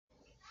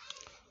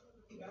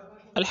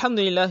الحمد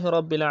لله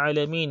رب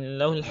العالمين،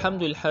 له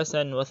الحمد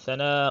الحسن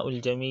والثناء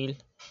الجميل،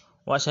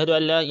 وأشهد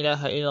أن لا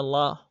إله إلا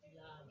الله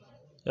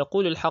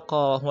يقول الحق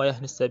وهو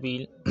يهدي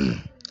السبيل.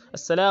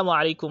 السلام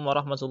عليكم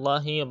ورحمة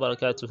الله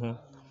وبركاته.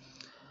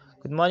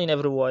 Good morning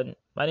everyone.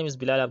 My name is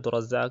Bilal Abdul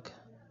Razak,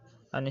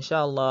 and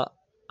inshallah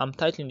I'm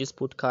titling this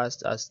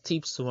podcast as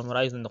Tips to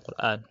Memorizing the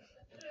Quran.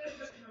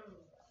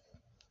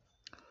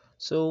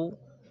 So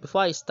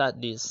before I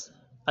start this,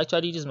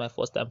 actually this is my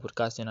first time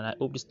podcasting and I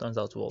hope this turns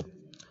out well.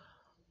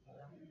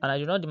 And I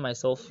do not deem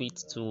myself fit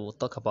to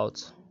talk about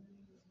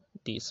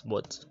this,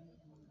 but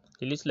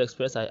the little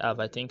experience I have,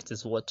 I think it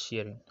is worth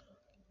sharing.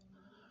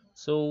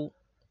 So,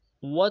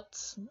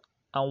 what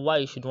and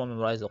why should one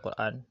memorize the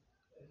Quran?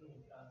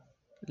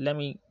 Let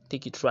me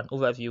take you through an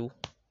overview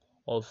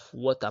of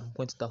what I'm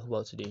going to talk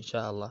about today,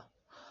 inshallah.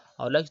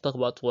 I would like to talk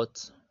about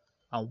what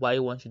and why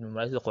one should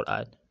memorize the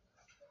Quran,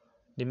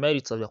 the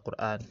merits of the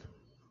Quran.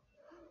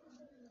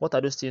 What are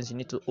those things you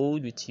need to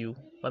hold with you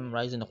when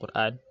memorizing the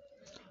Quran?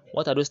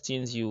 What are those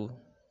things you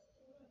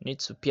need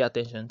to pay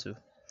attention to?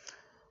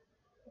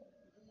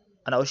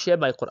 And I'll share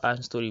my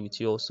Quran story with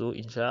you also,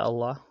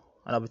 inshallah.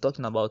 And I'll be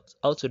talking about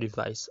how to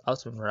revise, how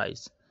to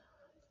memorize,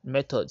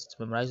 methods to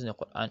memorizing the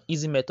Quran,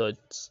 easy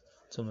methods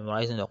to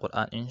memorizing the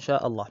Quran,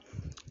 inshallah.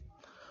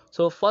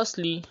 So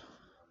firstly,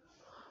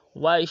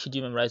 why should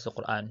you memorize the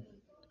Quran?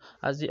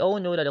 As we all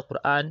know that the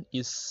Quran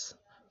is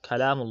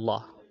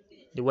Kalamullah,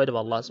 the word of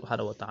Allah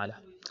subhanahu wa ta'ala.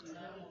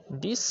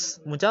 This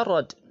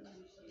mujarrad,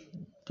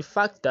 the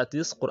fact that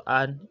this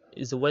Quran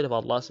is the word of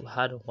Allah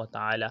subhanahu wa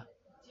ta'ala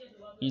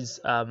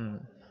is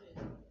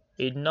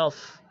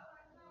enough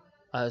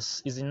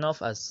as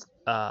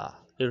a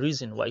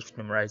reason why you should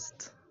memorize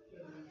it.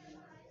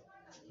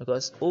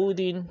 Because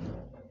holding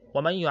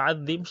وَمَنْ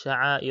يُعَظِّمْ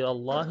شَعَائِرَ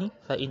اللَّهِ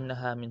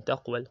فَإِنَّهَا مِنْ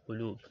تَقْوَى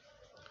الْقُلُوبِ.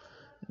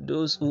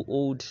 Those who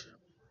hold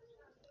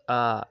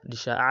the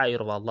sha'air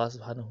of Allah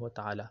subhanahu wa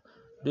ta'ala,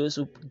 those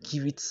who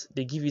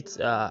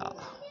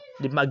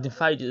they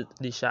magnify the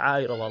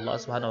sha'air of Allah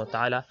subhanahu wa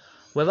ta'ala.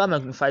 Whoever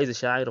magnifies the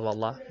sha'air of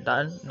Allah,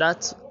 then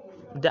that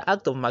the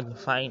act of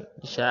magnifying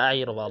the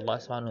sha'air of Allah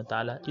subhanahu wa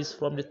ta'ala is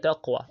from the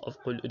taqwa of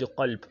the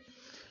qalb,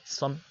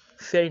 some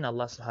fearing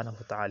Allah subhanahu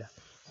wa ta'ala.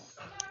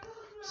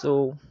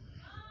 So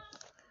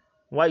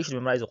why you should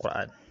memorize the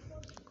Quran?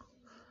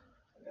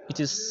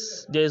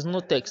 There is no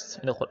text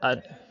in the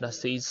Quran that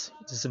says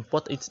it is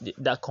important,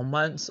 that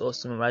commands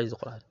us to memorize the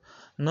Quran.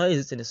 Nor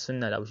is it in the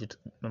Sunnah that we should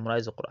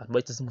memorize the Quran,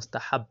 but it is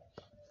mustahab.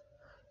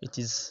 It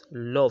is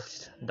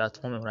loved that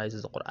one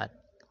memorizes the Quran.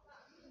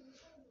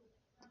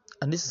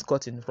 And this is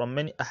gotten from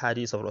many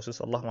ahadith of Rasul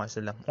sallallahu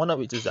alaihi wasallam. One of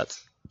it is that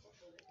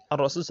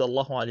Rasul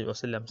sallallahu alaihi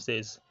wasallam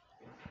says,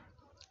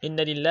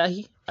 "Inna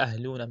lillahi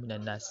ahluna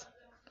minan nas."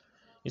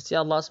 You see,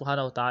 Allah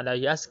subhanahu wa ta'ala,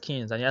 He has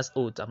kings and He has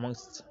oaths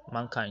amongst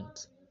mankind.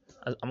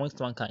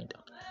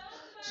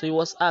 So He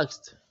was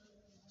asked,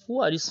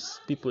 who are these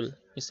people?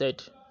 He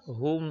said,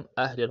 Hum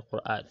Ahlul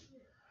Quran.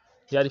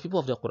 They are the people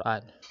of the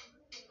Quran.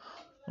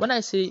 When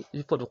I say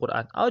people of the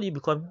Quran, how do you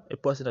become a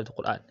person of the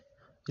Quran?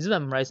 Is it by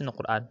memorizing the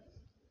Quran?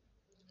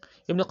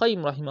 Ibn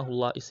Qayyim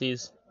rahimahullah, he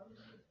says,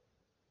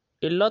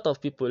 a lot of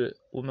people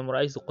who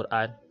memorize the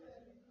Quran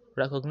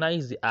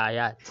recognize the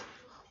ayat,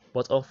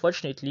 but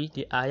unfortunately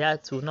the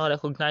ayat will not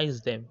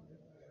recognize them.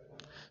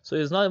 So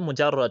it's not a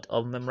mujarrad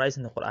of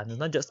memorizing the Quran. It's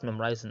not just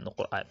memorizing the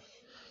Quran.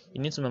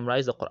 You need to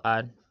memorize the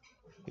Quran.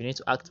 You need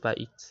to act by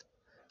it.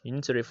 You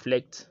need to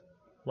reflect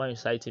when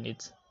reciting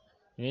it.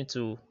 You need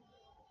to.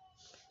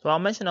 So I'll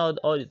mention all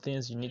the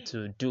things you need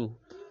to do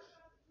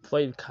before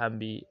you can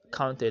be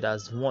counted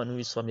as one who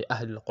is from the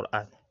Ahlul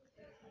Quran,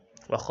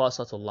 wa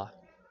khasatullah,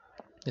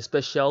 the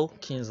special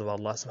kings of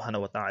Allah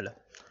subhanahu wa ta'ala.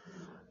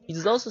 It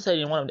is also said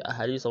in one of the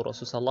ahadith of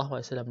Rasul sallallahu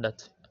alaihi wasallam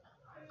that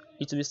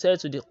it will be said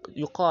to the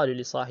yuqalu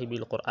li sahibi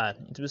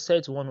al-Quran. It will be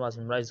said to one who has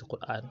memorized the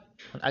Quran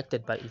and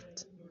acted by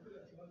it.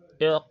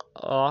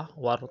 Iqra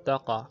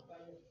wartaqa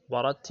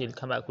warattil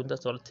kama kunta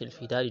turattil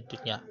fi dari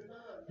dunya.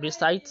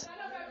 Recite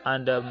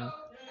and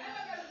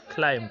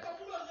climb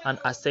and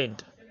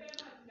ascend.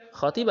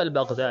 Khatib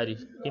al-Baghdadi,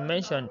 he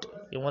mentioned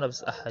in one of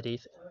his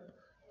ahadith,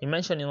 he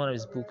mentioned in one of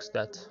his books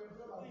that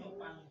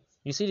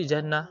you see the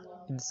Jannah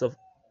is of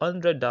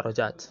 100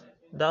 darajat.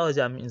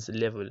 Darajat means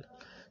level.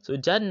 So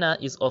Jannah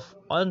is of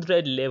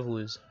 100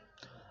 levels,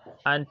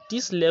 and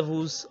these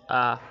levels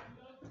are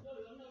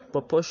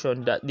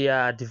proportion that they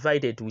are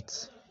divided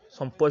with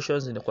some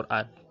portions in the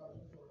Quran.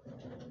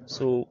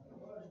 So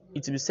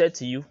it will be said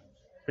to you,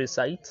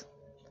 recite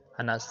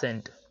and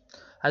ascend.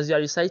 As you are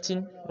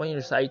reciting, when you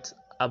recite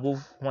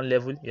above one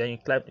level, then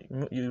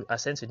you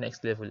ascend to the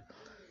next level.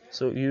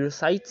 So you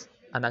recite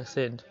and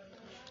ascend.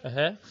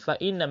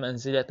 فَإِنَّ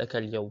مَنْزِلَتَكَ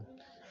الْيَوْمِ.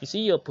 You see,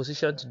 your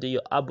position today,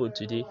 your abode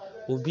today,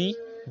 will be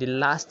the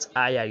last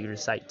ayah you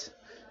recite.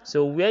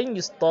 So when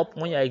you stop,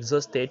 when you've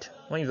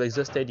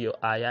exhausted your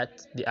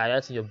ayat, the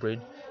ayat in your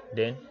brain,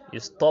 then you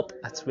stop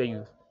at where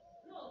you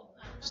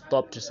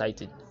stopped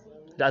reciting.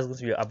 That's going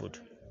to be your abode.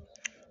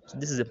 So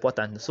this is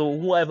important. So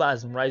whoever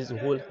has memorized the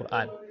whole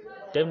Quran,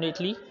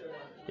 definitely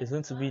is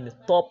going to be in the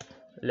top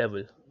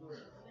level.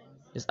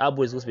 His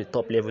abode is going to be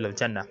top level of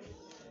Jannah.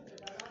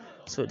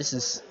 So this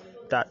is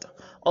that.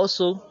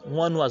 Also,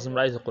 one who has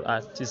memorized the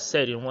Quran, it is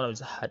said in one of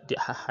the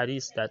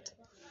hadiths that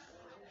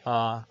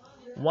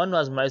one who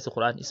has memorized the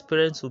Quran, his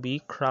parents will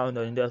be crowned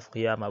on the day of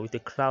Qiyamah with a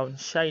crown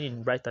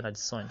shining brighter than the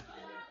sun.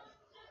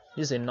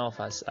 This is enough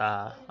as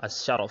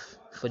sharaf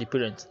for the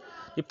parents.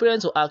 The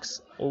parents will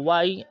ask,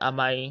 why am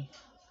I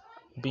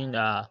being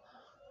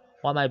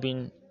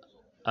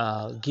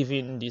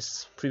given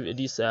this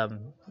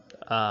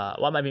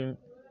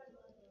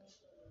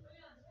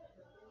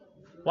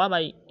why am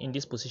I in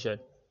this position?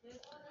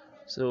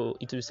 So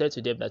it will be said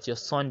to them that your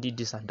son did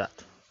this and that.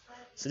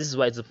 So this is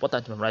why it's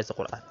important to memorize the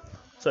Quran.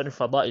 So the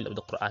fada'il of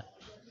the Quran.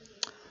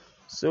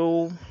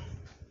 So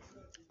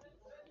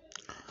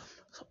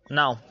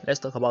now let's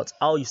talk about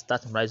how you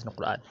start memorizing the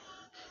Quran.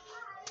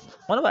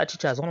 One of my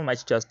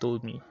teachers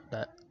told me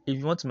that if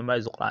you want to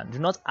memorize the Quran, do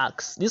not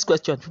ask this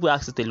question. People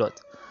ask it a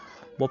lot,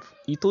 but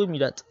he told me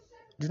that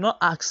do not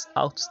ask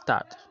how to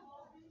start.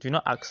 Do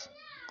not ask.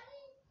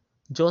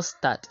 Just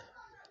start.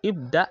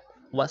 Ibda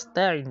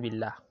wasta'in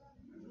billah.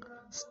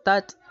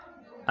 Start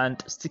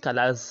and seek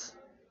Allah's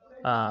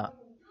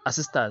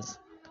assistance.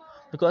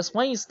 Because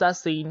when you start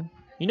saying,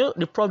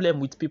 the problem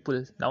with people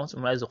that want to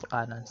memorize the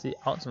Quran and say,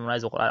 I want to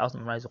memorize the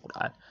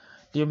Quran,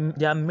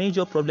 their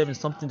major problem is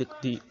something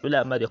the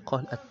ulama they call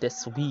a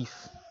tasweef.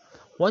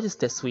 What is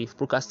tasweef?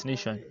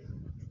 Procrastination.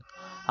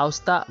 I'll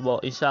start,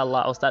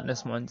 inshallah, I'll start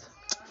next month.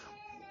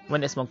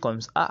 When next month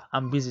comes,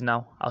 I'm busy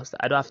now. I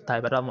don't have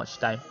time. I don't have much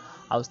time.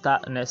 I'll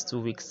start next 2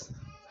 weeks.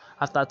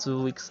 After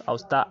 2 weeks, I'll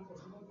start.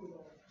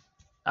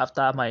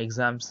 After my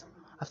exams.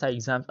 After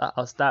exams,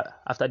 I'll start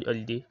after the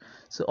holiday.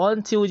 So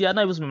until they are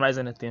not able to memorize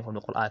anything from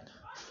the Quran.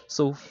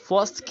 So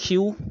first,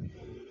 kill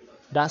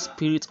that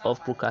spirit of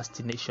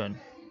procrastination.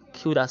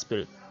 Kill that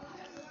spirit.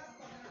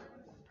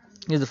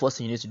 This is the first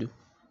thing you need to do.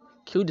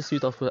 Kill the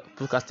spirit of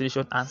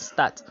procrastination and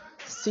start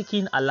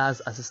seeking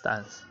Allah's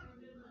assistance.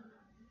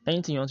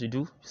 Anything you want to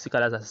do, seek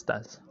Allah's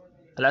assistance.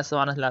 Allah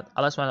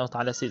subhanahu wa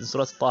ta'ala says in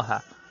Surah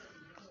Taha,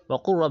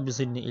 وَقُلْ رَبِّ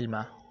زِدْنِي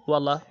إِلْمًا. Oh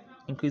Allah,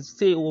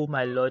 say, oh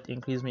my Lord,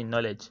 increase me in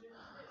knowledge.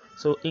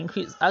 So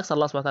ask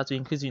Allah subhanahu wa ta'ala to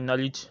increase your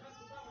knowledge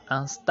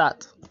and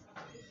start.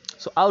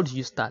 So how do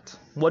you start?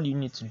 What do you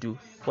need to do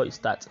before you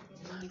start?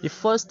 The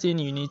first thing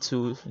you need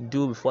to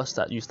do before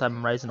you start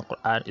memorizing the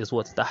Quran is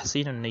what?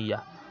 تحسين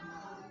النية.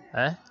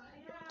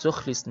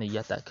 تخلص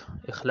نيتك.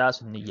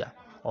 إخلاص النية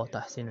or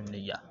تحسين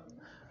النية.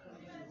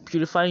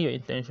 Purifying your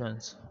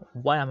intentions.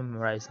 Why am I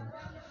memorizing?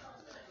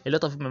 A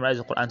lot of people memorize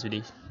the Quran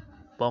today,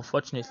 but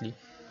unfortunately,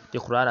 the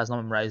Quran has not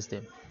memorized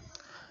them.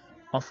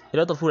 A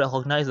lot of people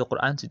recognize the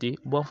Quran today,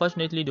 but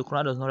unfortunately, the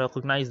Quran does not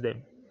recognize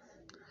them.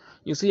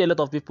 You see a lot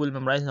of people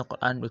memorizing the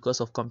Quran because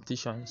of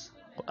competitions.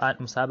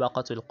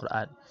 Musabaqatul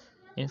Quran.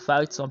 In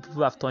fact, some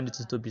people have turned it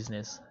into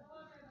business,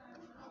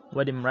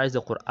 where they memorize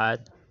the Quran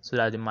so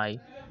that they might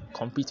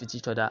compete with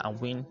each other and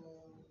win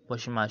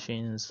washing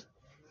machines,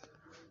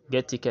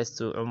 get tickets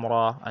to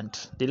Umrah and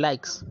the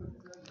likes.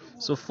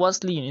 So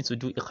firstly, you need to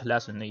do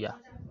ikhlas and niyyah.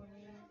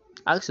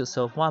 Ask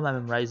yourself, why am I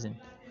memorizing?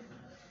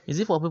 Is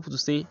it for people to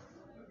say,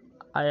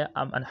 I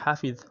am an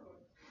hafidh?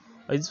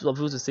 Or is it for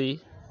people to say,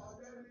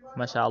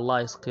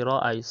 mashallah, his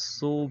qira'ah is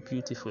so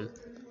beautiful?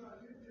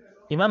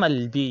 Imam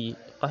al-Bi,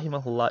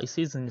 rahimahullah, he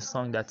says in the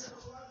song that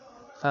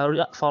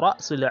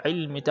فَرَأْسُ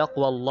الْعِلْمِ تَقْوَى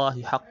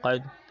اللَّهِ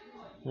حَقًّا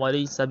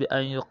وَلَيْسَ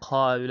بِأَنْ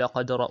يُقَالُ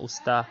لَقَدْ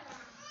رَأُسْتَى.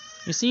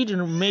 You see, the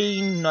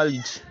main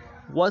knowledge,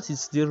 what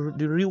is the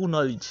real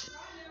knowledge,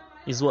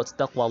 is what?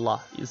 Taqwa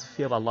Allah, is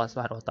fear of Allah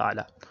subhanahu wa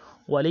ta'ala.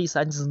 وَلَيْسَ,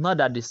 and it's not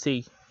that they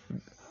say,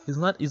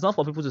 it's not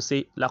for people to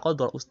say لَقَدْ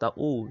رَأُسْتَى,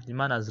 oh, the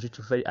man has reached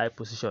a very high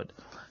position.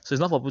 So it's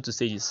not for people to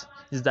say this.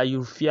 It's that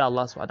you fear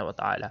Allah subhanahu wa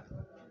ta'ala.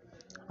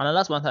 And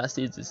Allah subhanahu wa ta'ala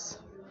says this.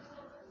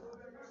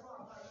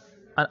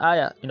 An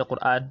ayah in the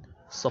Quran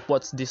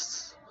supports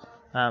this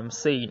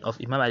saying of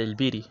Imam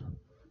al-Biri.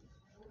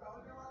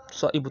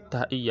 Sahib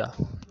al-Tahiyya.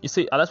 You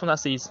see, Allah subhanahu wa ta'ala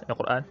says in the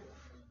Quran,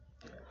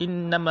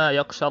 إِنَّمَا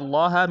يَخْشَى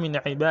اللَّهَ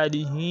مِنْ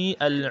عِبَادِهِ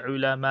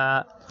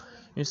الْعُلَمَاء.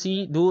 You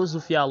see, those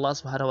who fear Allah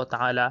subhanahu wa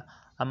ta'ala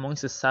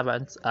amongst his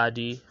servants are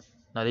the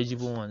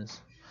knowledgeable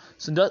ones.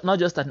 So not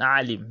just an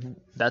alim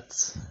that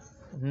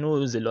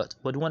knows a lot,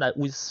 but the one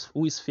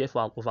who is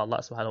fearful of Allah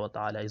subhanahu wa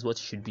ta'ala is what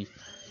you should be.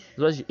 Is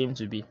what you aim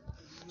to be.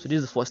 So this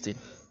is the first thing.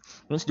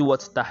 You need to do what?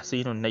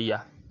 Tahseenun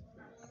niyyah.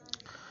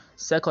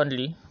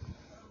 Secondly,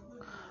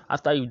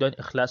 after you've done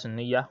ikhlasun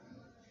niyyah,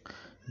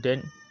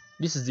 then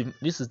this is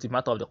the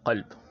matter of the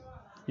qalb.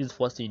 This is the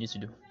first thing you need to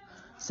do.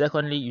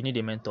 Secondly, you need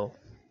a mentor.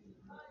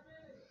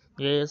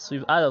 Yes,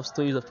 we've heard of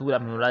stories of people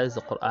that memorize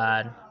the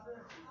Quran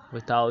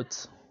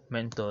without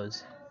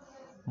mentors,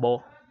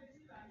 but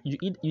you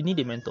need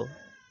a mentor.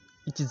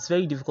 It is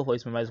very difficult for you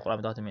to memorize the Quran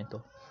without a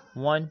mentor.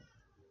 One,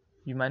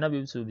 you might not be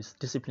able to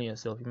discipline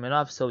yourself. You might not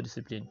have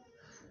self-discipline. You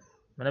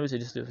might not be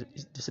able to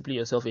discipline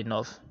yourself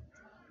enough.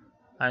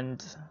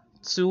 And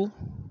two,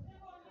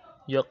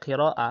 your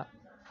qira'ah,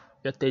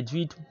 your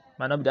tajweed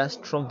might not be that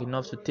strong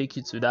enough to take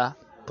you to that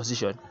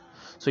position.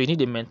 So you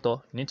need a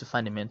mentor. You need to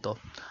find a mentor.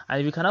 And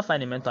if you cannot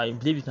find a mentor, I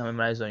believe you can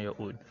memorize on your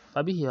own.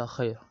 Fabihi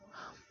khair.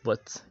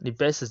 But the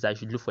best is that you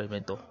should look for a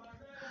mentor.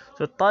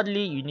 So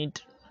thirdly, you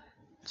need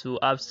to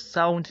have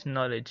sound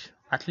knowledge,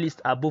 at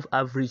least above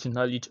average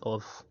knowledge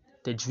of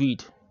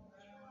tajweed.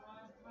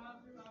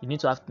 You need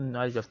to have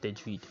knowledge of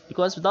tajweed,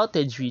 because without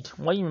tajweed,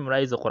 when you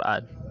memorize the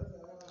Quran,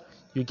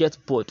 you get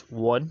bored.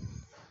 One,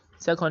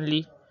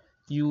 secondly,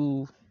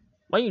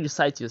 when you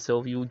recite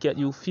yourself, you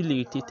feel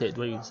irritated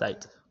when you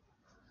recite,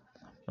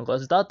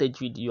 because without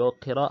tajweed, your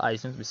qira'ah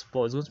is going to be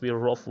spoiled, it's going to be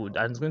ruffled,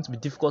 and it's going to be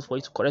difficult for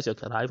you to correct your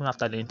qira'ah even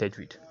after learning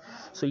tajweed.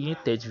 So you need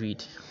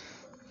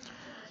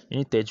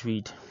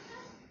tajweed.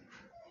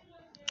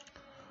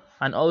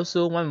 And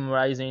also, when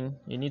memorizing,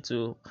 you need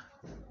to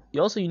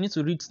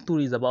read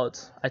stories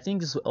about. I think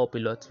this will help a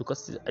lot,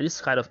 because this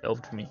kind of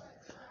helped me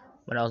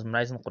when I was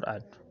memorizing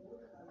Quran.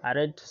 I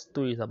read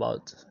stories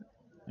about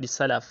the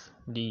Salaf,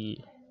 the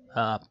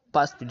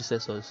past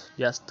predecessors,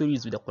 their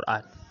stories with the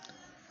Quran.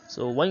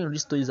 So when you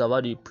read stories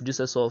about the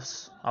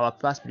predecessors, our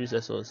past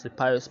predecessors, the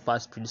pious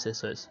past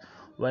predecessors,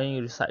 when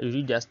you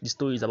read the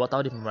stories about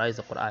how they memorized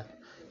the Quran,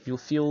 you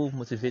feel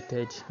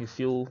motivated, you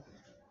feel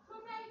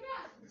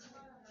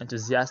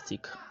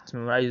enthusiastic to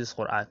memorize this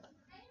Quran.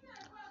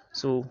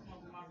 So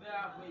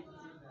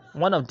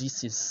one of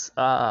these is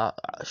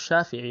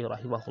Shafi'i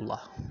rahimahullah.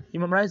 He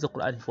memorized the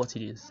Quran in 40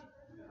 days.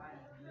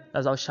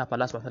 That's how sharp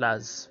Allah subhanahu wa ta'ala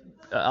has,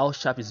 how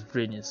sharp his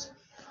brain is.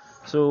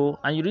 So,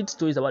 and you read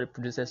stories about the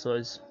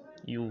predecessors,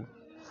 if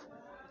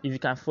you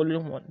can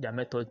follow their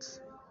methods,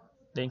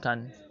 then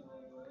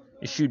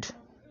you should.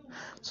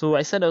 So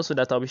I said also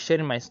that I'll be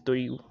sharing my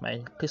story,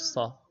 my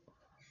qissati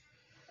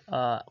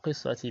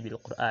bil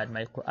Quran,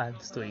 my Quran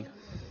story.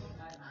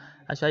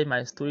 Actually,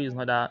 my story is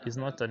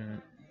not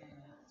an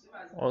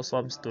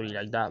awesome story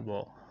like that,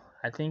 but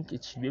I think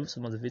it should be able to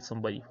motivate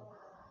somebody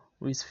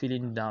who is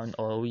feeling down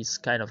or who is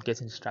kind of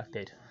getting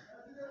distracted.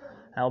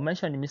 I'll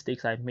mention the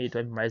mistakes I made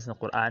when memorizing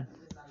the Quran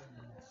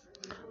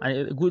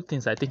and the good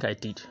things I think I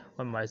did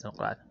when memorizing the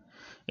Quran.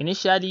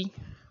 Initially,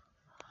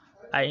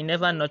 I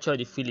never nurtured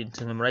the feeling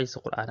to memorize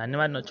the Quran. I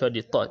never nurtured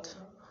the thought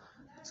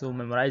to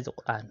memorize the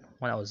Quran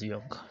when I was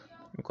young,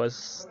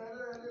 because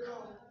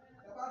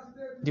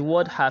the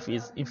word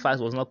Hafiz, in fact,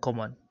 was not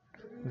common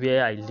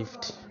where I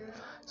lived.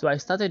 So I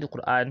started the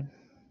Quran.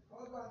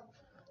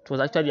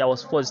 I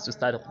was forced to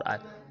start the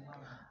Quran.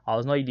 I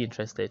was not really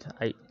interested.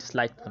 I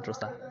disliked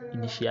madrasa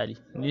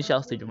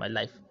initial stage of my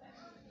life.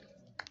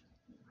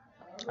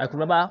 I could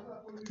remember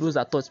those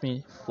that taught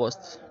me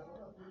first.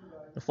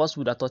 The first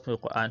people that taught me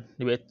the Quran,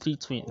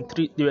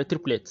 they were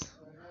triplets.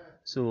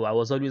 So I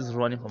was always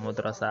running from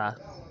madrasa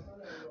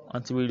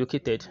until we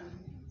relocated.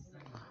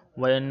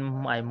 When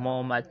my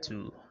mom had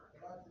to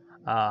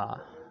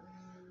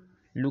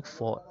look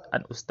for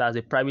an ustaz,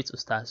 a private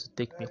ustaz, to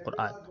take me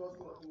Quran.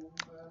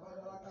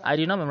 I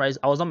did not memorize.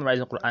 I was not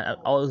memorizing Quran.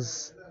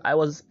 I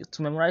was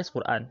to memorize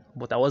Quran,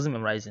 but I wasn't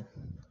memorizing.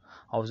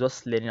 I was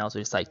just learning how to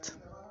recite.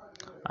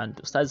 And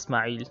Ustaz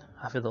Ismail,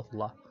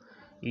 Hafidhullah,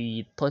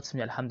 he taught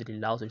me,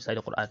 Alhamdulillah, how to recite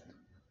the Quran,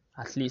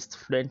 at least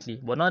fluently,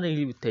 but not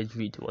really with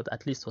tajweed, but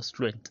at least was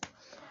fluent.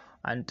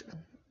 And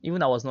even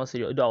though I was not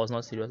serious,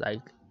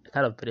 I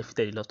kind of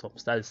benefited a lot from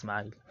Ustaz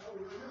Ismail.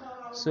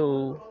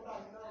 So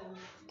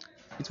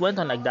it went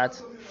on like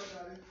that.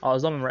 I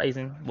was not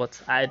memorizing,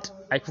 but I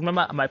could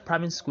remember my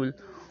primary school,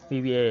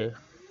 the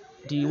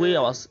way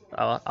I was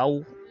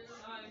how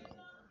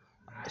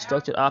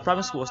structured. Our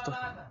primary school was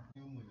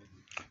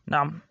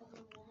now.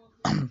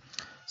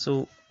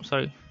 So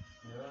sorry.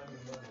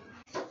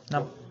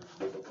 Now,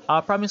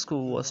 our primary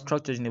school was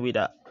structured in a way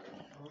that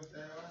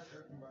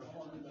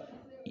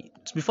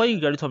before you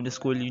graduate from the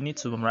school, you need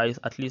to memorize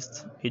at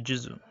least a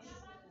juzu.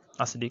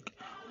 Asidik.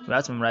 We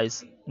had to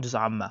memorize juzu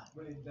amma.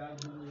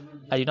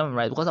 I did not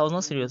memorize because I was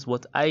not serious,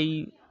 but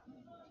I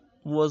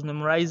was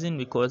memorizing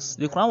because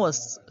the Quran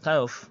was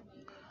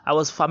I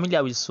was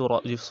familiar with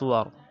surah,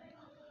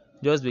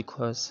 just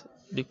because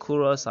the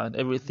chorus and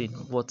everything,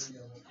 but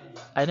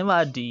I never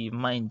had the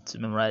mind to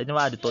memorize. I never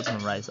had the thought to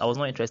memorize. I was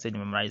not interested in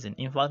memorizing.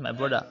 In fact, my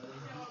brother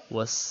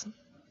was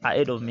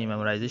ahead of me in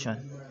memorization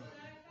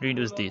during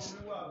those days.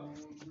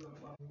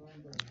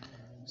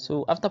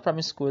 So after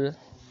primary school,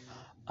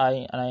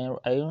 I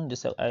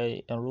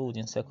enrolled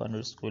in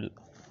secondary school.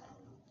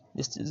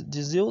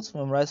 The zeal to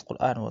memorize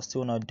Quran was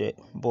still not there,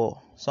 but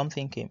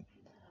something came.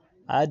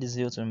 I had the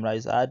zeal to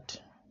memorize. I had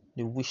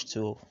the wish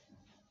to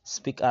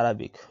speak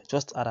Arabic,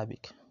 just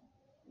Arabic,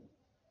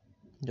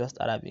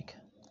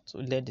 to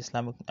learn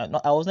Islamic.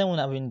 I was not even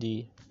having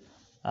the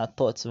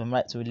thought to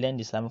learn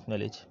Islamic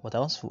knowledge, but I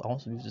want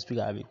to be able to speak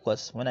Arabic,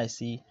 because when I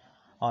see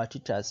our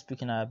teachers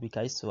speaking Arabic,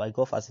 I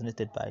got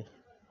fascinated by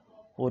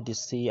what they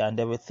say and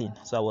everything.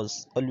 So I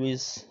was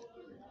always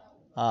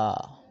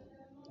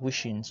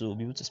wishing to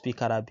be able to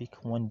speak Arabic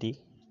one day.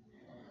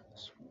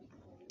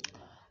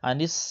 And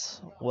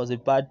this was a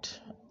bad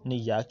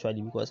niyyah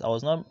actually, because I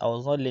was not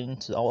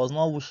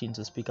wishing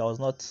to speak. I was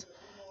not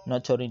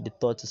nurturing the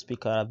thought to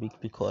speak Arabic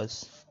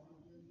because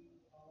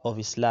of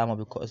Islam or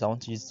because I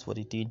want to use it for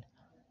the deen.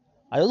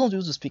 I don't want to be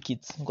able to speak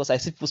it because I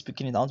see people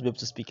speaking it. I want to be able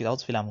to speak it. I want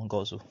to feel I'm on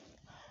God.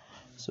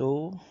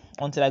 So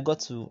until I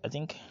got to, I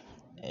think,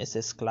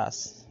 SS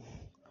class,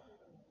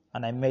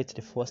 and I met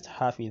the first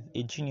half with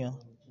a junior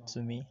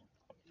to me,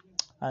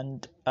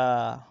 and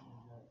I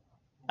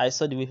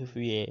saw the way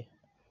people were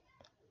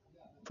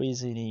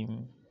praising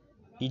him.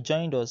 He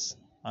joined us,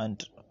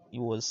 and he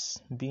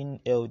was being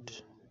held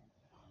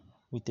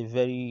with a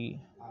very,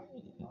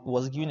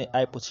 was given a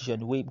high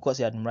position way because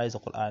he had memorized the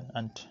Quran,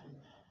 and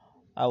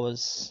I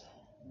was,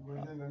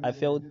 I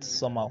felt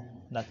somehow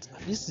that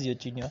this is your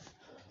junior.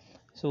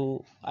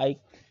 So I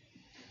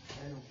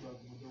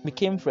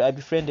I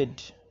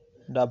befriended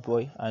that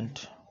boy,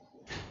 and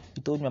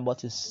he told me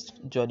about his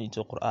journey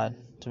to Quran,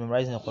 to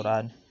memorizing the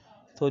Quran.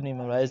 He told me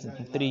memorized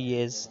in 3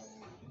 years,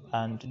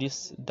 and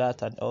this,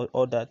 that, and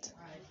all that.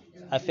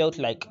 I felt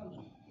like,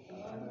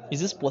 is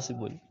this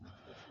possible?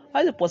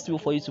 How is it possible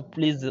for you to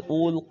place the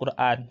whole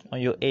Quran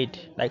on your head,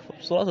 like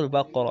from Surah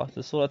Al-Baqarah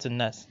to Surah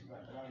Al-Nas?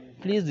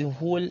 Place the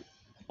whole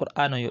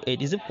Quran on your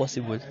head. Is it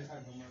possible?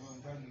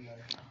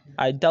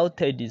 I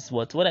doubted this,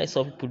 but when I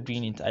saw people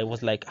doing it, I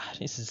was like,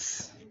 this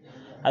is,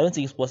 I don't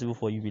think it's possible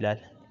for you, Bilal.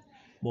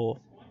 But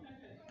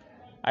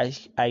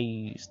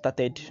I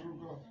started,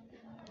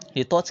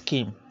 the thought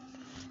came,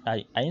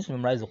 I need to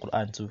memorize the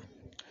Quran too.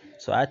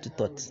 So I had to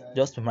thought,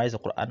 just memorize the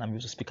Quran and be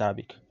able to speak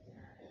Arabic.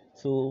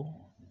 So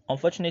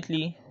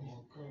unfortunately,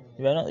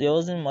 there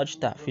wasn't much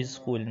Tahfiz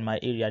school in my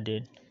area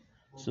then.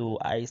 So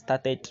I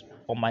started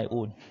on my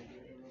own.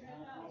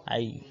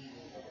 I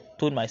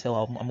told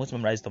myself I'm going to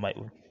memorize it on my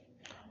own.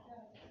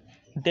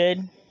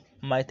 Then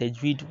my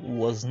tajweed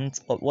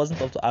wasn't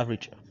up to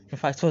average. In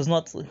fact, it was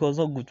not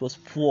good. It was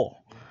poor.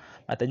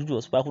 My tajweed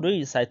was poor. I could only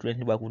recite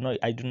fluently, but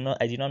I did not know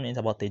anything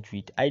about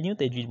tajweed. I knew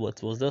tajweed, but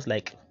it was just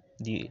like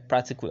the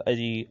practical,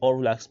 the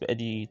oral aspect,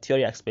 the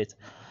theory aspect.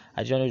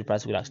 I didn't know the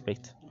practical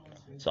aspect.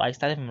 So I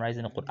started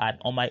memorizing the Quran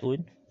on my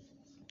own.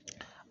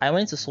 I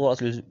went to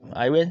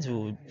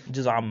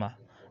Juz Amma.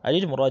 I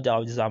did Muraja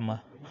of Juz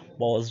Amma,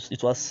 but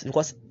it was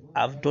because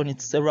I've done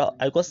it several,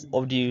 because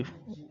of the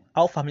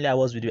how familiar I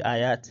was with the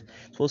ayat.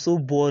 It was so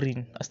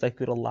boring.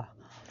 Astaghfirullah.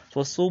 It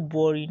was so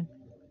boring.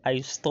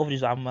 I stopped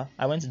Juz Amma.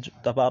 I went to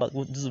Tabarak,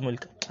 Juz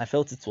Mulk. I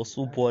felt it was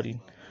so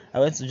boring. I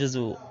went to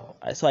Juzu,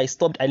 so I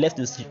stopped. I left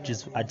this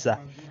Juz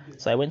Ajza.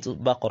 So I went to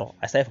Baqarah.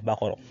 I started for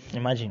Baqarah.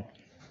 Imagine.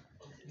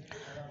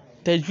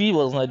 Tajweed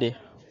was not there.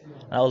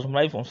 And I was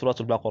memorizing from Surah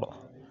Al-Baqarah.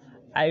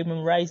 I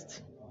memorized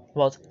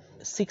about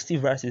 60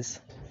 verses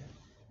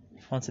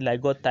until I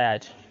got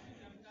tired.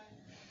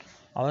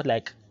 I was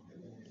like,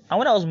 and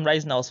when I was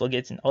memorizing, I was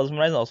forgetting. I was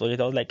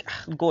like,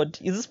 God,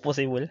 is this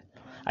possible?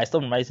 I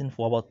stopped memorizing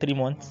for about 3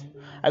 months.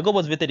 I got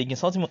motivated again.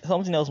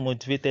 Something else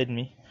motivated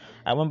me.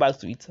 I went back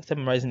to it. I started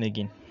memorizing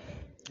again.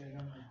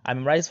 I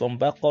memorized from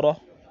Baqarah.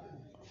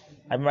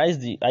 I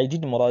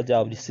did the Muraja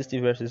of the 60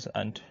 verses,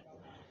 and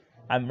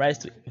I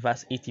memorized to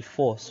verse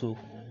 84. So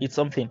it's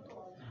something.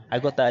 I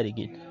got tired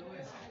again.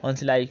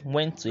 Until I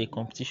went to a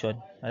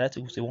competition. I had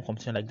to go to one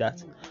competition like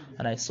that,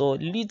 and I saw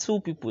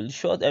little people,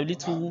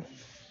 little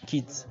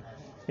kids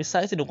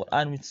reciting the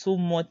Quran with so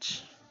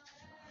much.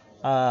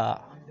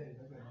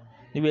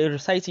 They were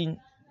reciting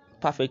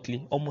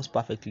perfectly, almost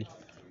perfectly.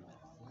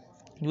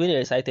 The way they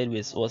recited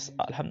was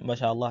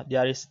alhamdulillah.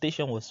 Their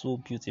recitation was so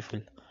beautiful.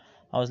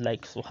 I was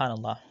like,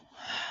 subhanallah.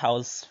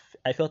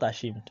 I felt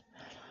ashamed,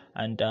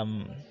 and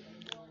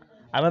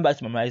I went back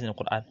to memorizing the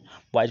Quran,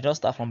 but I did not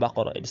start from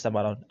Baqarah this time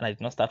around, and I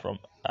did not start from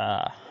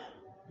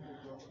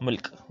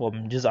Mulk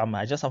from Juz Amma.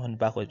 I just happened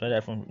backwards,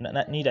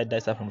 neither did I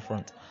start from the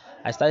front.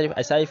 I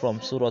started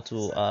from Surah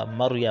to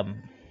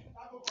Maryam.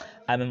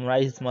 I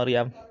memorized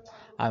Maryam.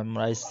 I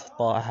memorized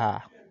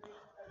Taha.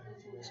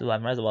 So I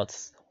memorized about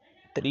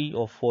 3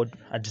 or 4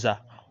 ajza,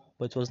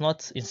 but it was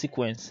not in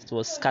sequence. It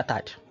was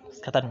scattered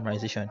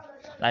memorization.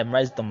 I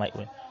memorized it on my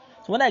own.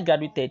 So when I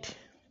graduated,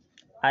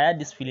 I had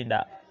this feeling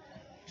that.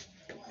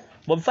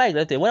 But before I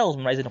graduated, when I was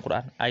memorizing the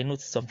Quran, I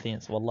noticed some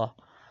things, wallah.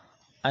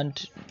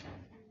 And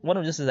one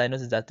of the things I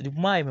noticed that the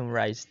more I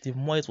memorized, the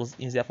more it was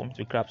easier for me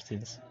to grasp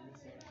things.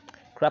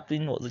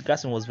 Grasping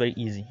was very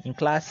easy. In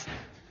class,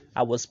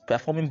 I was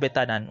performing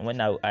better than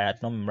when I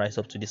had not memorized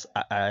up to this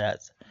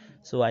ayat.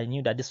 So I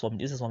knew that this is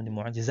one of the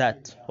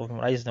mu'jizat of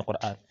memorizing the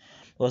Quran.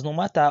 Because no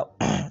matter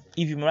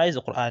if you memorize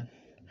the Quran,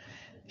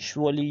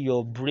 surely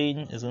your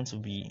brain is going to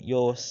be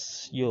your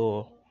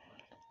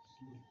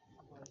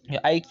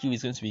IQ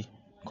is going to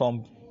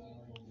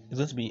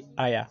be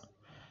higher.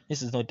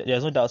 There's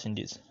no doubt in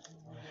this.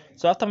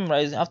 So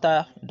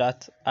after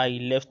that, I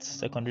left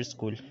secondary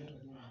school.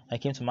 I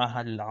came to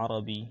Mahad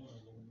al-Arabi.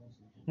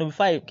 No,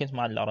 before I came to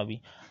Mahad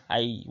al-Arabi,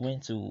 I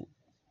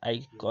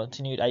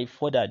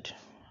furthered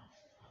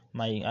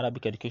my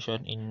Arabic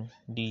education in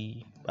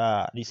the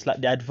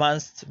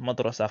advanced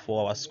madrasa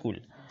for our school.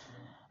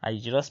 I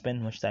did not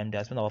spend much time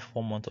there. I spent about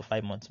 4 months or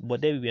 5 months.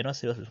 But then we were not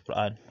serious with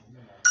Quran.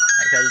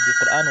 Actually, the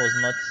Quran was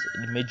not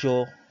the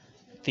major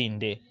thing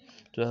there.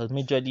 It was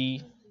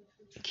majorly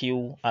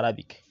Q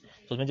Arabic.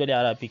 It was majorly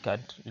Arabic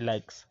and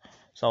likes.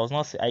 So I was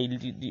not,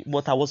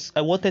 but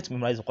I wanted to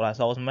memorize the Quran,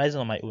 so I was memorizing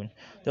on my own.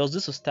 There was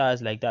this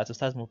ustaz like that,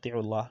 Ustaz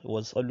Muti'ullah, he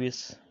was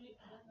always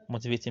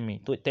motivating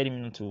me, telling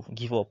me not to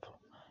give up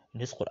in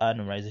this Quran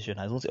memorization.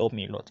 Has going to help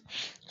me a lot.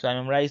 So I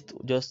memorized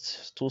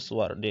just 2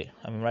 surah a day.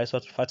 I memorized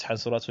Fatih and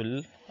Surah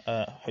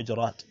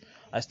Hujurat.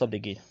 I stopped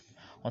again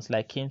until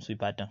I came to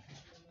Ibadan,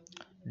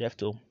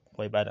 left home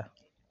for Ibadan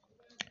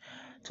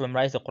to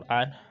memorize the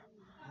Quran.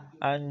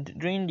 And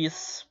during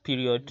this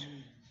period,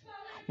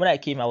 when I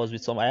came,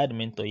 I had a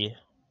mentor here,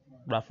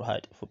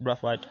 Brafahad.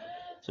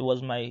 So it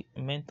was my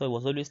mentor. He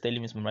was always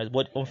telling me to memorize,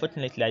 but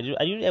unfortunately, I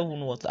didn't even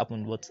know what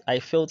happened. But I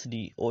felt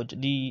the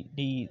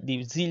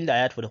zeal I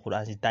had for the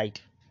Quran, it died.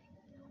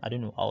 I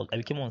don't know. I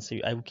became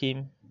unserious. I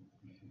became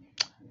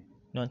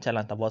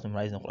nonchalant about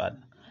memorizing the Quran.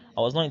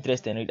 I was not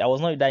interested in it. I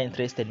was not that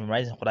interested in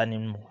memorizing the Quran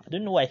anymore. I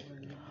don't know why.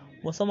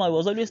 But somehow he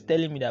was always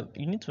telling me that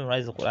you need to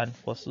memorize the Quran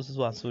for so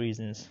and so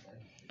reasons.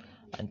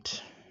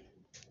 And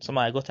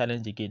somehow I got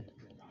challenged again.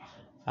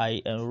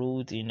 I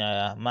enrolled in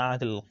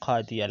Ma'ad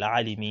al-Qadi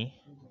al-Alimi,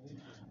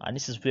 and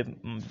this is where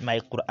my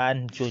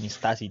Quran journey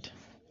started.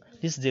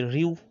 This is the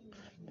real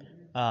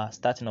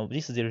starting of.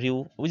 This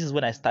is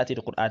when I started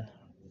the Quran.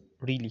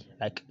 Really,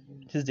 like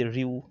this is the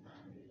real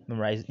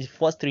memorize. The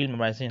first real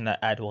memorization I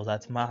had was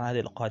at Ma'ad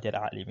al-Qadi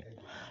al-Alimi.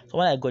 So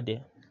when I got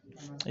there,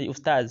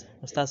 Ustaz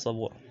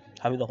Sabur,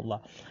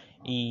 Habibullah,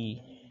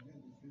 he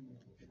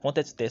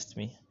wanted to test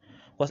me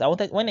because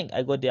when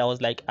I got there, I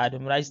was like, I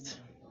memorized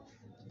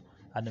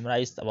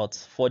about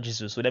 4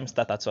 Jesus. So let me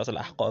start at Surah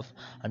Al-Ahqaf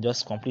and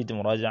just complete the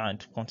Muraja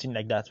and continue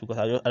like that, because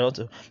I want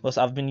to, because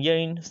I've been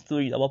hearing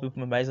stories about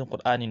people memorizing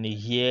Quran in a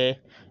year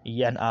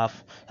and a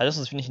half. I just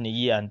was finish in a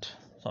year and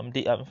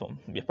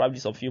probably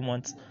some few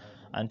months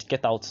and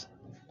get out.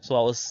 So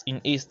I was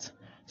in haste.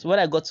 So when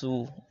I got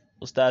to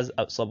Ustaz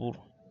Sabur,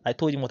 I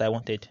told him what I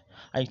wanted,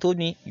 and he told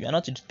me, you are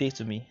not to dictate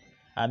to me,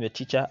 I'm your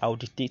teacher, I will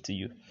dictate to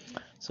you.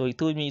 So he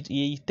told me,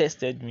 he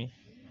tested me,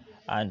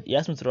 and he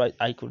asked me to write.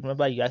 I could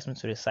remember he asked me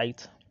to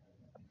recite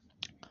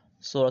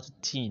Surah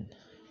Tin,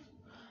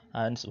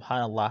 and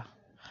subhanallah,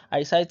 I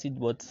recited,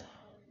 but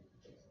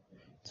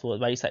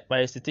my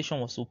recitation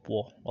was so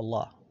poor,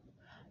 Allah.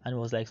 And it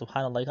was like,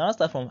 subhanallah, you cannot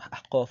start from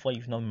Ahqaf when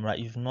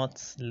you've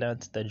not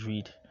learned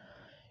Tajweed.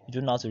 You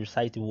don't know how to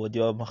recite the word.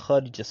 Your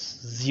makharij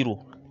just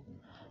zero.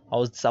 I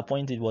was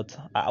disappointed, but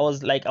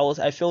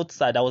I felt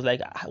sad. I was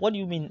like, what do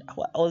you mean?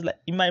 I was like,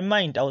 in my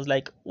mind, I was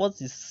like, what's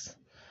this?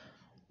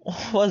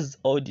 What's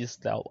all this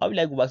now? Why will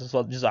I go back to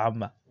Juz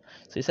Amma?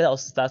 So he said I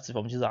was starting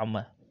from Juz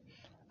Amma,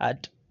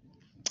 and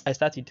I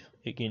started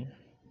again.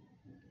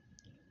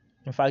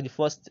 In fact,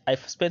 I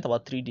spent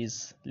about 3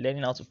 days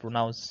learning how to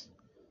pronounce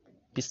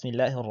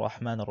Bismillahir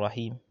Rahmanir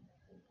Rahim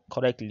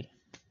correctly.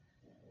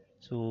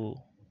 So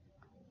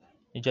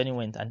the journey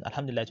went, and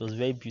alhamdulillah, it was a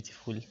very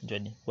beautiful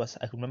journey, because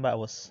I remember he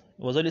was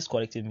always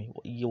correcting me.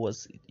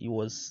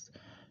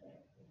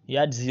 He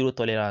had zero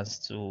tolerance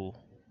to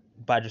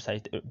bad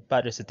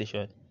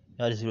recitation.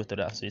 He had zero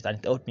tolerance to it, and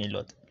it helped me a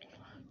lot.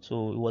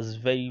 So it was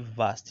very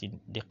vast in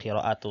the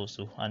qira'at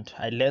also, and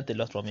I learned a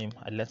lot from him.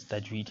 I learned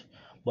tajweed,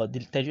 but the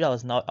tajweed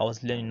I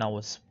was learning now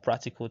was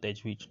practical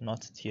tajweed,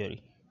 not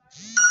theory.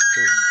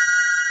 So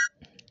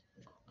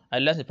I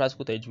learned the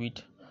practical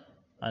tajweed,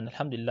 and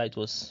alhamdulillah, it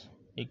was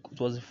a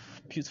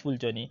beautiful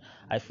journey.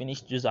 I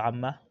finished Juz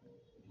Amma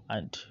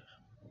and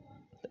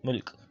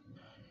Mulk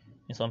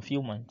in some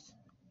few months,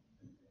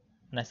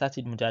 and I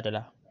started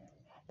Mujadala.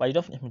 But I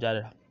didn't finish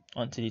Mujadala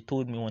until he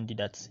told me one day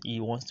that he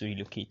wants to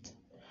relocate,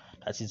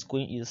 that he's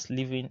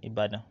leaving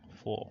Ibadan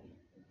for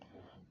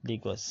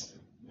Lagos,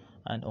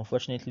 and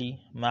unfortunately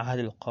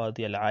Ma'had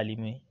al-Qadi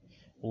al-Alimi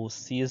will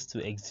cease to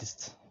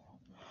exist.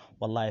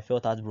 Wallah, I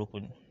felt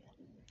heartbroken,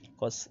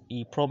 because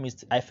he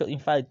promised. I felt, in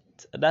fact,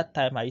 at that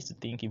time I used to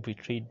think he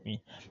betrayed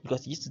me,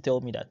 because he used to tell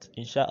me that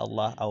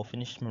inshallah I will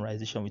finish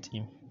memorization with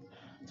him.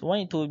 So when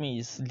he told me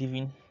he's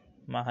leaving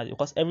Mahad,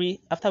 because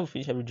after we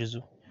finish every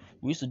juzu,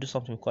 we used to do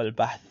something we call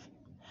Bahth,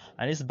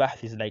 and this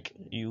Bahth is like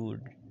you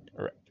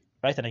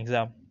write an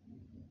exam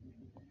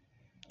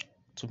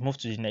to move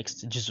to the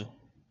next juzu.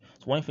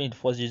 So when you finish the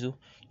first juzu,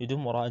 you do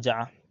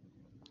muraja'a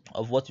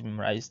of what you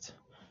memorized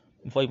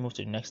before you move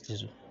to the next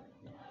juzu.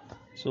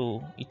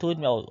 So he told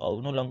me I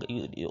will no longer,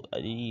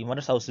 the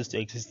madrasa house used to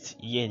exist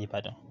here in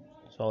Ibadan.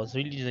 So I was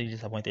really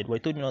disappointed. But he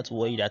told me not to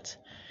worry, that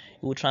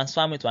he would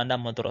transfer me to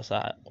another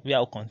madrasa where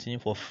I'll continue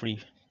for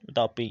free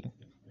without paying.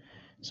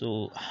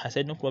 So I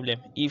said no problem.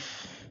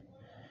 If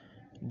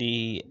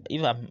the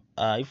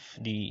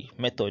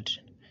method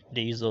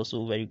they use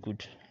also very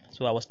good.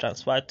 So I was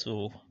transferred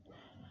to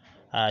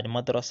the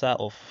madrasa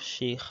of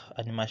Sheikh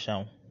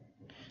Animasham,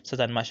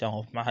 Sultan Masham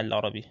of Mahal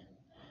Arabi,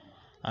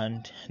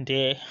 and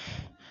there,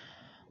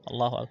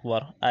 Allahu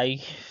Akbar,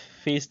 I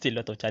faced a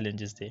lot of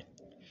challenges there.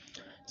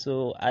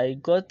 So I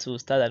got to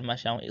Ustad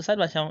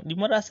Al-Masham. The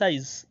madrasa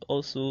is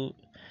also,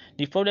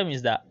 the problem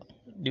is that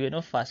they were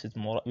not fast with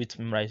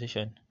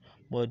memorization,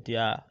 but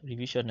their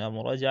revision, their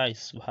muraja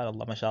is,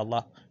 subhanallah,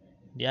 mashallah,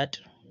 their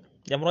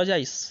muraja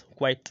is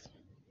quite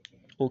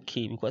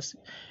okay, because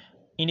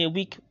in a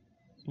week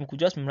we could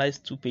just memorize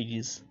 2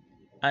 pages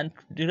and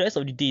the rest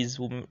of the days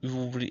we'll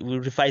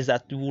revise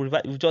that.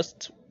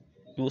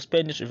 We'll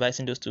spend it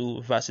revising those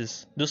two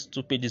verses, those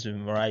 2 pages we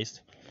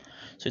memorized.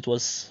 So it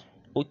was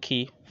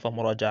okay for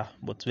Muraja,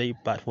 but very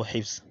bad for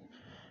Hifz.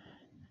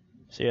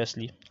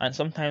 Seriously. And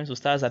sometimes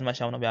Ustaz and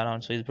Masha will not be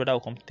around, so his brother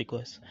will come to take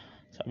us.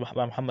 So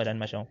Muhammad and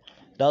Masha.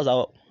 That was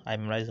how I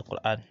memorized the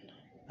Quran.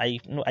 I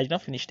did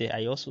not finish there.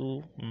 I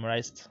also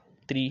memorized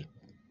 3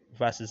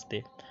 verses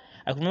there.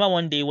 I remember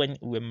one day when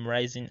we were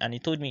memorizing, and he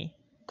told me,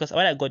 because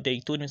when I got there,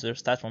 he told me to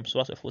start from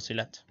Surah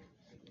Al-Fusilat.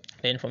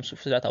 Then from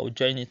Fusilat, I will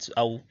join it.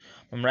 I will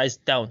memorize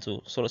down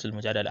to Surah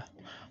Al-Mujadala.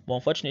 But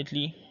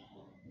unfortunately,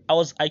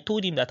 I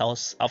told him that I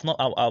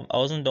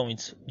wasn't done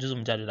with Juz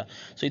Mujadala.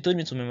 So he told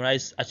me to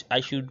memorize.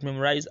 I should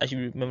memorize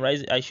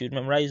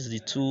the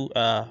 2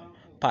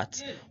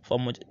 parts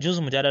from Juz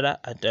Mujadala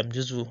and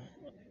Juz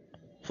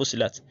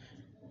Fusilat.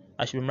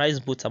 I should memorize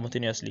both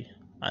simultaneously,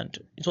 and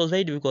it was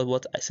very difficult.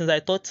 But since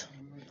I thought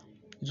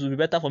it would be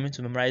better for me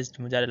to memorize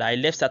Mujadala, I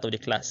left out of the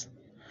class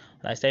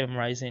and I started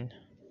memorizing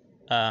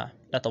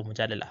that of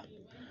Mujadala.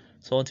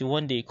 So until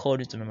one day he called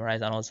me to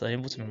memorize, and I was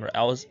unable to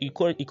memorize. He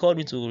called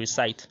me to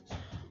recite,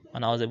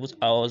 and I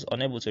was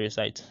unable to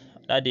recite.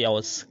 That day I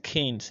was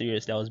caned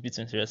seriously. I was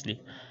beaten seriously,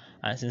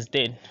 and since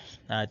then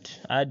I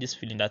had this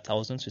feeling that I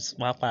was going to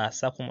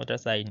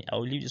madrasa. I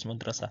will leave this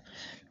madrasa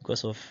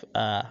because of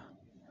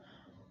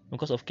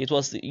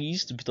it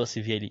used to beat us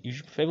severely.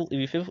 If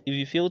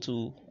you fail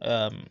to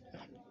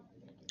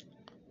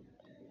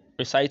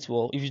recite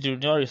well, if you do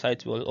not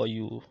recite well, or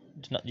you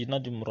did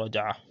not do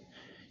muraja'a,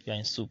 you are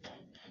in soup.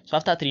 So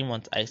after 3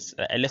 months, I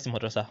left the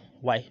madrasa.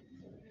 Why?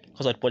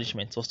 Because of the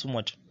punishment. It was too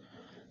much.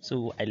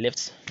 So I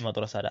left the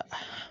madrasa. That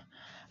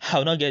I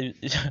will not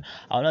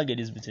get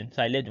this beaten.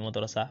 So I left the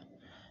madrasa.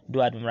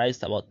 Though I had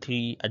memorized about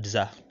 3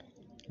 ajza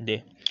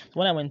there. So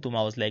when I went home,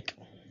 I was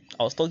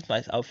talking to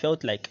myself. I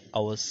felt like I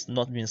was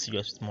not being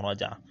serious with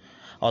muraja.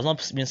 I was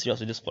not being serious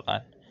with this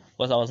Quran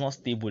because I was not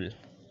stable.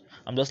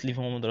 I'm just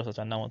leaving one madrasa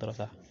to another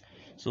madrasa.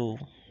 So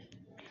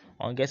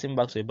on getting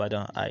back to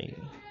Ibadan, I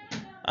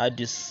had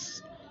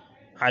this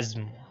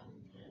azm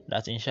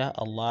that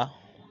inshallah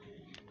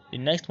the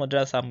next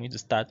madrasa I'm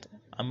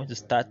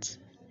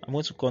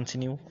going to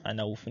continue,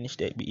 and I will finish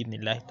there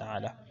bi'idhnillah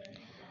ta'ala.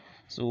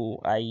 So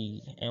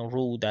I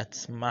enrolled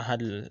at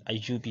Mahal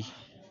Ayyubi,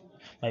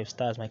 my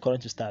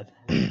current ustad.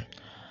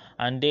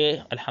 And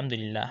there,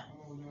 alhamdulillah,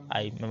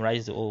 I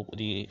memorized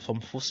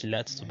from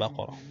Fusilat to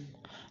Baqarah.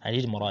 I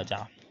did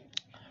muraja.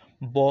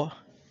 But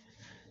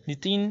the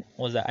thing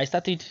was that I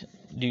started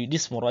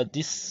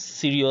this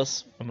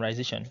serious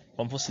memorization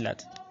from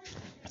Fusilat,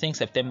 I think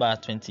September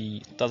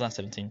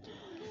 2017,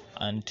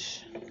 and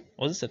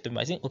was it September?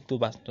 I think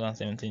October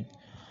 2017,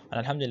 and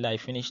alhamdulillah I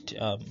finished.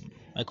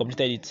 I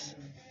completed it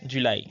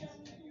July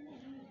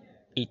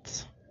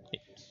 8th,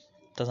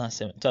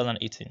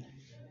 2018.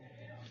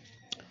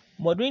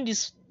 But during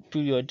this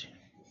period,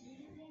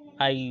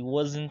 I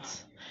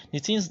wasn't. The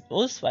things,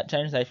 most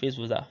challenges I faced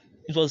was that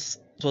I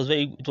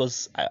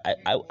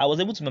was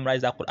able to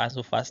memorize that Quran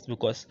so fast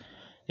because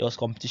there was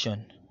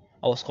competition.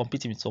 I was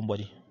competing with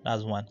somebody.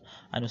 That's one,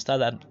 and it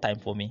started that time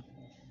for me.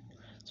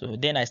 So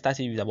then I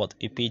started with about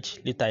a page.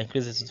 Later I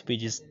increased it to 2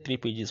 pages, 3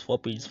 pages, 4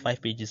 pages,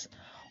 5 pages,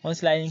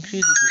 until I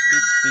increased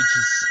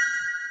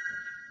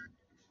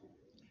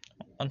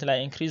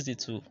it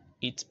to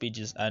 8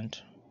 pages. And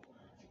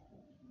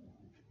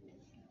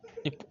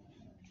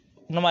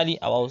normally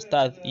our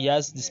ustad, he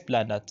has this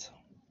plan that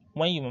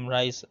when you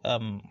memorize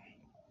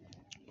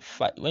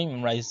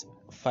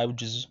 5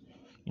 juz,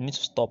 you need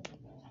to stop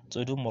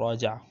to do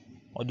muraja,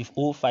 or the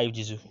whole 5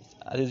 juz.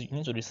 At least you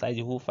need to recite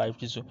the whole 5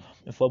 juz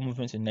before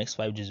moving to the next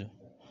 5 juz.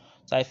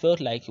 So I felt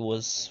like it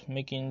was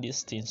making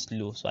this thing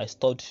slow, so I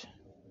stopped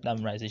that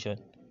memorization.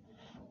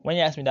 When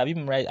he asked me that,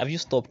 have you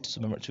stopped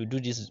to do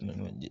this,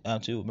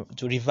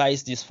 to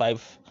revise these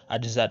 5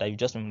 ajza that you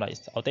just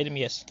memorized? I'll tell him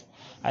yes,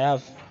 I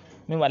have.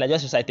 Meanwhile, I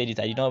just recited it.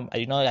 I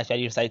did not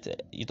actually recite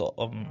it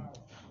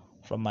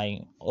from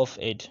my off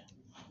head.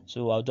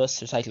 So I'll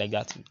just recite like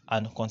that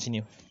and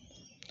continue.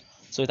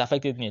 So it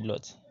affected me a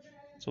lot.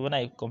 So when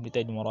I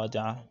completed the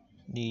muraja,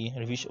 the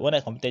revision, when I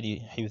completed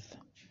the hifz,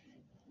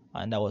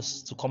 and I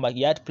was to come back,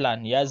 he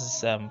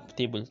has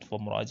table for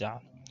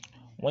muraja.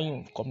 When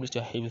you complete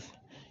your hifz,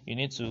 you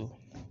need to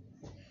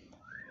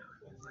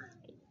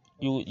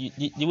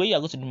the way you are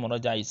going to do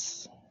muraja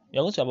is you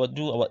are going to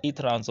do about 8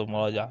 rounds of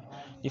muraja.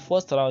 The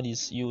first round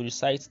is you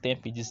recite 10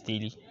 pages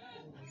daily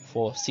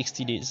for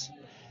 60 days.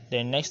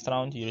 Then next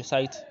round you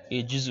recite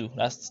a juzu,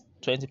 that's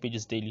 20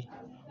 pages daily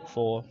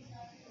for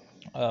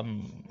a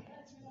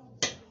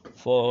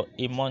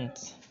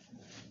month.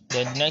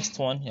 Then next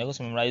one you're going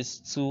to memorize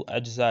 2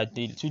 ajza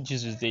daily, 2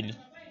 juzus daily.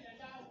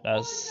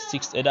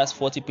 That's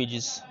 40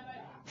 pages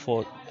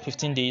for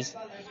 15 days.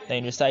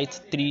 Then you recite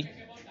 3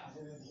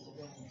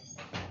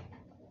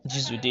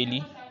 juzu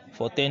daily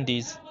for 10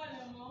 days.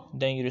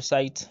 Then you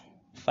recite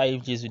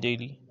 5 juzu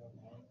daily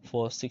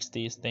for 6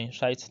 days. Then you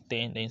recite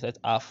 10. Then you recite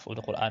half of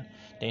the Quran.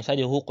 Then you recite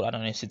the whole Quran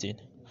on a sitting.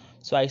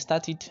 So I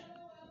started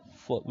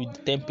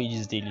with 10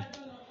 pages daily.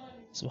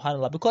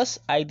 Subhanallah, because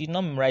I did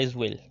not memorize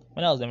well.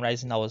 When I was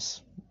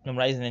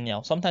memorizing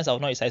anyhow. Sometimes I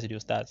would not recite to the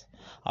start.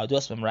 I'll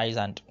just memorize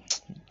and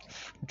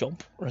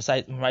jump,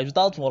 recite, memorize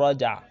without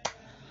muraja.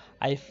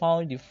 I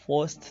found the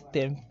first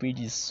 10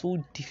 pages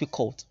so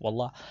difficult.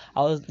 Wallah,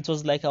 it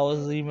was like I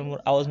was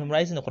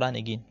memorizing the Quran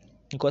again.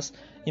 Because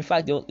in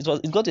fact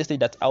it got to a stage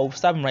that I will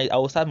start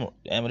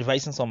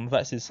revising some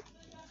verses,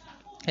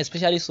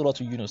 especially Surah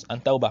to Yunus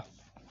and Tawbah.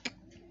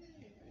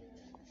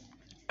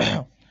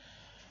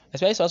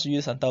 Especially Surah to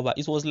Yunus and Tawbah.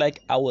 It was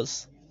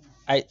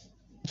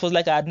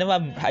like I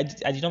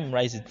did not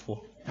memorize it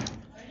before.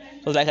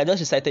 It was like I just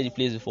recited the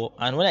place before,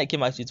 and when I came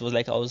back to it was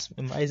like I was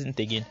memorizing it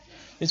again.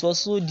 It was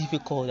so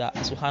difficult that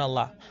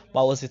subhanallah. But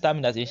I was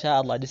determined that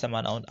inshallah this time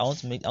around I want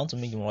to make the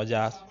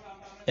muraja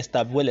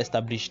well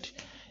established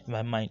in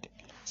my mind.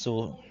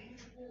 So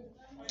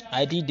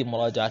I did the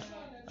muraja,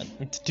 and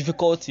with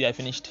difficulty I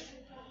finished.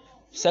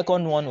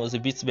 Second one was a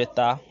bit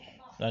better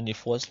than the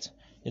first.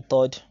 The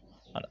third,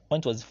 and when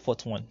it was the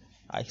fourth one,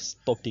 I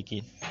stopped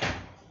again.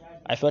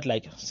 I felt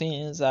like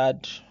since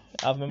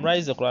I've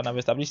memorized the Quran, I've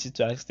established it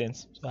to an extent,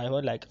 so I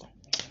felt like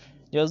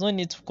there was no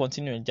need to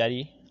continue in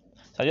Jari.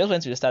 So I just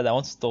went to the start. I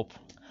want to stop.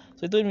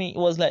 So he told me, it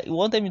was like he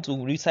wanted me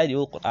to recite the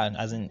whole Quran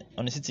as in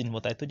on a sitting,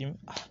 but I told him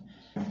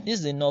this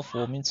is enough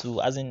for me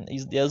to, as in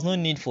there's no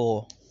need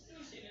for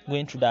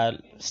going through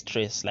that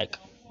stress. Like,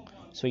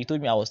 so he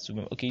told me I was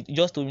to okay. He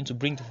just told me to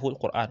bring the whole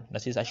Quran.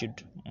 That says I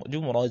should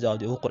do muraja of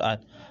the whole Quran,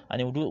 and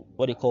he would do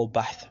what they call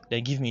bath.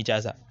 They give me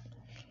ijaza.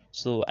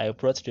 So I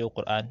brought the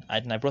Quran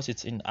and I brought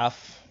it in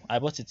half. I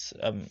brought it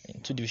in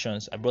two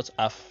divisions. I brought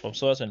half from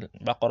Surah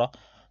Al-Baqarah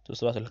to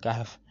Surah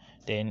Al-Kahf.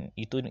 Then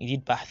he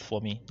did bath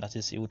for me. That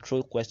is, he would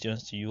throw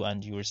questions to you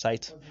and you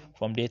recite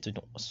from there to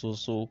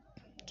to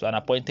an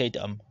appointed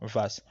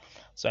verse.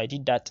 So I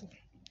did that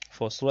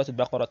for Surah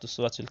Al-Baqarah to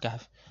Surah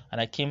Al-Kahf,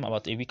 and I came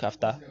about a week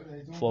after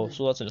for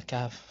Surah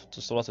Al-Kahf to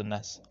Surah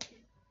Al-Nas.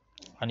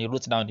 And he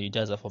wrote down the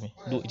ijaza for me.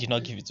 Though he did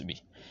not give it to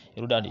me.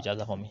 He wrote down the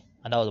ijaza for me.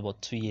 And that was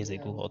about 2 years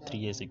ago or 3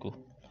 years ago.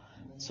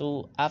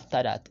 So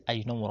after that, I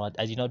did not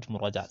do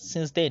muraja.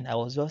 Since then, I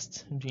was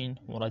just doing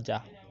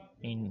muraja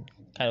in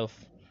kind of,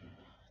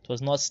 it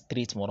was not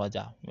straight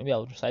muraja. Maybe I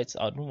would do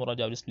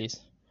muraja of this place.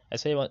 I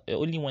say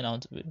only when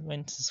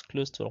it's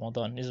close to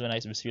Ramadan, this is when I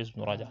used to be serious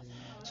with muraja.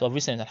 So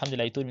recently,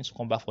 alhamdulillah, he told me to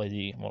come back for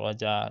the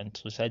muraja and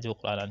to recite the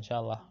Quran,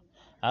 inshallah.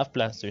 I have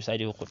plans to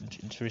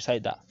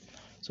recite that.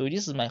 So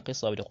this is my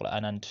qissa of the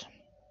Quran, and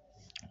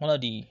one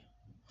of the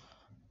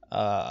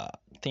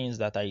things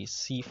that I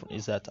see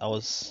is that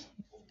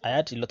I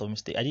had a lot of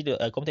mistakes.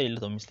 I committed a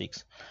lot of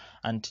mistakes,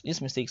 and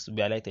these mistakes will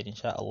be highlighted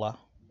inshallah.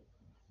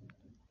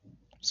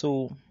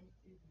 So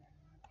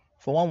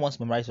for one wants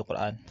to memorize the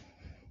Quran,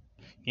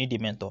 you need a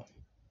mentor,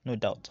 no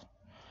doubt,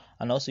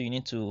 and also you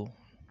need to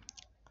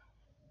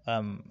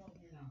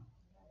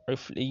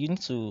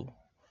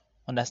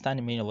understand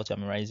the meaning of what you're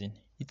memorizing.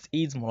 It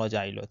aids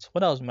muraja a lot.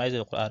 When I was memorizing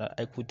the Quran,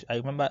 I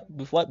remember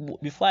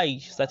before I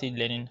started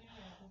learning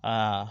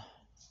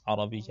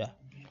Arabic,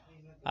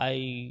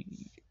 I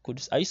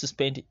used to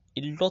spend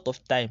a lot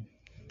of time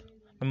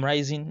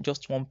memorizing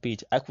just one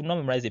page. I could not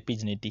memorize a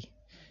page in a day.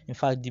 In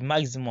fact, the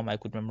maximum I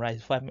could memorize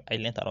before I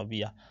learned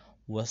Arabic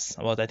was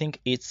about, I think,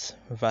 8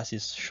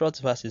 verses, short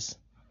verses.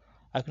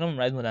 I could not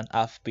memorize more than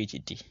half page a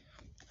day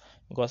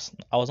because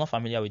I was not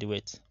familiar with the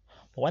words.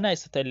 But when I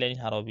started learning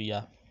Arabic,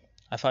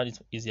 I found it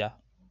easier.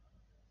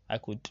 I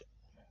could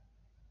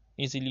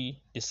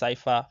easily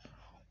decipher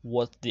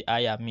what the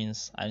ayah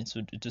means and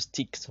to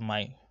stick to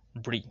my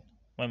brain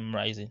when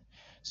memorizing.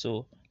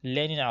 So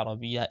learning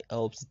Arabic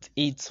helps. It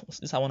aids.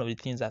 These are one of the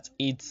things that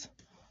aids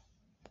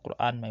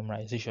Quran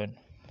memorization.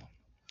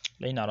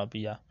 Learning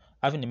Arabic,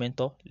 having a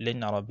mentor,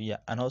 learning Arabic,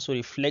 and also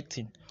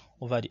reflecting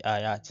over the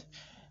ayat.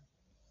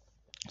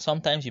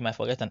 Sometimes you might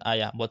forget an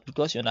ayah, but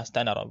because you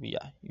understand Arabic,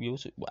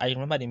 I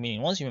remember the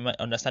meaning. Once you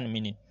understand the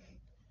meaning,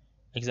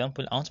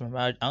 example, I want to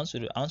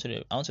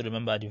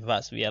remember the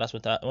verse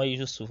where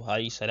Yusuf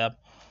alayhi salam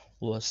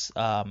was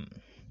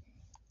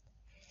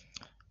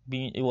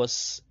when he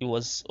was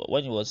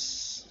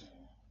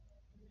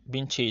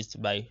being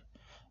chased by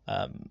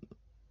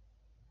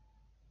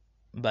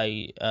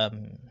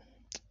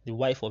the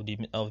wife of the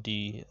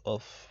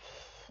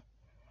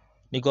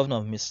governor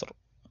of Misr.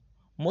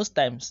 Most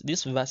times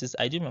these verses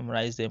I do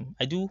memorize them,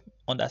 I do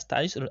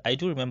understand, I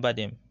do remember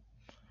them.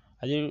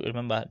 I do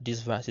remember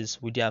these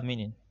verses with their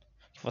meaning.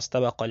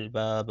 فاستبق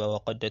الباب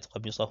وقدت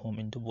قميصه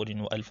من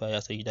دبر وألف يا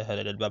سيدها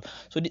لدى الباب.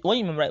 So when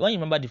you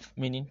remember the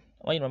meaning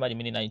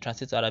and you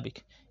translate to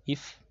Arabic,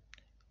 if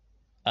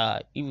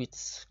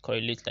it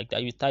correlates like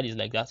that, if it is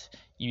like that,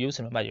 you'll be able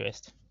to remember the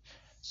rest.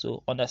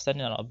 So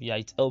understanding Arabic,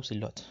 it helps a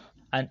lot.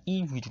 And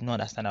if you do not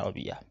understand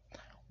Arabic,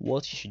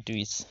 what you should do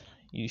is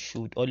you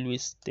should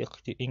always take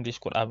the English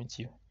Quran with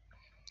you.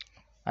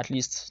 At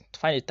least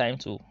find a time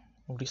to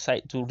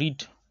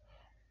read,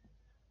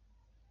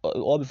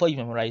 or before you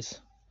memorize,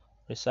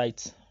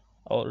 recite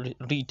or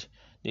read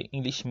the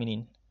English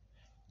meaning,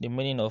 the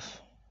meaning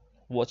of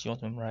what you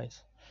want to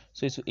memorize.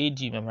 So it's to aid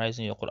you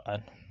memorizing your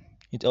Quran.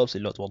 It helps a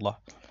lot, wallah.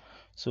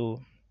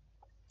 So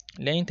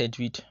Learning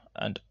tajweed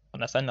and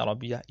understanding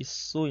Arabiya is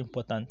so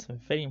important,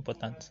 very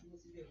important.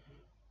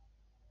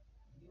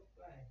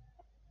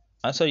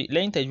 Sorry,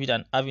 learning tajweed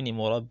and having a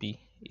murabbi,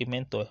 a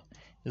mentor,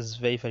 is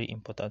very, very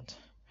important.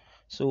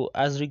 So,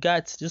 as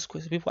regards this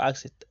question, people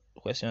ask it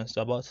questions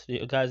about the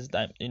regards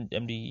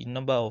the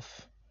number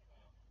of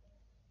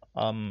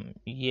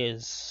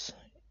years,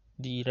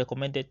 the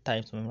recommended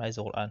time to memorize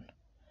the Quran.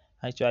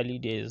 Actually,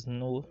 there is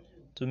no,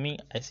 to me,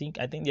 I think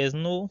there's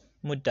no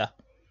mudda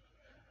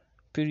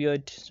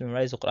period to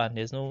memorize the Quran.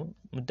 There's no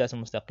mudda to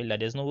mustaqilla.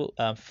 There's no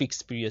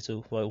fixed period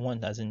for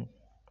one, as in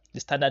the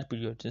standard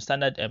period, the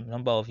standard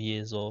number of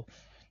years or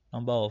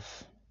number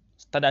of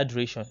standard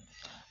duration.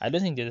 I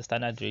don't think there's a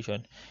standard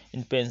duration. It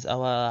depends.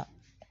 Our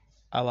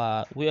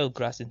way of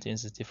grasping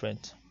things is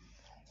different,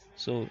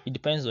 so it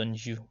depends on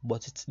you.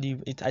 But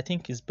I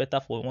think it's better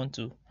for one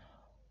to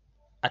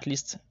at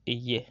least a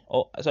year,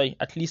 or sorry,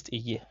 at least a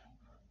year,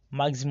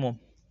 maximum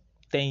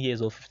 10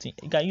 years or 15.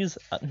 You can use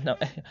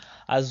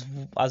as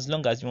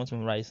long as you want to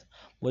memorize.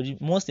 But the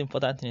most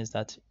important thing is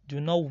that do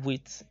not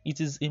wait. It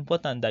is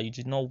important that you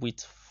do not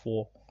wait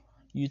for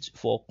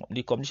for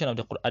the completion of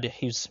the Quran, the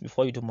hifz,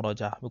 before you do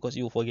muraja, because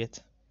you will forget.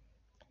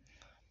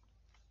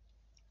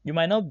 You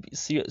might not be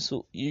serious,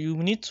 so you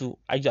need to,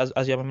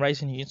 as you're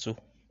memorizing, you need to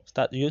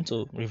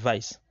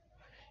revise.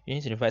 You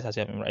need to revise as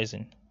you're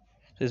memorizing.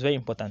 So it's very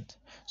important.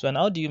 So, and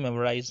how do you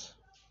memorize?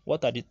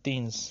 What are the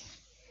things?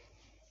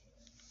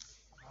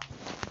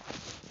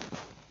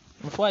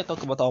 Before I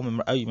talk about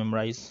how you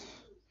memorize,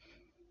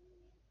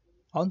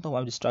 I want to talk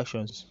about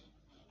distractions.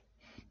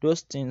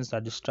 Those things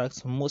that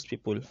distract most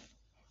people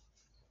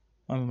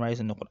when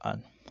memorizing the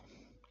Quran.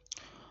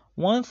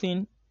 One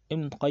thing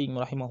Ibn Qayyim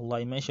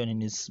rahimahullah mentioned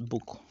in his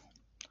book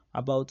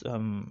about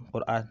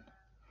Quran.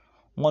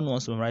 One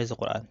wants to memorize the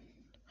Quran.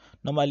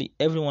 Normally,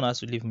 everyone has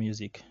to leave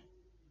music.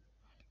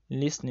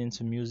 Listening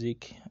to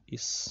music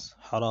is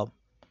haram.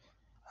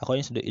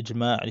 According to the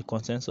ijma', the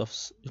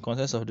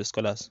consensus of the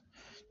scholars,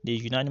 they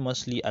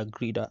unanimously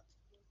agree that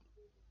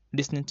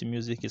listening to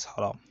music is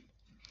haram.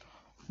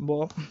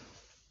 But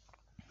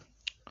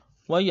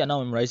when you are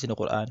now memorizing the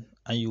Quran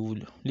and you will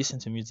listen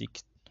to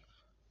music,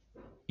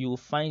 you will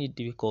find it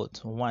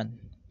difficult, one,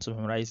 to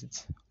memorize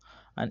it.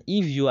 And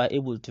if you are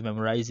able to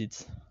memorize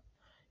it,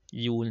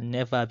 you will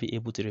never be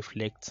able to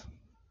reflect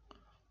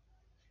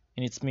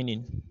in its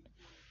meaning.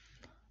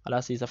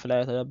 Allah says,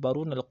 أَفَلَا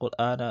يَتَدَبَّرُونَ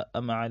الْقُرْآنَ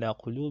أَمْ عَلَى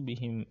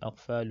قُلُوبِهِمْ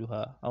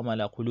أَقْفَالُهَا أَمْ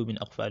عَلَى قُلُوبٍ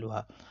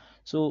أَقْفَالُهَا.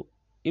 So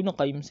Ibn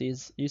Qayyim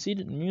says, you see,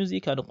 the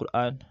music and the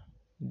Quran,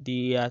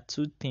 they are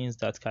two things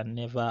that can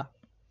never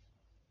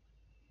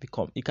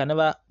come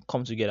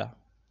together.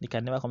 They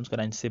can never come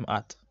together in the same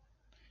art.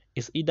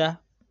 It's either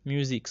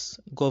musics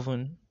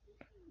govern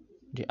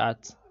the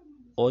art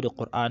or the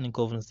Quran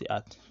governs the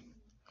art.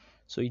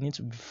 So you need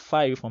to be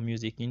far away from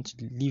music. You need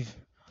to leave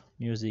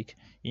music.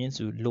 You need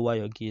to lower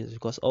your gaze,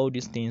 because all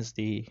these things,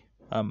 they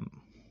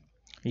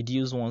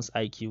reduce one's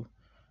IQ.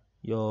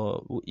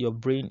 Your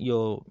brain,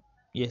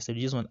 they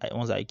reduce one's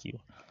IQ.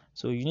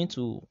 So you need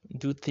to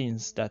do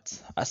things that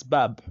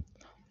asbab,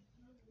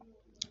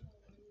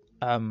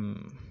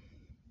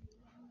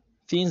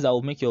 things that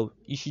will make you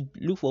should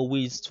look for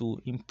ways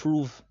to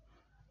improve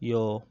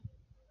your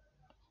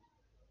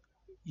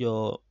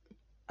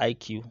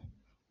IQ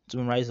to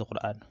memorize the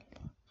Quran.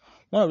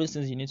 One of these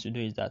things you need to do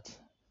is that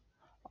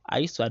I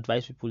used to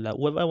advise people that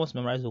whoever wants to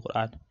memorize the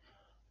Quran, you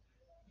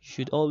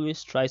should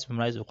always try to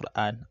memorize the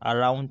Quran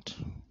around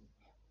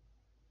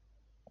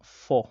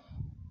 4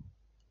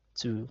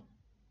 to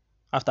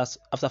after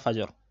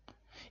Fajr.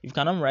 If you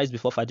cannot memorize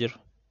before Fajr,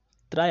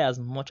 try as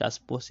much as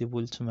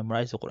possible to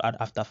memorize the Quran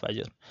after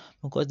Fajr,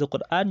 because the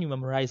Quran you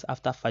memorize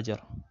after Fajr,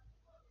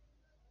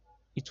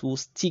 it will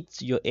stick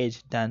to your head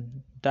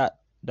than that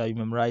you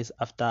memorize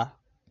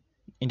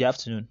in the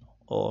afternoon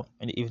or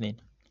in the evening.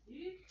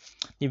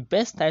 The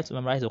best time to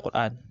memorize the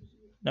Quran,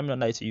 let me not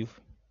lie to you,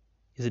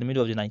 is in the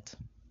middle of the night.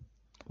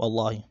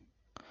 Wallahi.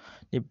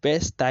 The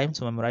best time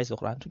to memorize the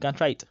Quran, you can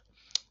try it.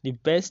 The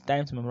best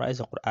time to memorize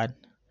the Quran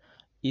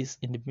is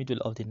in the middle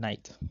of the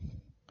night.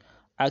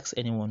 Ask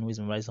anyone who is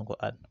memorizing the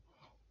Quran,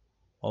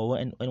 or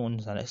anyone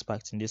who's an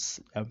expert in this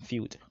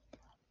field.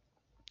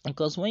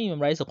 Because when you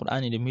memorize the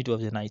Quran in the middle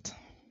of the night,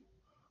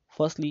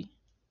 firstly,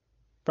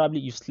 probably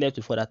you slept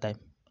before that time.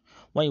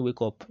 When you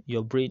wake up,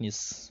 your brain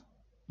is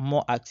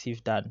more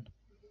active than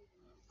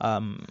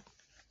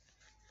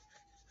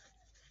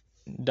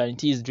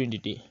it is during the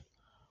day.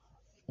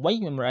 When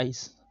you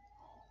memorize,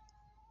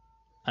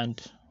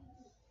 and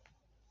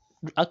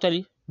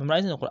actually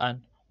memorizing the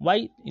Quran,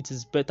 why it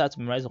is better to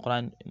memorize the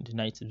Quran in the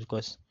night is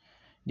because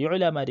the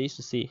ulama, they used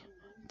to say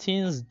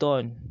things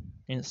done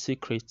in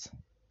secret,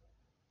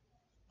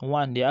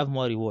 one, they have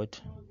more reward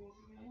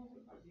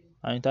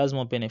and it has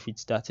more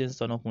benefits than things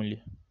done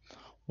openly.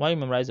 When you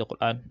memorize the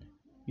Quran,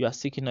 you are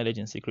seeking knowledge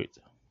in secret,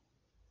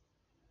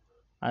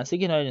 and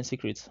seeking knowledge in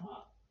secret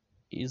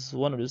is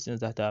one of those things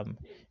that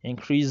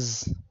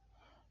increase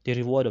the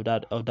reward of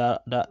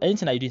that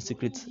anything that you do in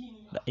secret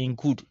in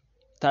good,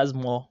 it has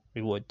more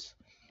rewards.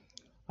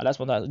 And that's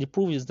what the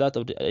proof is that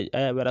of the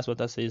ayah where that's what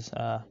that says,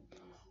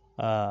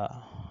 uh,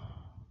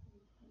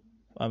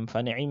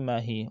 فنعم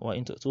هي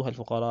وإن تؤتوها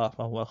الفقراء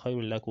فهو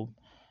خير لكم.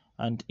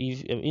 And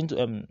if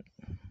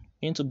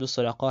into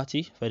بالصدقات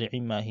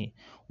فنعم هي,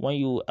 when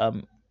you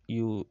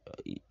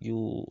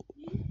you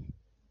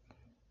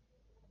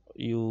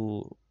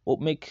you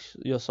make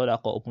your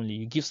sadaqah openly,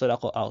 you give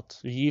sadaqah out,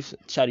 you give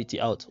charity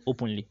out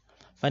openly,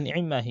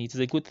 فنعم هي, it is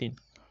a good thing.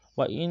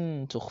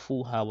 وإن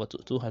تخفوها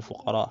وتؤتوها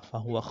الفقراء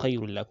فهو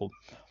خير لكم.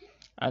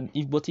 And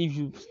if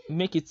you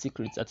make it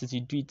secret, that is,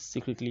 you do it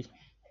secretly,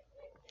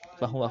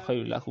 فهو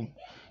خير لكم,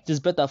 it is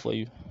better for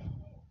you.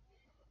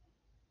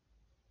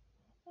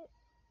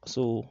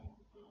 So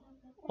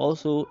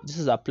also this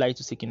is applied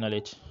to seeking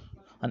knowledge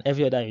and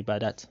every other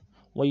ibadat.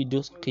 When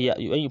you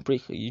when you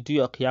pray, you do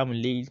your qiyam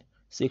layl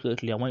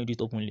secretly, and when you do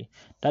it openly,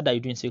 that you're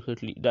doing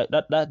secretly,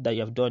 that you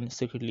have done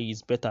secretly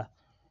is better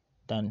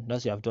than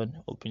that you have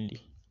done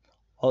openly.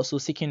 Also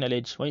seeking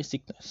knowledge, when you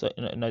seek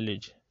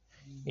knowledge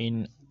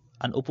in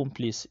an open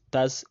place,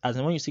 as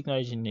when you seek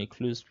knowledge in a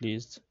closed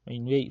place,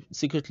 in way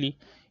secretly,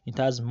 it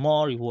has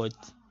more reward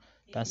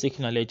than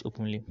seeking knowledge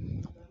openly.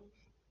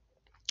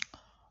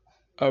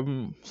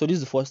 So this is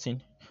the first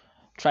thing.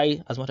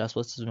 Try as much as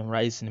possible to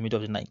memorize in the middle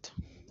of the night.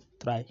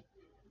 Try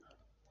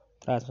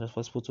as much as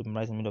possible to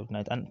memorize in the middle of the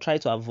night, and try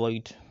to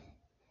avoid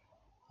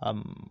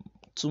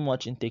too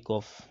much intake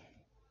of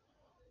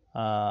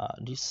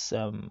this.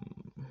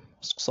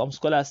 Some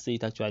scholars say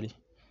it actually,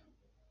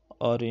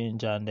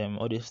 orange and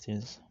all these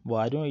things, but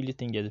I don't really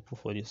think there's a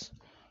proof for this.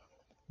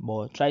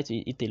 But try to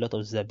eat a lot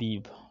of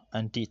zabib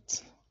and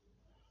dates.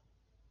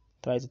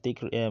 Try to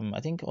take I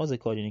think, what's it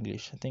called in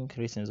English? I think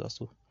raisins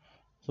also.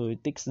 So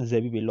it takes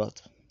zabib a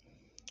lot.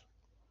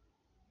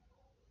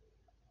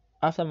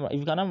 After, if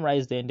you cannot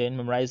memorize, then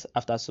memorize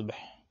after subh,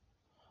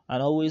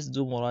 and always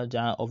do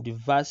muraja of the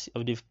verse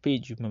of the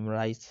page you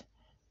memorized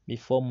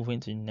before moving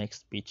to the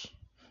next page.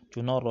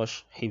 Do not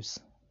rush hifz.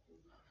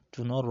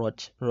 Do not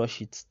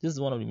rush it. This is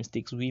one of the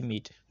mistakes we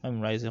made when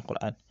memorizing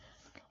Quran.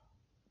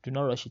 Do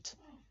not rush it.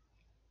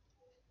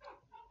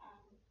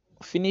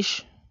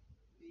 Finish.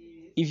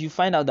 If you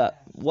find out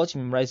that what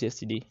you memorized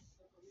yesterday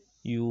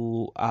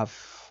you have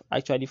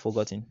actually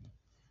forgotten,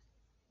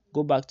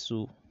 go back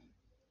to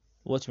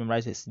what you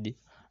memorized yesterday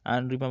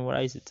and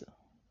rememorize it.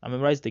 And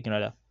memorize it again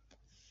rather.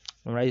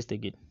 Memorize it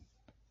again.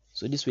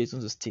 So this way it's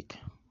going to stick.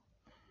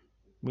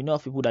 We know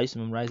of people that used to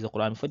memorize the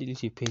Quran. Before they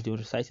reach a page, they will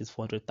recite it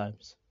 400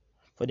 times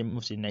before they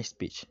move to the next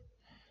page.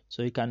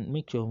 So you can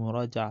make your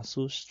muraja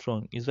so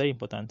strong. It's very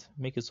important.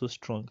 Make it so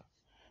strong.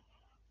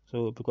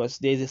 So because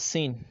there is a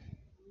sin.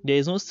 There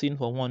is no sin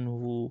for one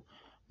who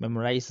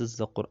memorizes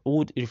the Quran, who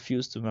would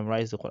refuse to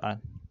memorize the Quran.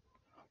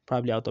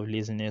 Probably out of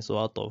laziness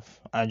or out of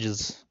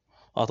ajiz,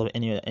 out of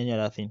any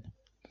other thing.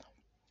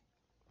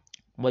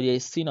 But there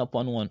is sin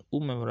upon one who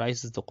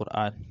memorizes the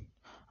Quran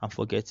and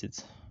forgets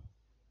it.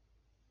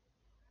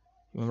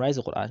 You memorize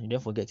the Quran, you then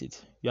forget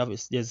it.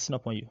 There's a sin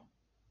upon you.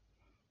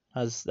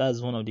 That's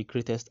one of the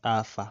greatest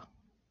afa,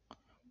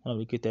 one of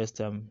the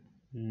greatest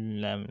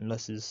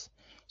losses.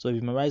 So if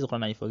you memorize the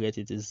Quran and you forget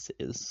it, is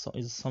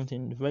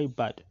something very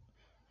bad,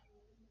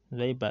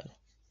 very bad.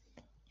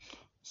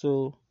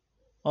 So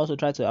also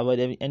try to avoid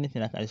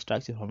anything that can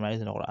distract you from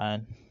memorizing the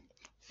Quran,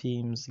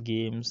 films,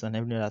 games, and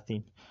every other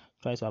thing.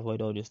 Try to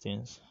avoid all these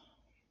things,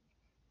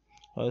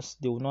 because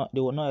they will not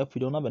help you,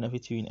 they will not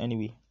benefit you in any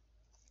way.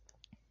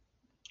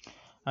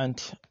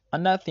 And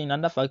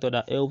another factor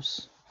that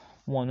helps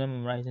one when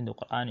memorizing the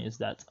Quran is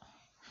that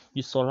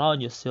you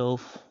surround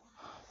yourself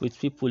with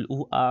people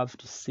who have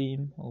the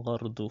same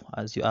ghardu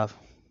as you have.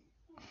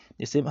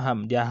 The same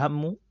ham. Their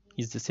hammu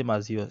is the same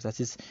as yours. That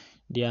is,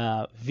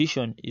 their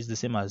vision is the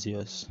same as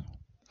yours.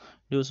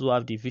 Those who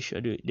have the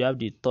vision, they have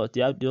the thought.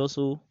 They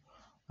also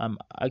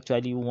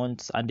actually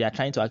want, and they are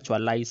trying to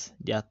actualize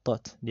their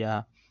thought,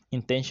 their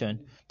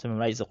intention to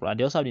memorize the Quran.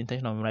 They also have the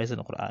intention of memorizing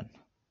the Quran.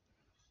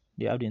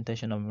 They have the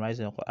intention of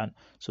memorizing the Quran.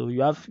 So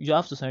you have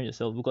to surround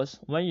yourself, because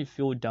when you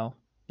feel down,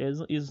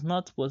 it's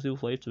not possible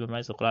for you to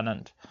memorize the Quran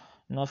and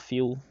not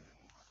feel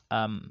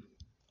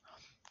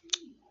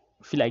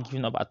like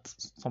giving up at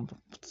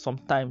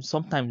sometimes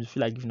you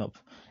feel like giving up,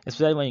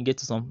 especially when you get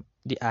to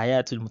the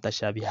ayatul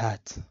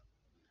mutashabihat,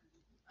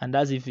 and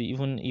that's if you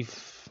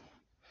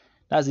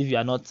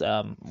are not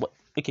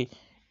okay.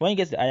 When you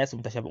get to the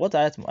ayatul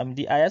mutashabihat,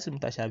 the ayatul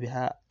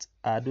mutashabihat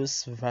are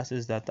those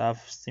verses that have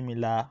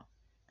similar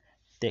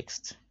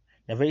text.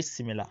 They're very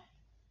similar.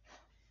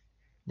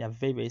 They are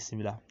very, very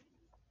similar.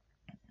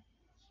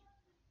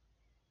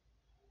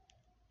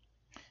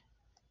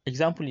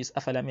 Example is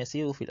أفلم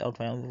يسيروا في الأرض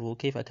فينظروا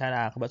كيف كان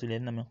عاقبة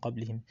الذين من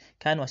قبلهم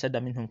كانوا أشد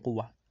منهم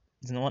قوة.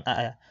 It's one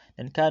ayah.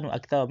 Then كانوا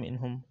أكثر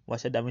منهم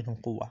وأشد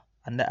منهم قوة.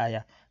 And the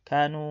ayah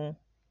كانوا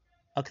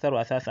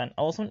أكثر أثاثا.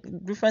 Also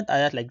different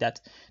ayat like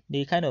that.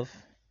 They kind of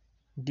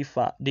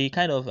differ. They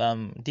kind of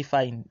differ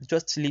in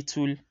just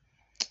little.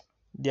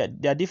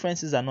 Their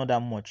differences are not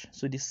that much,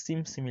 so they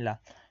seem similar.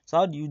 So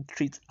how do you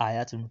treat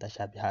ayatul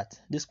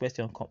mutashabihat? This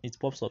question it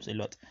pops up a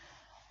lot.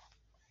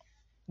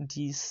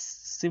 The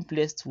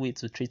simplest way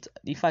to treat,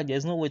 in fact,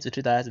 there's no way to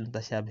treat ayatul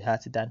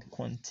mutashabihat than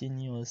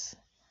continuous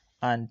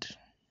and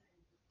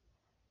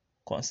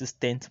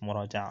consistent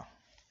muraja.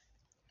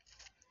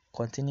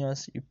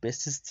 Continuous, you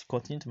persist,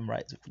 continue to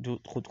memorize,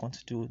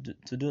 continue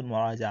to do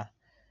muraja.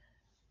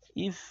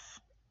 If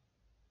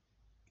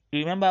you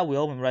remember, we've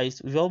all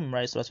memorized Surah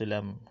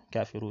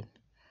Kafirun.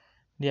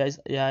 There are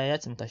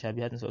ayat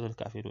mutashabihat in Surah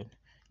Kafirun.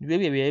 The way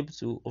we were able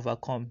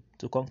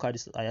to conquer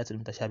this ayat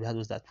mutashabihat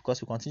was that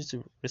because we continue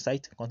to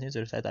recite, and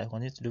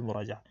continue to do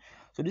muraja.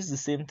 So this is the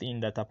same thing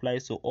that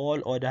applies to all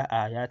other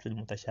ayat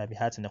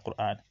mutashabihat in the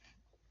Quran.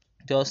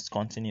 Just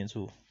continue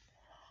to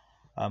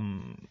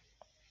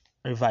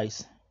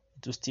revise,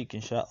 to stick,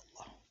 inshallah.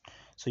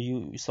 So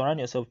you surround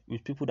yourself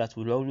with people that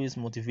will always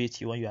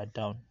motivate you when you are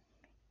down.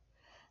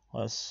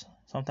 Because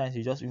sometimes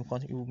you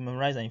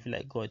memorize and you feel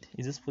like, God,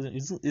 is this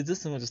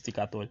thing going to stick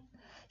at all?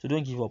 So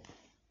don't give up.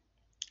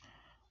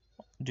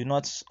 Do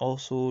not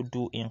also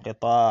do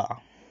inqita'.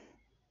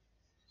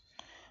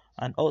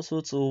 And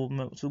also to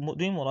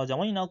doing muraja,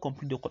 when you now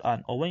complete the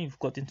Quran, or when you've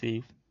gotten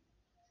to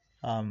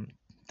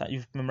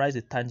you've memorized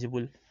a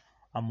tangible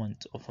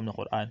amount from the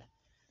Quran,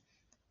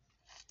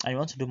 and you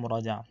want to do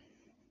muraja,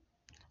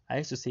 I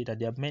used to say that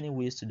there are many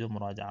ways to do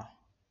muraja.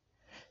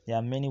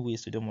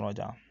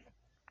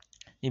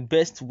 The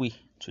best way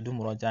to do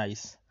muraja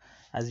is,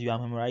 as you are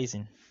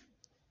memorizing,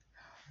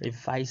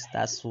 revise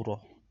that surah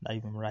that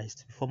you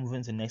memorized before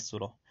moving to the next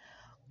surah.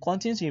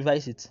 Continue to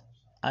revise it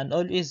and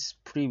always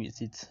pray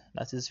with it.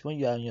 That is, when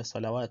you are in your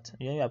salawat,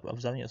 when you are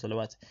observing your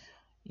salawat,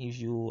 if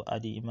you are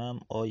the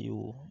imam, or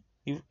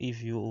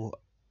if you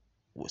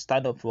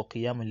stand up for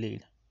qiyam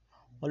al-layl,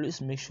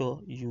 always make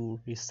sure you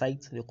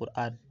recite the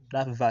Quran,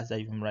 that verse that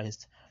you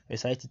memorized,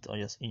 recite it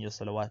in your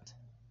salawat.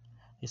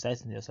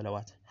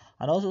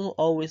 And also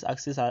always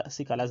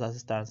seek Allah's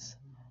assistance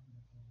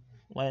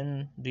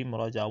when doing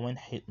muraja, when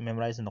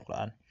memorizing the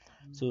Quran.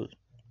 So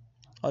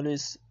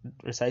always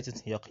recite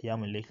it in your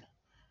qiyam al-layl.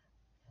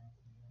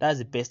 That's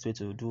the best way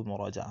to do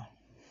muraja.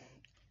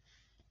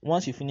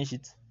 Once you finish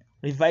it,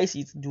 revise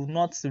it. Do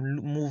not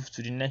move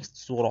to the next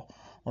surah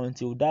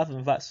until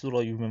that surah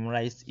you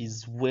memorized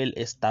is well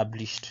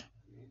established.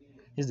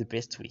 This is the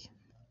best way.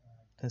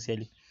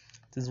 Sincerely,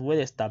 it is well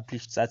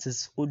established. That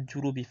is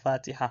Ujuru bi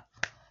Fatiha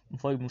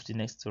before you move to the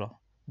next surah.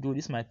 Though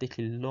this might take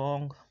a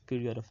long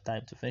period of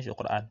time to finish the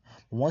Quran,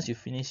 but once you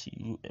finish,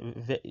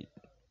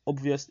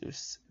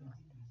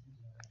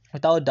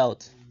 without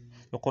doubt,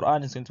 your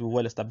Quran is going to be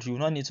well established. You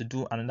will not need to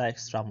do another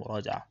extra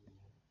muraja.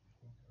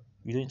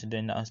 You don't need to do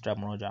another extra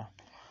muraja.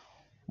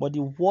 But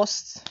the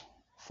worst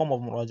form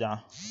of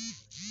muraja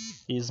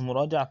is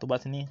muraja to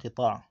batni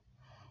inqita'.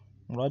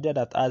 Muraja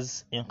that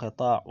has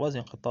inqita'. What's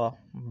inqita'?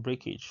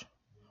 Breakage.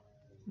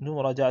 Do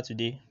muraja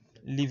today,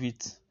 leave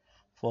it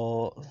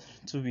for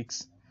 2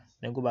 weeks,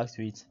 then go back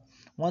to it.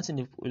 One thing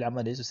the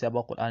ulama used to say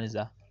about Quran is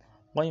that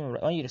when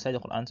you recite the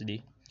Quran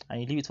today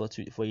and you leave it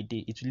for a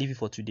day, it will leave you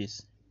for 2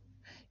 days.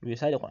 If you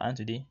recite the Quran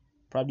today,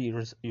 probably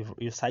you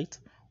recite,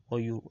 or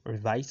you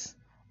revise,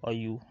 or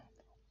you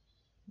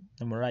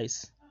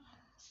memorize.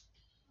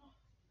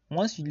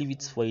 Once you leave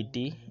it for a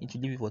day, it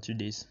will leave you for 2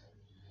 days.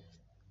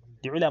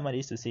 The ulama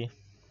used to say,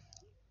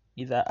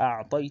 إذا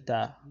أعطيت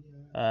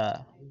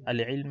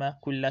العلم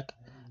كلك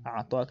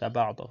أعطاك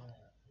بعضه.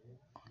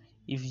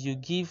 If you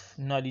give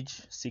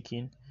knowledge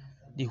seeking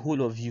the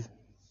whole of you,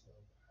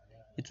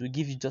 it will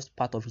give you just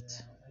part of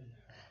it.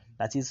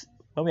 That is,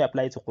 when we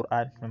apply it to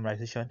Quran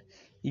memorization,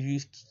 if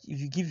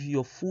you give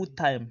your full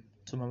time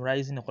to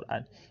memorizing the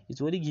Quran, it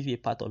will only give you a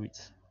part of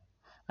it.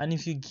 And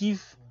if you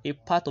give a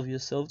part of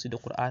yourself to the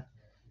Quran,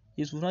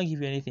 it will not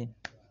give you anything.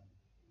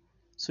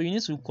 So you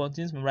need to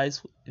continue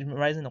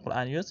memorizing the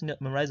Quran. You need to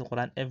memorize the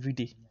Quran every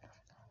day.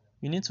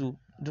 You need to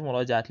do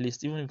muraja at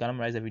least, even if you cannot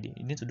memorize every day.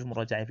 You need to do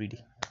muraja every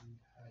day.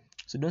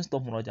 So don't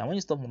stop muraja. When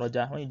you stop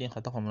muraja, when you don't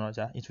cut off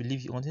muraja, it will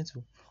leave you. Continue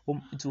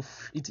to.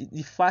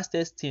 The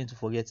fastest thing to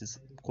forget is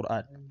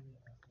Quran.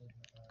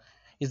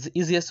 It's the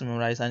easiest to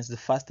memorize and it's the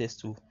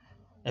fastest to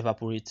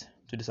evaporate,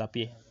 to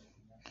disappear.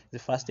 It's the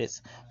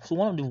fastest. So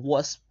one of the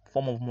worst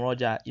form of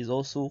muraja is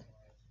also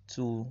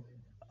to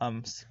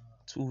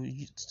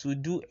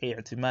do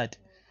i'timad,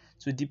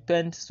 to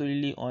depend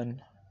solely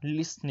on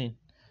listening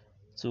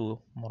to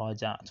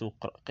muraja, to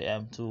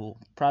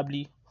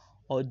probably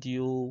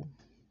audio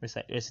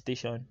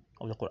recitation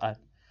of the Quran.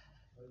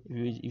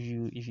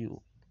 If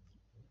you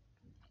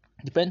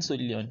depend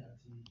solely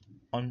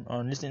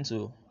on listening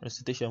to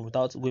recitation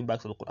without going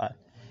back to the Quran,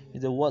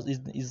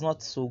 it's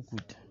not so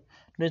good.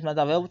 It might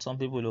have helped some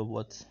people,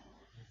 but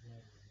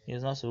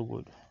it's not so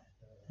good.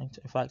 In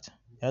fact,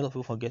 a lot of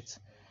people forget.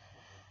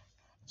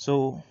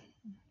 So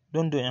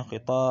don't do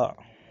inqita',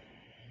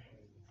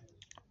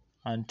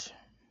 and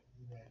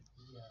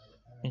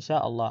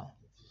inshallah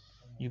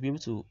you'll be able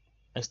to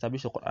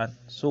establish the Quran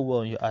so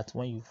well in your heart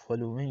when you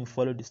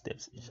follow the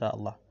steps,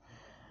 inshallah.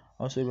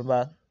 Also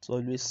remember to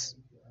always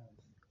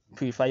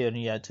purify your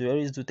niyyah, to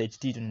always do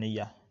tajdid in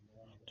niyyah,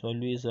 to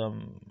always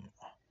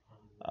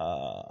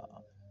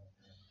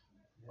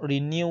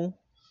renew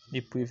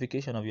the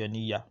purification of your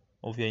niyyah,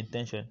 of your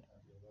intention.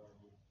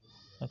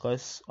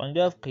 Because on the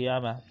day of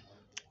Qiyamah,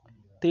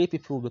 3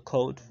 people will be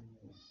called.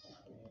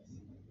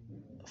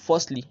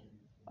 Firstly,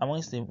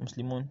 amongst the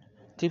Muslimun,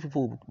 3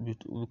 people will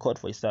be called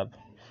for Islam.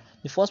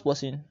 The first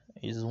person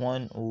is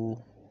one who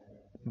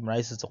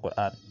memorizes the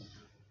Quran.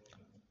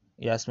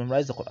 He has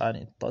memorized the Quran,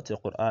 he taught the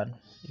Quran,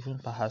 even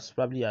perhaps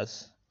probably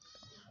has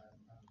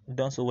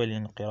done so well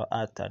in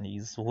Qira'at and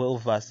is well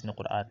versed in the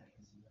Quran.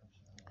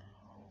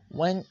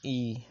 When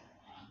he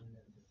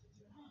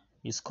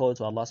is called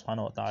to Allah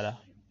subhanahu wa ta'ala,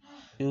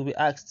 he will be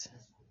asked,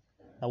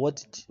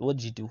 what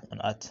did you do on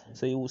earth?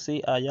 So he will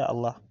say, Ya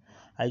Allah,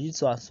 I did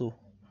so and so.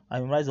 I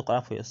memorized the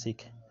Quran for your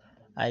sake.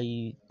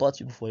 I taught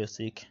you for your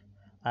sake.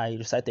 I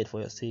recited for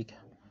your sake.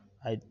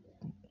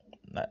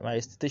 My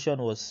recitation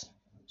was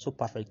so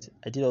perfect.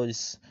 I did all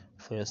this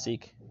for your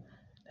sake.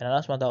 And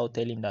Allah subhanahu wa ta'ala will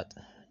tell him that,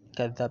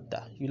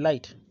 Kadhabta, you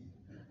lied.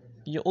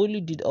 You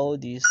only did all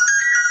this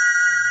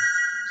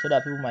so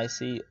that people might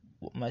say,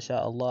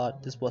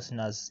 MashaAllah, this person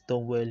has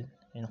done well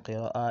in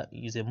Qira'ah,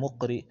 he is a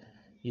muqri,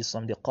 he is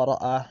from the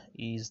Qara'ah,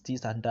 he is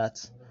this and that.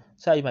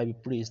 So he might be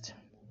praised.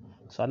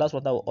 So Allah subhanahu wa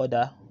ta'ala will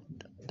order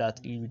that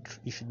he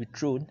should be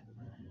thrown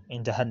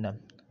in Jahannam.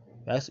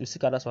 We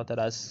seek Allah subhanahu wa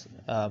ta'ala's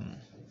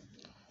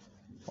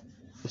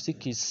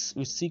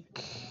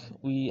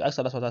we ask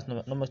Allah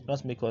subhanahu wa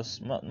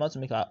ta'ala not to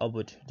make our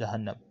abode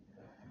Jahannam.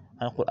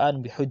 And Quran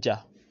will be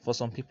hujjah for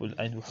some people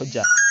and will be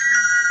hujjah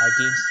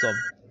against some.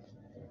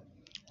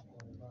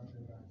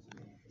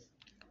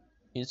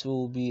 It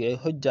will be a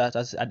hujjah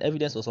as an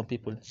evidence for some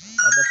people. And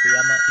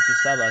Qiyamah, it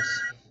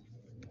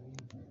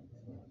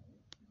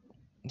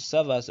will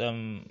serve as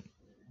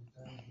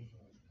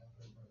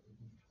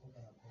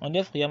on the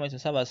Qiyamah, it will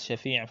serve as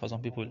shafi' for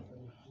some people,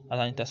 as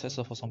an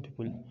intercessor for some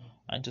people,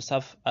 and to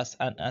serve as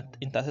an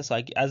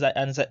intercessor as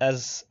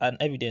an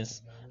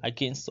evidence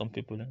against some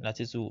people. That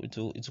is, it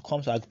will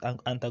come to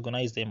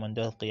antagonize them on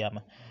the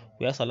Qiyamah.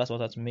 We ask Allah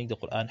to make the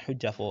Quran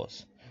hujjah for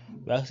us.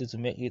 We ask it to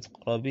make it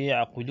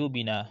rabi'a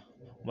qulubina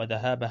wa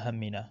dhahaba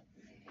hammina.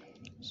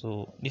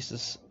 So this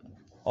is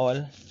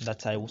all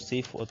that I will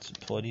say for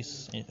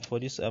this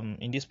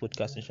in this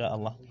podcast,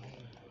 inshallah.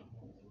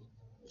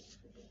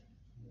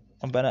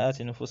 ربنا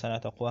آت نفوسنا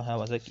تقواها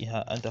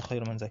وزكها أنت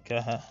خير من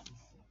زكاها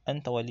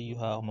أنت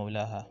وليها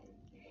ومولاها.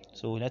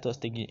 So let us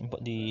take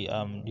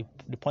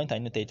the point I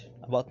noted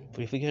about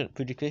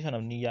purification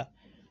of niyyah.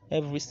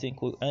 Every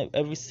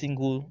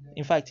single,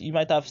 in fact, you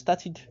might have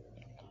started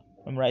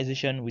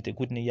memorization with a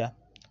good niyyah,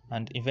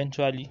 and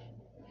eventually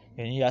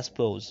your niyyah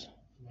spoils.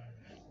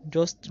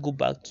 Just go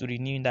back to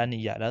renewing that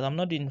niyyah. That I'm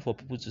not doing for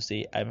people to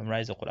say I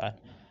memorize the Quran.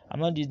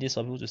 I'm not doing this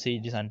for people to say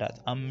this and that.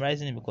 I'm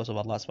memorizing it because of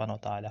Allah subhanahu wa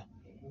ta'ala,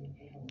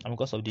 and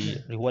because of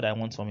the reward I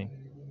want from him.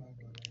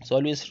 So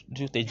always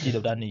do tajdid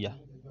of that niyyah.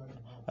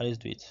 Always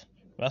do it.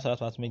 We ask Allah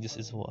to make this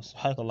easy for us.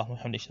 Subhanakallahumma wa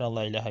bihamdika,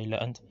 la ilaha illa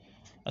ant,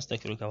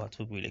 astaghfiruka wa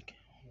atubu ilayk.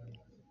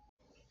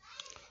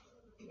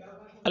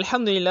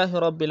 الحمد لله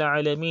رب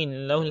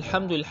العالمين، له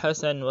الحمد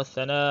الحسن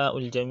والثناء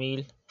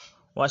الجميل،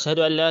 وأشهد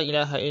أن لا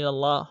إله إلا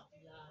الله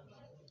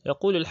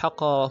يقول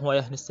الحق وهو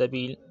يهدي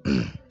السبيل.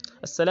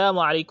 السلام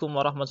عليكم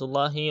ورحمة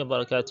الله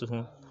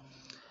وبركاته.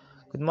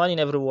 Good morning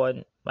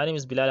everyone. My name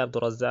is Bilal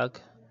Abdul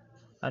Razak,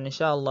 and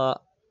inshallah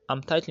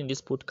I'm titling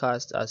this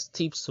podcast as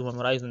Tips to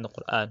Memorizing the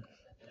Quran.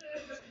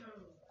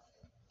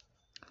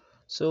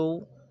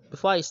 So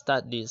before I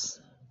start this,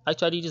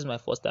 actually this is my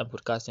first time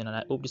podcasting, and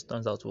I hope this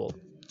turns out well.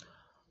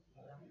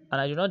 And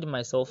I do not deem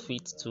myself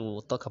fit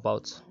to talk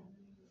about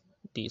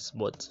this,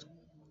 but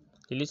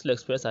the little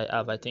experience I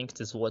have, I think it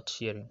is worth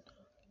sharing.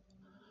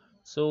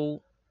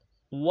 So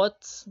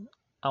what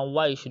and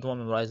why should one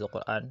memorize the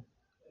Quran?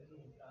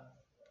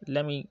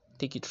 Let me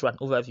take you through an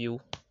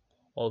overview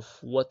of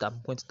what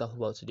I'm going to talk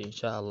about today,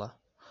 inshallah.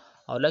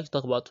 I would like to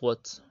talk about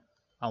what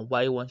and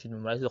why one should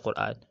memorize the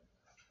Quran,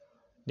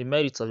 the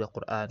merits of the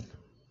Quran,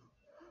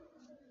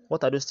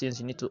 what are those things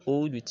you need to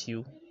hold with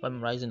you when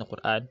memorizing the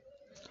Quran,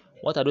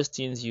 what are those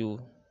things you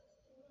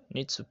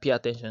need to pay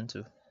attention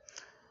to,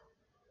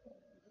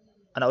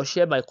 and I'll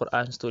share my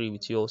Quran story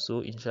with you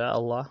also,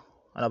 inshallah.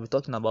 And I'll be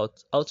talking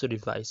about how to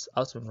revise,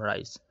 how to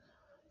memorize,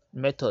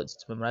 methods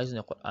to memorizing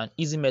the Quran,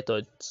 easy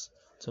methods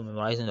to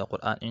memorizing the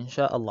Quran,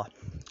 inshallah.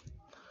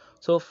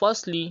 So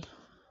firstly,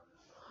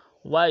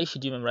 why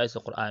should you memorize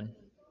the Quran?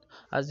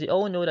 As we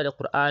all know that the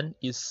Quran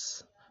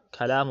is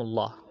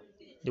Kalamullah,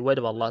 the word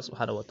of Allah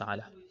subhanahu wa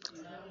ta'ala.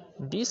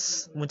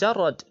 This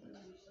mujarrad,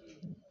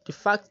 the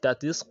fact that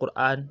this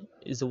Quran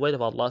is the word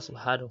of Allah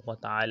subhanahu wa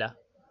ta'ala,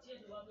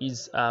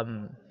 is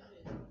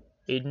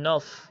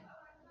enough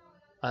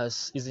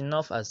as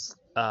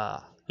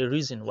a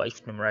reason why you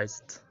should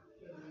memorize it.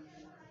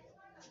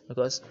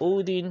 Because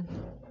holding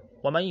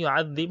وَمَنْ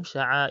يُعَظِّمْ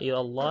شَعَائِرَ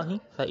اللَّهِ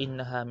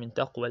فَإِنَّهَا مِنْ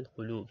تَقْوَى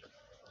الْقُلُوبِ.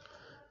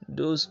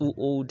 Those who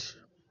hold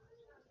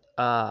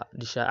the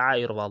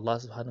sha'air of Allah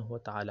subhanahu wa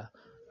ta'ala,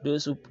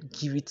 those who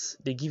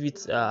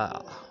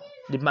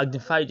they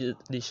magnify the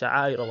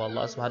sha'air of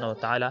Allah subhanahu wa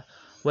ta'ala.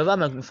 Whoever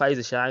magnifies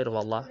the sha'air of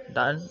Allah,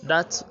 then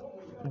that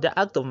the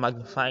act of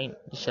magnifying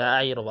the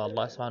sha'air of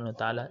Allah subhanahu wa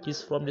ta'ala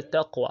is from the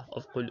taqwa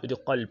of the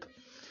qalb,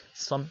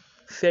 some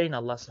fearing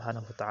Allah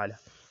subhanahu wa ta'ala.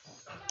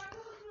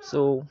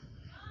 So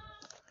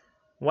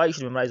why you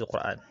should memorize the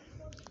Quran?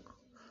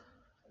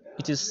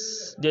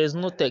 there is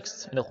no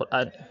text in the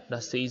Quran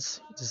that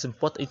says it is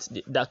important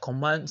that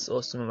commands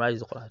us to memorize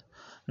the Quran.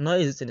 Nor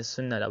is it in the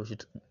Sunnah that we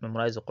should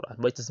memorize the Quran,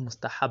 but it is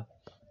mustahab.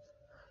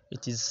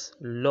 It is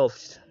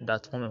loved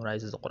that one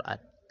memorizes the Quran.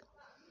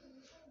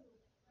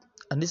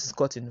 And this is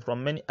gotten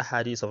from many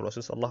ahadith of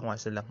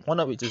Rasulullah. One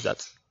of it is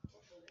that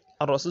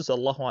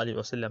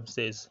Rasulullah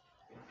says,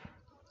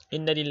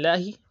 Inna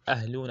lillahi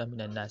ahluna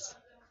minan nas.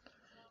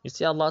 You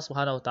see, Allah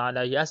subhanahu wa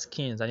ta'ala, He has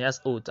kings and He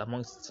has oaths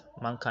amongst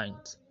mankind.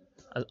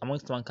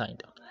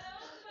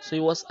 So He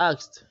was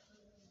asked,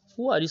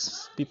 who are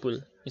these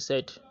people? He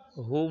said,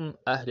 Hum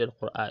ahlul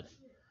Quran.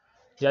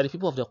 They are the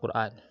people of the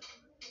Quran.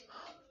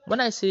 When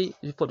I say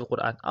people of the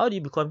Quran, how do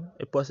you become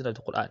a person of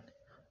the Quran?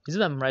 Is it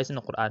by memorizing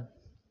the Quran?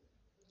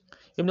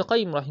 Ibn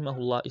Qayyim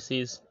rahimahullah, he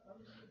says,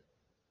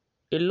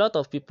 a lot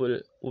of people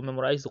who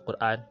memorize the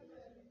Quran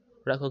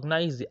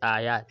recognize the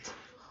ayat,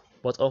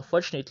 but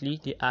unfortunately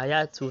the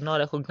ayat will not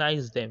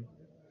recognize them.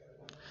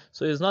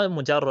 So it's not a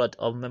mujarrad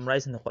of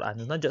memorizing the Quran.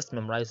 It's not just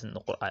memorizing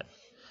the Quran.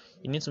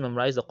 You need to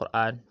memorize the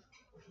Quran.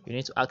 You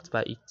need to act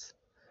by it.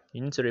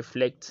 You need to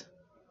reflect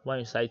when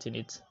you're reciting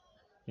it.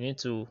 You need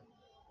to.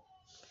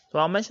 So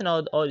I'll mention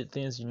all the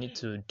things you need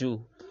to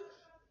do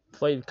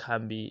before you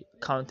can be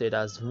counted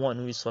as one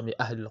who is from the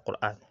Ahlul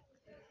Quran.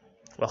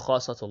 Wa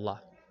khasatullah,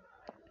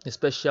 the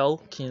special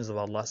kings of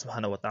Allah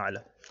subhanahu wa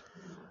ta'ala.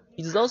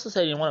 It is also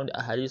said in one of the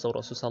ahadith of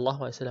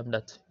Rasulullah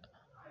that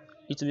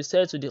it will be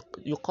said to the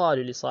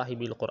yuqalu li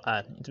sahibi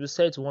al-Quran. It will be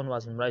said to one who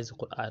has memorized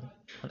the Quran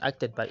and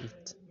acted by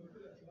it.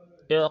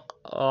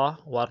 Iqra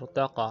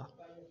wartaqa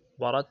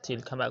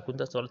warattil kama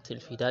kunta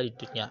turattil fi dari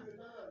dunya.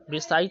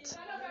 Recite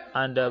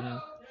and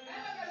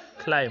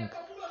climb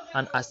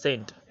and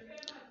ascend.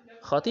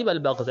 Khatib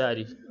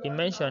al-Baghdadi, he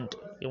mentioned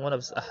in one of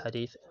his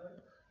ahadith,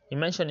 he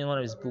mentioned in one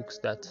of his books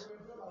that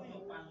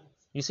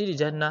you see the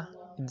Jannah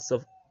is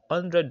of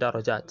 100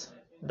 darajat.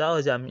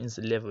 Darajat means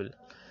level.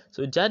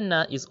 So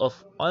Jannah is of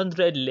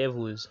 100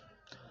 levels,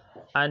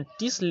 and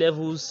these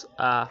levels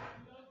are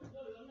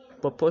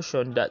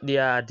proportion that they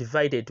are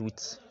divided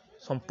with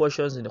some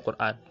portions in the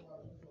Quran.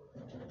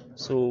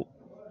 So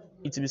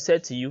it will be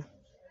said to you,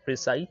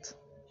 recite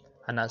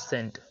and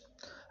ascend.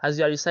 As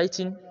you are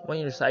reciting, when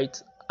you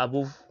recite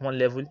above one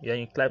level, then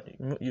you climb,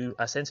 you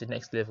ascend to the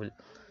next level.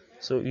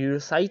 So you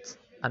recite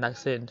and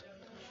ascend.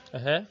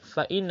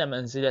 فَإِنَّ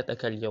مَنْزِلَتَكَ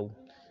الْيَوْمِ.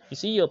 You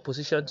see, your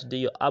position today,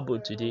 your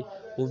abode today,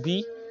 will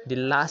be the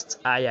last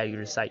ayah you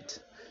recite.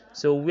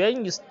 So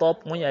when you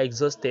stop, when you're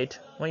exhausted,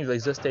 when you've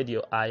exhausted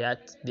your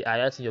ayat, the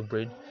ayat in your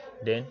brain,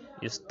 then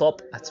you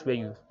stop at where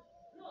you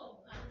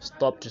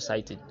stopped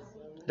reciting.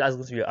 That's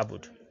going to be your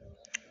abode.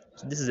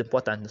 So this is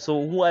important.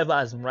 So whoever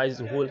has memorized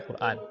the whole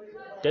Quran,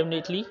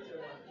 definitely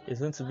is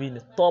going to be in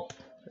the top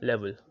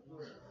level.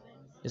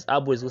 His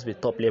abode is going to be the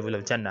top level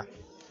of Jannah.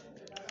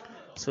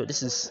 So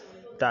this is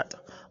that.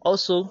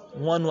 Also,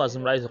 one who has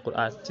memorized the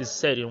Quran, it is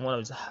said in one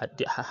of the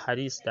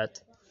hadiths that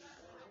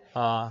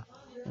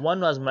one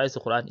who has memorized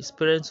the Quran, his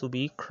parents will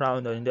be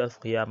crowned on the day of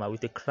Qiyamah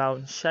with a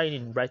crown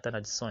shining brighter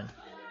than the sun.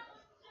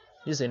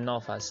 This is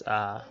enough as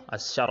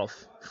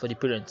sharaf for the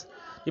parents.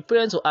 The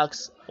parents will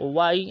ask,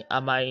 why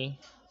am I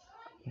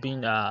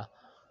being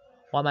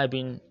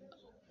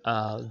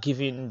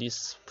given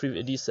this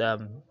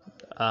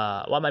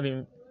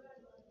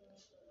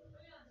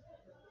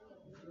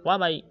why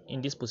am I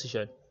in this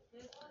position?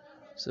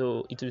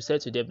 So it will be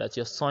said to them that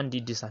your son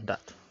did this and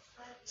that.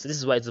 So this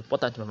is why it's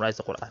important to memorize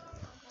the Quran.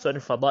 So the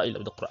fada'il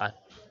of the Quran.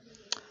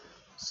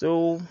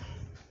 So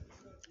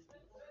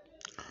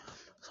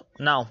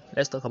now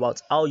let's talk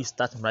about how you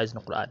start memorizing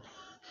the Quran.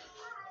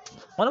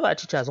 One of my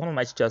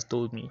teachers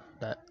told me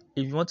that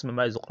if you want to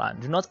memorize the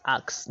Quran, do not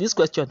ask. This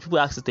question, people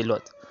ask it a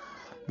lot.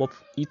 But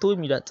he told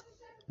me that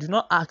do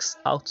not ask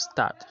how to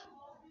start.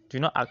 Do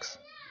not ask.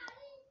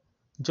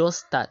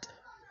 Just start.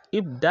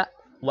 Ibda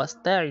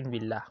wasta'in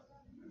billah.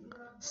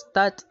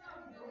 Start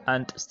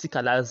and seek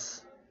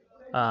Allah's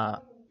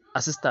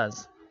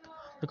assistance.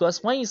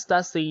 Because when you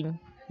start saying,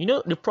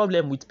 the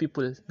problem with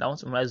people that want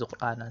to memorize the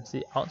Quran and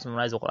say, I want to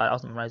memorize the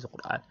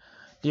Quran,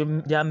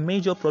 their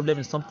major problem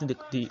is something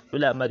the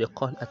ulama they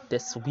call a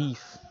tasweef.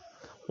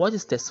 What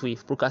is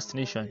tasweef?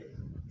 Procrastination.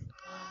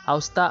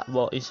 I'll start,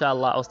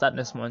 inshallah, I'll start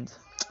next month.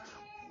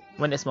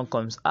 When next month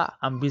comes,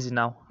 I'm busy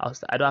now.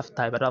 I don't have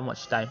time. I don't have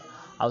much time.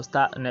 I'll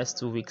start next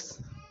 2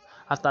 weeks.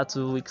 After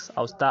 2 weeks,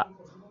 I'll start.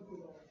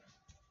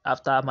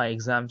 After my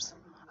exams.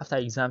 After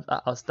exams,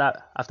 I'll start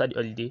after the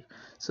holiday.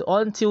 So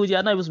until they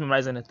are not able to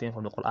memorize anything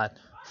from the Quran.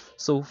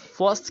 So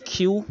first,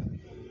 kill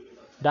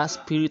that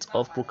spirit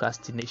of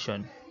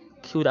procrastination.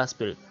 Kill that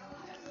spirit.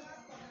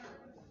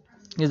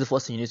 This is the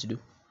first thing you need to do.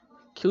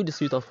 Kill the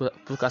spirit of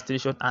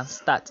procrastination and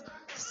start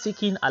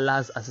seeking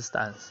Allah's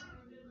assistance.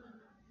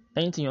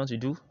 Anything you want to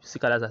do,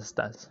 seek Allah's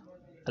assistance.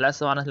 Allah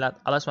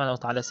subhanahu wa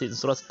ta'ala says in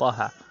Surah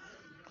Taha,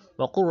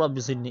 وَقُلْ رَبِّ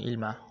زِدْنِي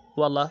إِلْمًا.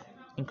 Oh Allah,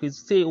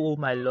 say, oh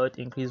my Lord,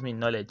 increase me in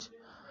knowledge.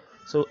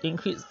 So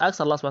ask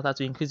Allah subhanahu wa ta'ala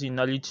to increase your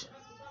knowledge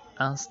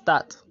and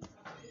start.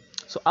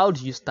 So how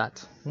do you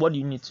start? What do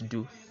you need to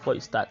do before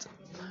you start?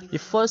 The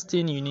first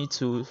thing you need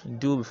to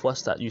do before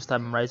you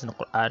start memorizing the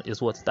Quran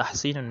is what?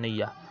 تحسين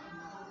النية.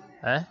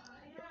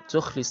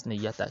 تخلص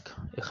نيتك.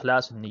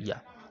 إخلاص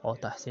النية or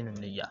تحسين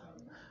النية.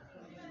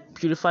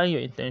 Purifying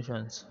your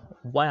intentions.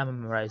 Why am I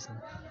memorizing?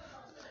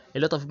 A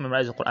lot of people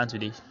memorize the Quran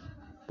today,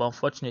 but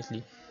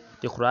unfortunately,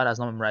 the Quran has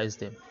not memorized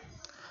them.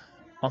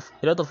 A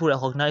lot of people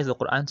recognize the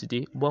Quran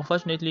today, but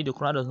unfortunately, the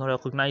Quran does not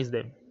recognize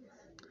them.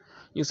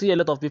 You see a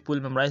lot of people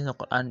memorizing the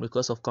Quran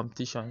because of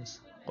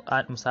competitions.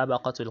 Quran,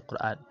 musabaqatul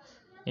Quran.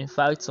 In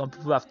fact, some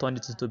people have turned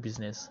it into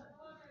business,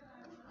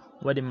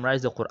 where they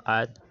memorize the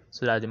Quran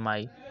so that they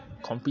might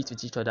compete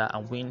with each other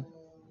and win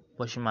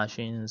washing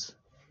machines,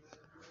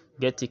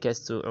 get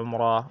tickets to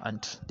Umrah,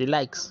 and the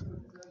likes.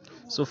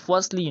 So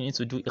firstly, you need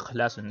to do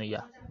ikhlas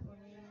niyyah.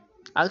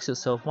 Ask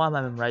yourself, why am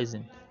I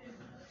memorizing?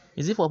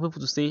 Is it for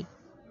people to say,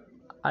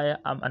 I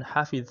am an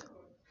hafidh?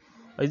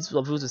 Or is it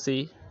for people to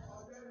say,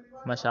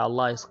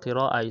 mashallah, his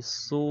qira'ah is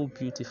so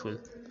beautiful?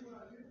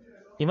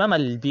 Imam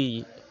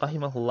al-Bi,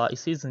 rahimahullah, he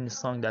says in his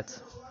song that,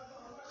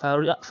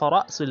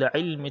 فَرَأْسُ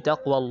الْعِلْمِ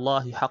تَقْوَى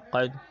اللَّهِ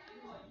حَقًّا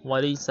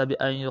وَلَيْسَ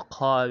بِأَنْ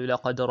يُقَالُ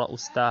لَقَدْ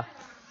رَأُسْتَى.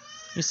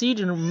 You see,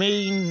 the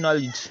main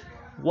knowledge,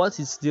 what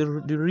is the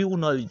real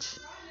knowledge,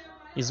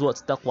 is what?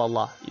 Taqwa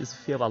Allah, is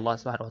fear of Allah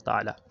subhanahu wa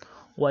ta'ala.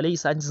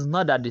 وَلَيْسَ, and it's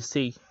not that they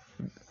say,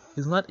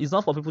 it's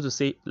not for people to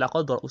say,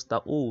 لَقَدْ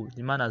رَأُسْتَى, oh,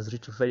 the man has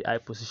reached a very high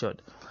position.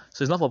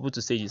 So it's not for people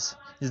to say this.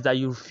 It's that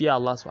you fear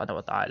Allah subhanahu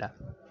wa ta'ala.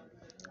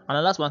 And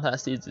Allah subhanahu wa ta'ala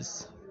says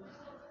this.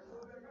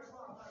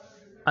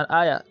 An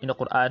ayah in the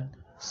Quran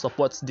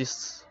supports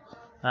this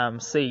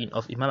saying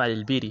of Imam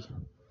al-Biri.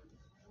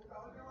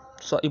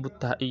 Sa'ib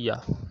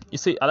al-Tahiyya. You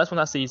see, Allah subhanahu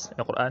wa ta'ala says in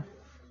the Quran,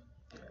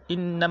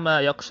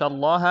 إِنَّمَا يَخْشَى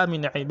اللَّهَ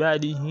مِنْ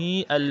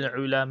عِبَادِهِ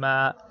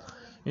الْعُلَمَاء.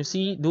 You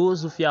see,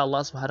 those who fear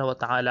Allah subhanahu wa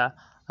ta'ala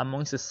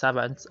amongst his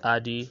servants are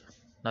the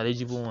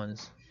knowledgeable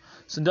ones.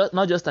 So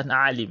not just an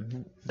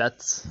alim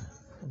that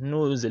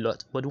knows a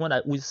lot, but the one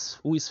that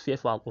who is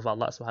fearful of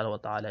Allah subhanahu wa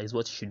ta'ala is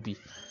what you should be.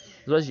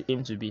 Is what you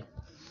aim to be.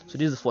 So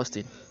this is the first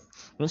thing.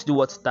 You need to do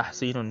what?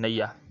 Tahseenun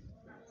niyyah.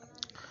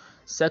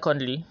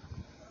 Secondly,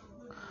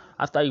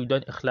 after you've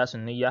done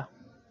ikhlasun niyyah,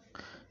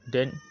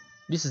 then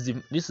this is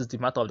the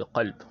matter of the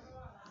qalb.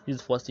 This is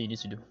the first thing you need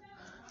to do.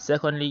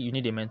 Secondly, you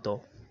need a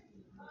mentor.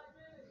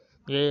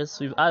 Yes,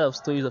 we've heard of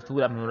stories of people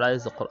that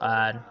memorize the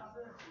Quran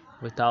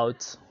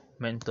without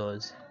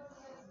mentors,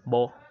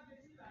 but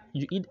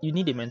you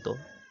need a mentor.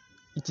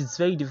 It is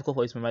very difficult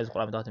for you to memorize the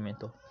Quran without a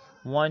mentor.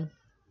 One,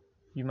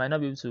 you might not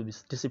be able to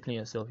discipline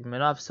yourself. You might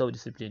not have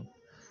self-discipline. You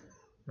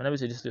might not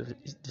be able to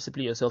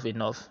discipline yourself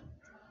enough.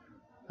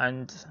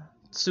 And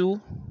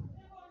two,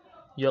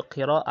 your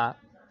qira'ah,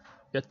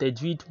 your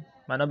tajweed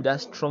might not be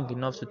that strong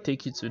enough to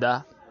take you to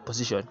that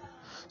position.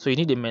 So you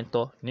need a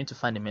mentor. You need to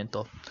find a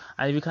mentor.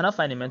 And if you cannot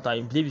find a mentor,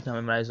 I believe you can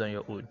memorize on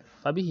your own.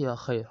 Fabihi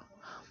khair.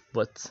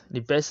 But the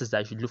best is that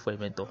you should look for a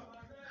mentor.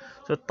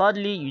 So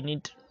thirdly, you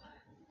need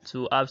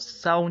to have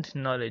sound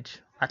knowledge,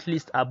 at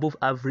least above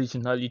average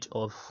knowledge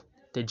of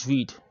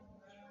tajweed.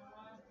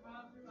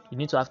 You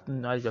need to have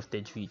knowledge of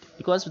tajweed,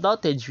 because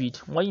without tajweed,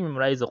 when you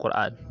memorize the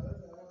Quran,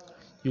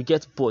 you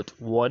get bored.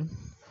 One,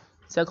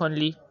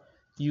 secondly,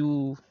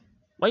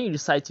 when you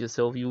recite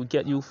yourself, you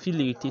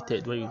feel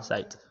irritated when you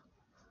recite,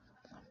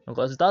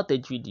 because without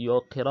tajweed,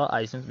 your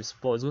qira'ah is going to be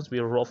spoiled, it's going to be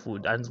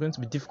ruffled, and it's going to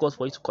be difficult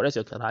for you to correct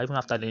your qira'ah even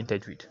after learning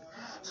tajweed.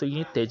 So you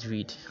need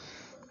tajweed.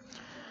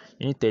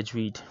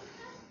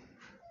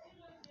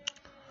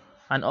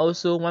 And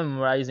also, when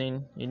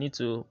memorizing, you need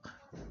to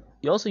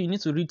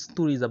read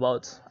stories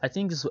about. I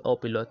think this will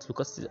help a lot,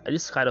 because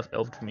this kind of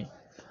helped me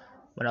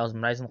when I was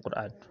memorizing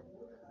Quran.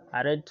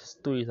 I read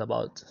stories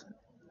about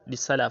the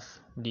Salaf,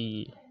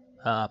 the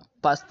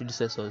past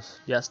predecessors,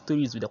 their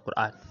stories with the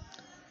Quran.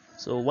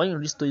 So when you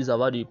read stories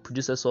about the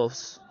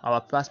predecessors, our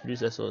past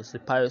predecessors, the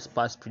pious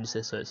past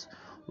predecessors,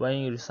 when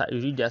you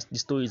read the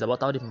stories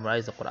about how they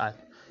memorize the Quran,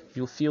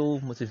 you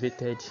feel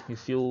motivated, you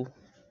feel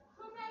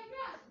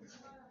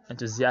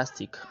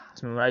enthusiastic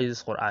to memorize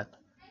this Quran.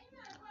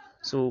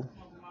 So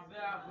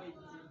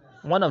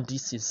one of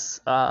these is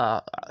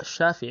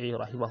Shafi'i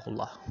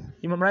rahimahullah.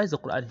 He memorized the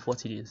Quran in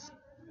 40 days.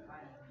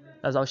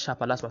 That's how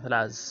sharp Allah subhanahu wa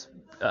ta'ala is,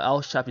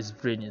 how sharp his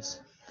brain is.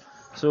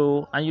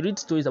 So, and you read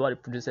stories about the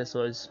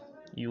predecessors,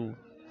 if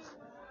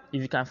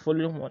you can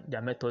follow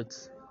their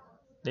methods,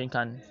 then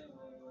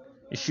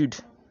you should.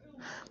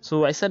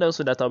 So I said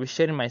also that I'll be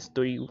sharing my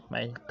story,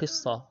 my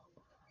qissati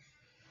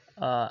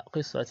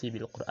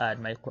bil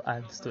Quran, my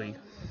Quran story.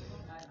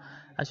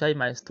 Actually,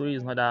 my story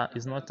is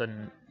not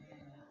an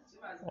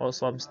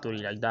awesome story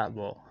like that,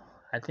 but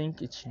I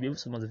think it should be able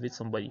to motivate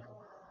somebody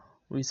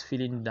who is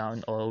feeling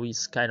down or who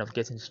is kind of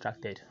getting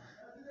distracted.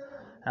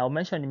 I'll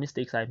mention the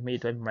mistakes I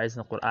made when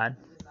memorizing the Quran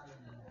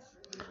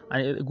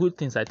and the good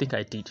things I think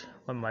I did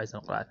when memorizing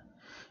the Quran.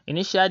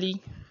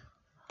 Initially,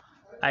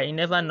 I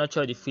never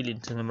nurtured the feeling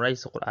to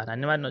memorize the Quran. I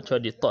never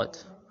nurtured the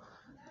thought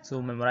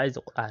to memorize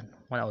the Quran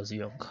when I was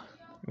young,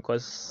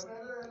 because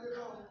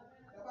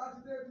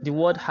the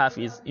word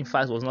Hafiz, in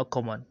fact, was not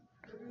common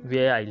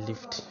where I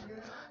lived.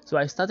 So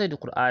I started the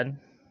Quran.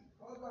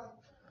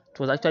 It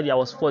was actually I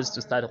was forced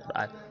to study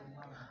Quran.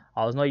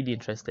 I was not really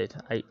interested.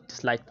 I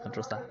disliked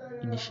madrasa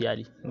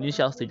initially,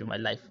 initial stage of my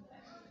life.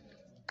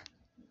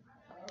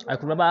 I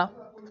could remember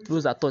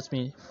those that taught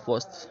me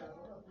first.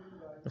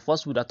 The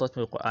first people that taught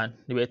me the Quran,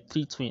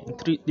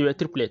 they were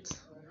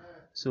triplets.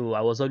 So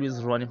I was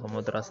always running from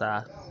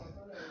madrasa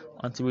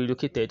until we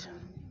relocated.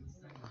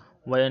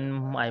 When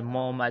my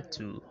mom had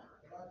to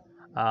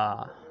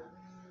uh,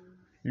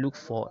 look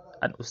for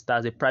an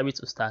ustaz, a private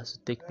ustaz to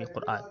take me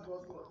Quran.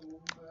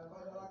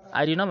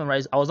 I did not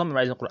memorize. I was not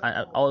memorizing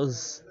Quran.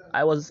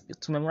 I was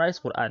to memorize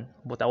Quran,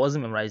 but I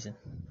wasn't memorizing.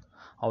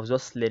 I was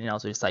just learning how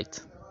to recite.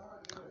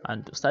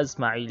 And Ustaz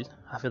Ismail,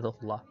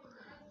 Hafidhullah,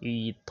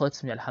 he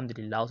taught me,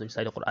 Alhamdulillah, how to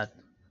recite the Quran,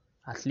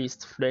 at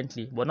least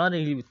fluently, but not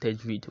really with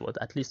tajweed, but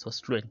at least was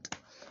fluent.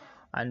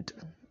 And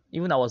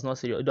even though I was not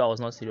serious,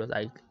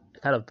 I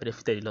kind of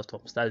benefited a lot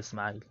from Ustaz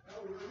Ismail.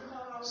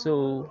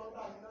 So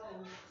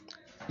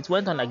it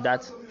went on like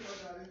that.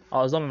 I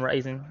was not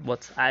memorizing,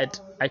 but I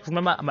could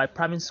remember my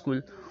primary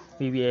school,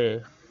 we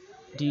were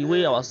the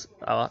way I was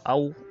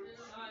how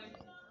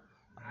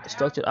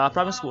structured. Our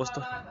primary school was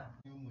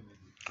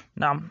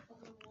now.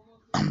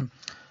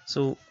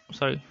 So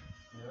sorry.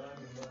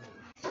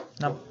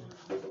 Now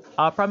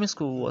our primary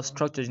school was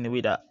structured in a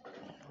way that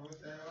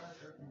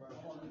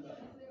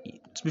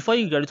before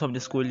you graduate from the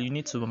school, you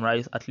need to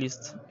memorize at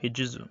least a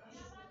juzu.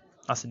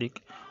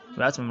 Asidik,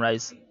 we had to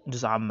memorize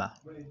juzu amma.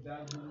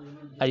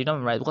 I did not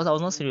memorize because I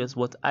was not serious,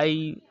 but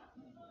I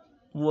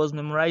was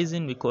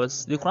memorizing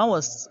because the Quran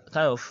was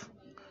kind of.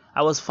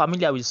 I was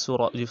familiar with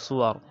surah,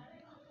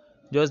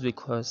 just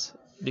because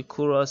the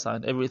chorus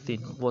and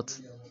everything, but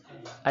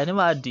I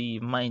never had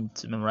the mind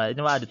to memorize. I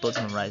never had the thought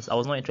to memorize. I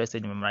was not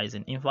interested in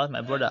memorizing. In fact,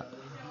 my brother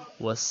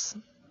was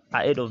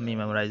ahead of me in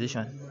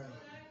memorization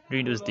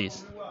during those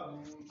days.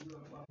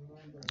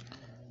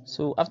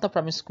 So after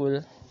primary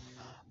school,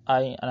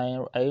 I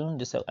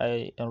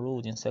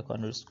enrolled in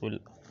secondary school.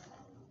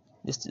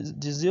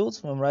 The zeal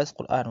to memorize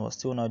Quran was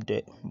still not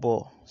there,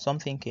 but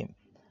something came.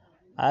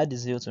 I had the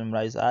zeal to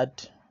memorize. I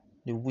had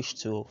the wish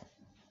to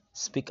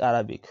speak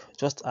Arabic,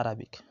 just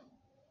Arabic,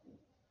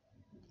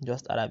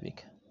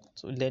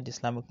 to learn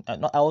Islamic.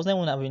 I was not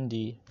even having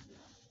the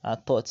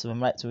thought to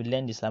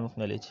learn the Islamic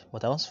knowledge,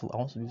 but I want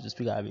to be able to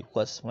speak Arabic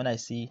because when I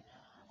see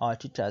our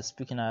teachers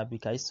speaking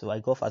Arabic, I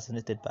got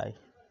fascinated by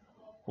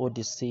what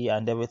they say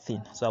and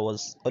everything. So I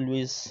was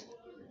always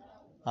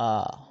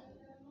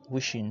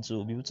wishing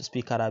to be able to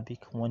speak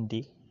Arabic one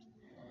day.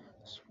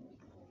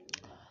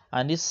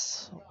 And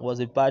this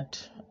was a bad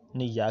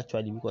niyyah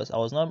actually, because I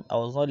was not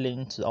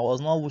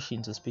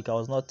wishing to speak. I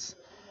was not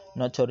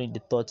nurturing the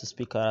thought to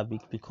speak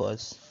Arabic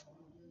because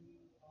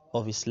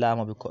of Islam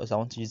or because I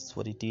want to use it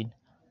for the deen.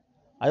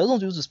 I don't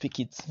want to be able to speak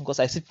it because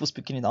I see people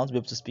speaking it. I want to be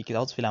able to speak it. I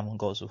want to feel I'm on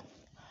God.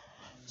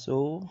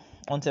 So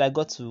until I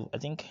got to, I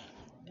think,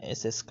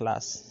 SS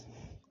class,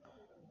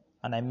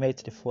 and I met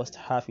the first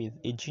Hafiz,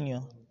 a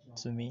junior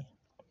to me,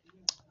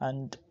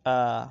 and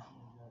I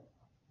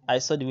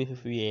saw the way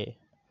people were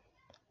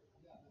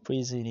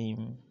praising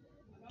him.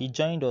 He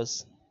joined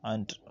us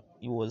and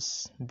he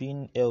was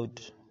being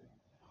held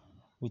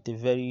with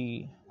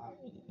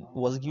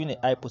was given a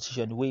high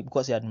position way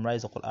because he had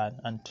memorized the Quran,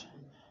 and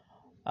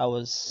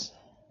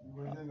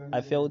I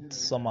felt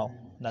somehow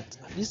that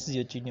this is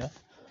your junior.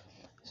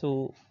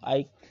 So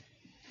I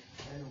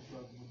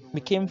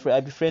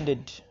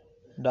befriended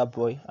that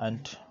boy,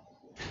 and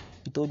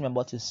he told me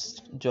about his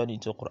journey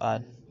to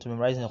Quran, to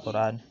memorizing the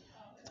Quran.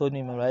 He told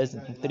me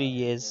memorizing in 3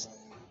 years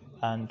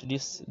and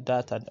this,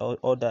 that, and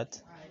all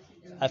that.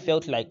 I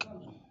felt like,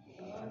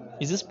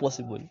 is this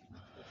possible?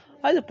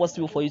 How is it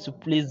possible for you to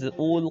place the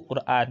whole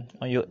Quran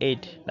on your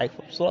head, like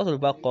from Surah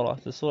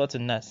Al-Baqarah to Surah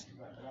Al-Nas?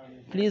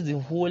 Place the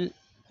whole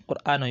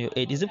Quran on your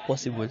head. Is it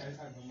possible?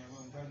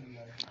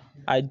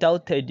 I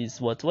doubted this,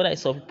 but when I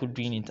saw people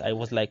doing it, I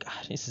was like,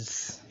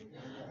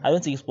 I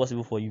don't think it's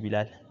possible for you,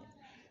 Bilal.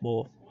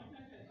 But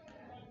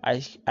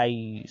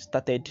I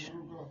started.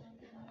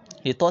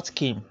 The thought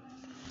came.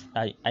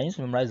 I need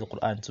to memorize the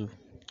Quran too,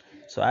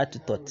 so I had to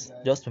thought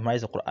just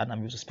memorize the Quran and be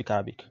able to speak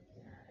Arabic.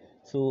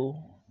 So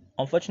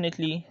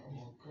unfortunately,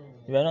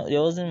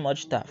 there wasn't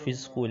much Tahfiz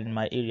school in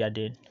my area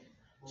then,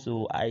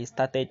 so I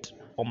started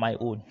on my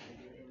own.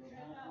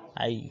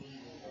 I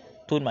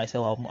told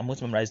myself I'm going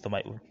to memorize it on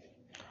my own.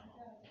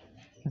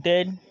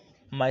 Then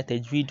my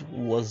tajweed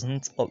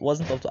wasn't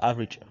up to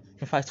average.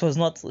 In fact, it was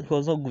not good.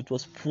 It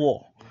was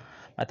poor.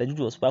 My tajweed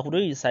was poor. I could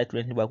only recite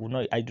renting, but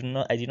I did not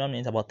know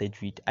anything about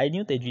tajweed. I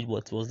knew tajweed,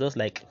 but it was just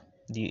like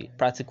the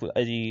practical,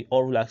 the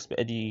oral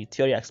aspect, the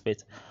theory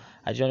aspect.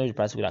 I didn't know the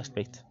practical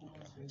aspect.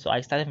 So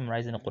I started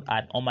memorizing the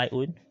Quran on my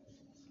own.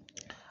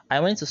 I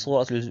went to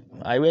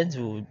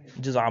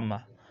Juz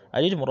Amma.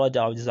 I did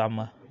Muraja of Juz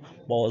Amma,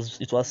 but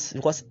it was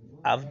because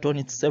I've done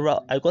it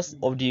because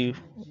of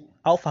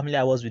how familiar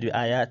I was with the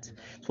ayat.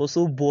 It was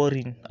so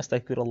boring.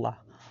 Astaghfirullah.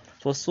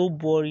 It was so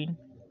boring.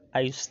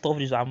 I stopped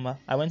Juz Amma.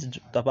 I went to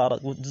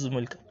Tabarak Juz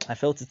Mulk. I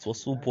felt it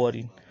was so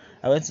boring.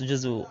 I went to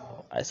Juzu.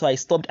 So I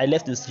stopped. I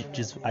left Juz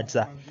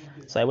Ajza.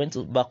 So I went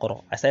to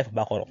Baqarah. I started from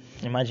Baqarah.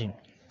 Imagine.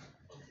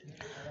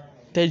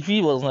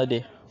 Tajweed was not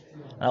there.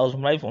 And I was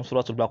memorizing from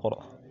Surah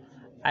Al-Baqarah.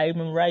 I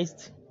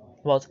memorized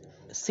about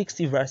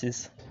 60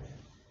 verses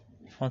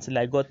until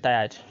I got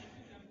tired.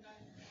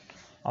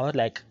 I was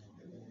like,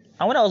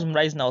 and when I was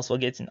memorizing, I was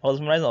forgetting. I was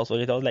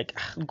like,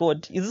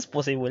 God, is this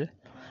possible?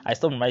 I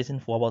stopped memorizing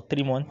for about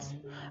 3 months.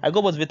 I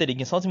got motivated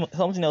again.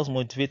 Something else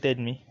motivated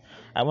me.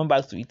 I went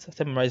back to it. I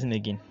started memorizing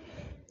again.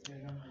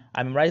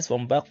 I memorized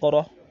from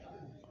Baqarah.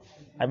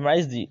 I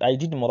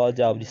did the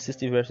Muraja of the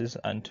 60 verses,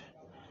 and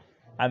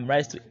I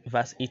memorized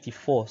verse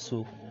 84.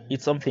 So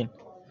it's something.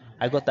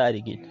 I got tired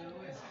again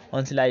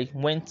until I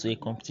went to a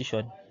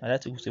competition. I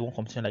had to go to one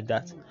competition like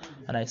that,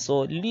 and I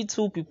saw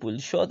little people,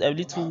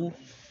 little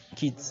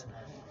kids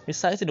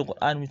reciting the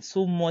Quran with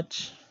so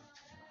much.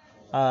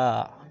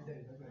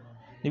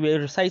 They were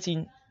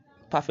reciting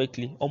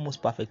perfectly,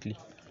 almost perfectly.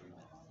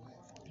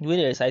 The way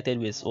they recited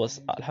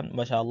was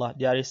alhamdulillah.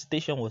 Their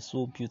recitation was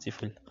so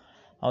beautiful.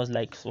 I was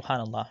like,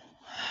 subhanallah.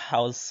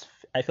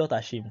 I felt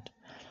ashamed,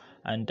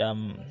 and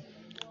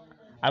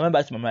I went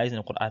back to memorizing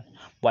the Quran,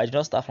 but I did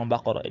not start from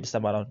Baqarah this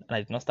time around, and I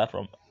did not start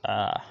from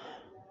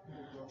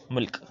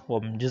Mulk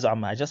or Juz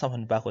Amma. I just started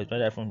from backwards,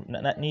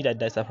 neither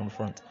did I start from the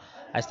front.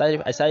 I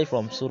started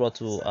from Surah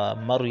to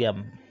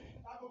Maryam.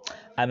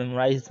 I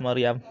memorized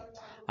Maryam.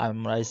 I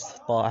memorized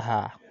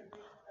Taha.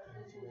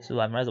 So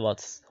I memorized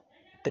about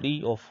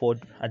 3 or 4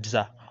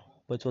 ajza,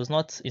 but it was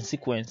not in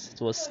sequence.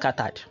 It was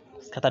scattered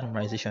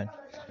memorization.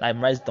 I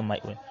memorized it on my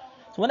own.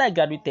 So when I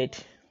graduated,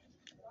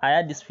 I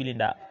had this feeling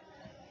that.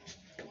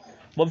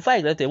 But before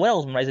I graduated, when I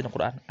was memorizing the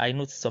Quran, I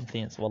noticed some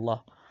things,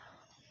 wallah.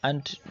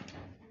 And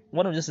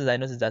one of the things I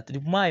noticed that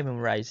the more I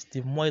memorized,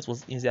 the more it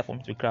was easier for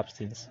me to grasp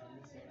things.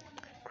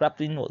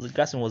 Grasping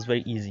was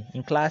very easy.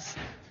 In class,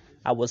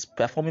 I was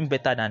performing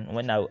better than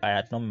when I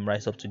had not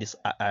memorized up to this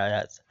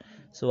ayat.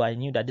 So I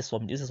knew that this is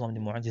one of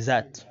the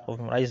mu'jizat of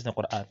memorizing the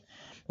Quran.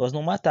 Because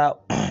no matter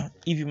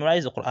if you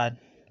memorize the Quran,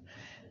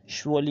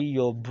 surely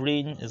your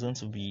brain is going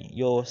to be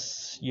your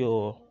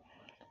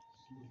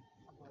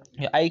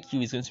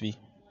IQ is going to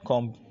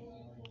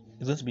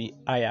be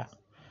higher.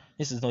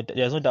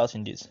 There's no doubt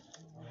in this.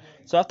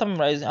 So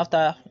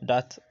after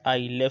that, I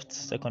left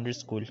secondary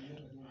school.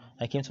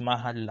 I came to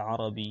Mahad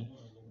al-Arabi.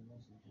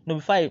 No,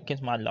 before I came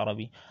to Mahad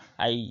al-Arabi,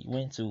 I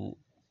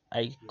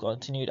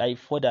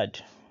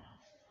furthered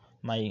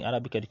my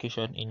Arabic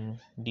education in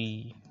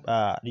the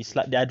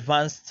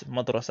advanced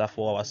madrasa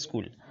for our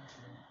school.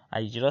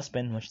 I did not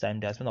spend much time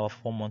there. I spent about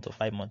 4 months or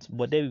 5 months.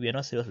 But there we were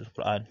not serious with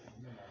Quran.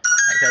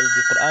 Actually,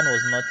 the Quran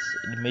was not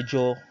the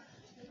major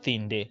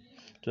thing there.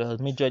 It was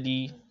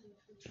majorly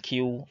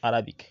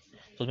Arabic.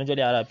 It was majorly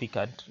Arabic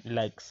and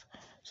likes.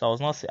 So I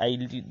was not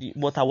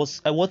but I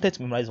wanted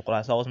to memorize the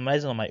Quran, so I was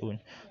memorizing on my own.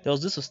 There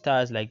was this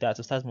Ustaz like that,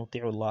 Ustaz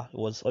Muti'ullah. It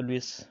was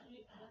always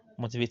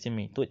motivating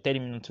me,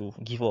 telling me not to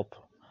give up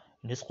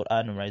in this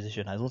Quran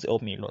memorization. It's going to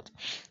help me a lot.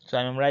 So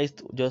I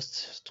memorized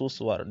just 2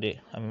 surah a day.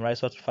 I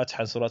memorized Fatih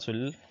and Surah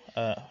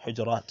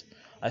Hujurat.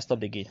 I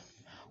stopped again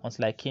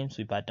until I came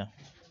to Ibadan,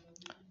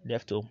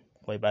 left home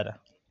for Ibadan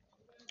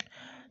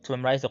to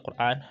memorize the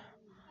Quran.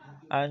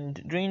 And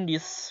during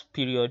this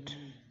period,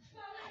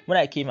 when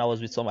I came, I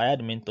had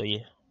a mentor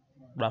here,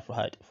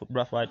 Brafahad.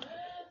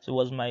 So it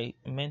was my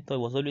mentor.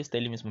 He was always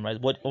telling me to memorize,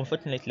 but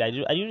unfortunately, I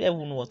didn't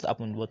even know what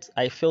happened. But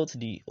I felt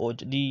the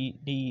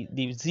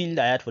zeal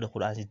I had for the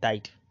Quran, it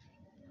died.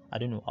 I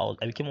don't know.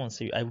 I became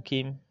unserious. I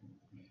became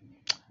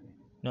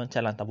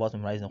nonchalant about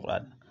memorizing the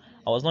Quran.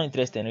 I was not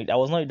interested in it. I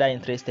was not that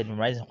interested in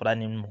memorizing the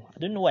Quran anymore. I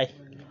don't know why.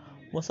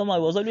 But somehow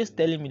he was always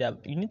telling me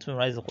that you need to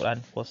memorize the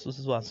Quran for so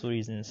and so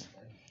reasons.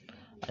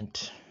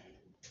 And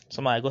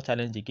somehow I got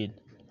challenged again.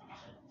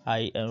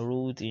 I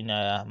enrolled in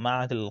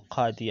Ma'ad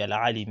al-Qadi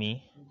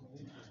al-Alimi,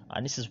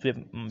 and this is where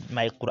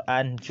my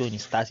Quran journey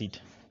started.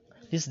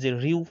 This is the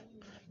real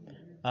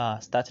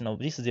starting of.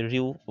 This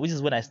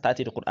is when I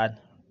started the Quran.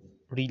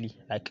 Really,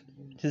 like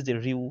this is the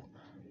real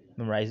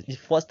the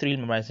first real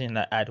memorization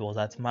I had was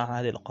at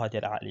Ma'ad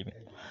al-Qadi al-Alimi.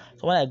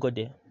 So when I got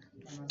there,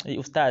 the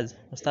Ustaz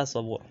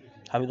Sabur,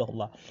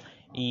 Habibullah,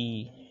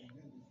 he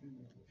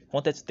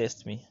wanted to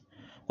test me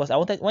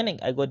because when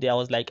I got there, I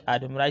was like,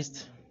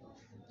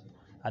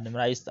 I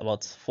memorized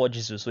about 4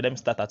 Jesus. So let me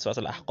start at Surah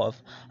Al-Ahqaf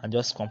and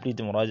just complete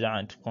the Muraja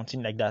and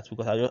continue like that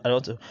because I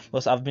want to,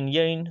 because I've been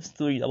hearing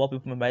stories about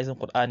people memorizing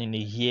Quran in a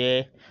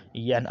year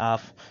and a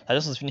half. I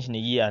just was finished in a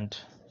year and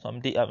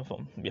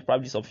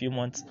probably some few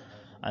months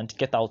and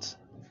get out.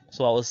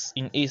 So I was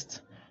in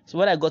haste. So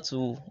when I got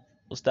to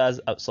Ustaz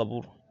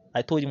Sabur,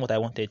 I told him what I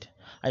wanted.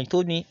 And he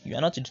told me, you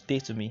are not to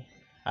dictate to me.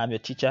 I'm your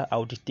teacher, I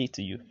will dictate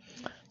to you.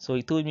 So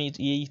he told me,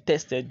 he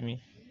tested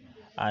me.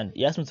 And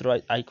he asked me to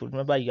write. I could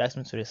remember he asked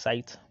me to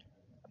recite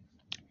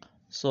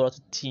Surah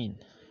Teen,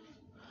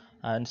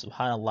 and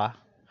Subhanallah,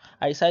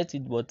 I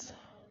recited, but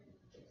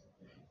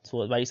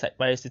my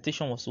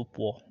recitation was so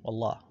poor,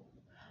 Allah,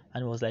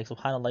 and it was like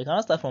Subhanallah. You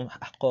cannot start from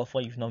Ahqaf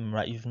when you've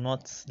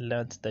not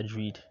learned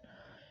Tajweed.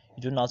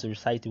 You don't know how to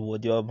recite the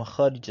word. Your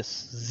makharij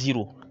just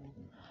zero.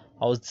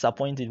 I was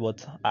disappointed,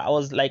 but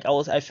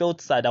I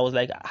felt sad. I was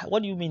like,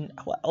 what do you mean?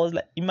 I was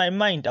like, in my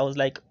mind, I was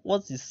like,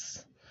 what's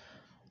this?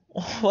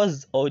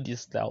 what's all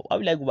this now? Why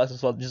will I go back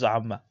to Juz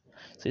Amma?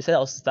 So he said I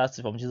was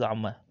starting from Juz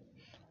Amma,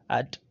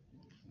 and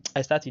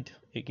I started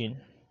again.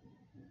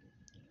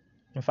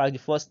 In fact, the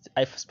first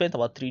I've spent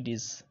about 3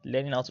 days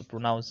learning how to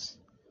pronounce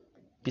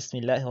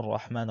Bismillahir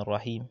Rahmanir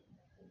Rahim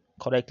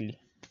correctly.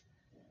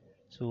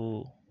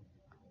 So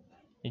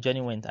the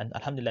journey went, and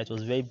Alhamdulillah, it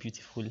was a very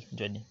beautiful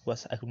journey.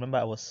 Because I remember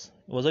he was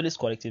always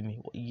correcting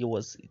me.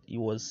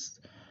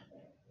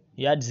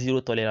 He had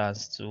zero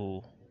tolerance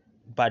to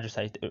bad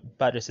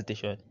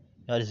recitation.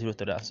 He had zero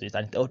tolerance to it,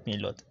 and it helped me a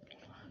lot.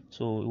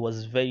 So it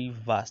was very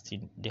vast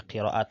in the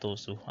qira'at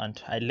also,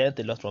 and I learned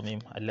a lot from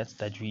him. I learned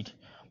tajweed,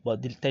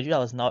 but the tajweed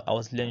I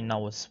was learning now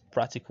was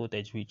practical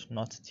tajweed,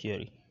 not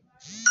theory.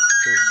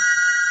 So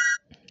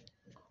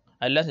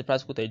I learned the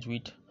practical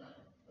tajweed,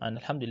 and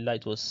Alhamdulillah,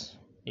 it was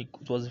a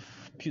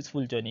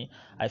beautiful journey.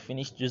 I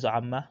finished Juz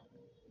Amma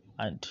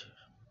and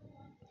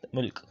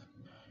Mulk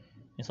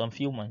in some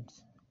few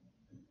months,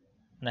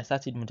 and I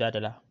started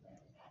Mujadala.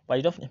 But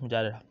I didn't finish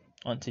Mujadala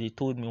until he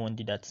told me one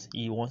day that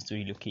he wants to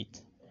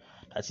relocate,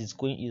 that he's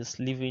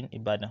leaving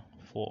Ibadan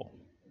for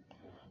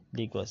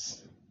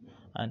Lagos,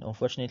 and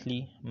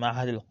unfortunately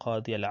Mahad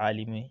al-Qadi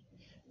al-Alimi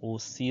will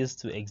cease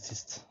to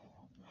exist.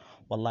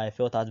 Wallah, I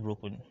felt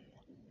heartbroken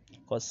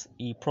because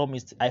he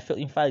promised. I felt,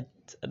 in fact,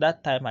 at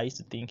that time I used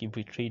to think he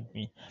betrayed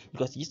me,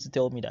 because he used to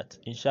tell me that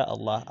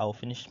inshallah I will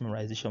finish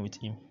memorization with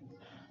him.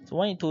 So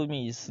when he told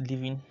me he's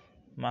leaving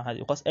Mahad,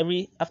 because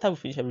after we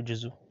finish every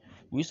juzu,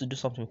 we used to do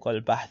something we call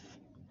Bahth,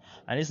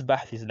 and this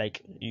Bahth is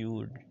like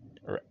you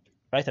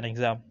write an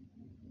exam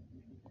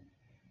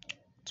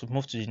to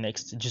move to the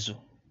next juzu.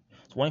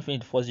 So when you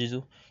finish the first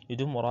juzu, you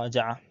do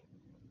muraja'ah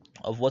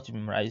of what you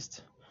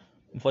memorized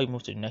before you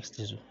move to the next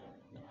juzu.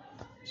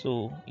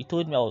 So he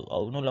told me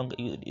I'll no longer,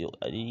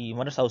 the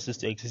madrasa was supposed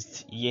to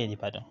exist here in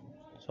Ibadan.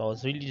 So I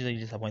was really, really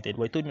disappointed.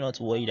 But he told me not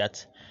to worry,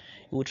 that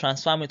he would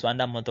transfer me to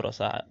another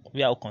madrasa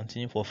where I'll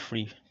continue for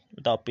free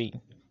without paying.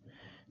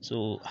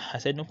 So I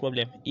said no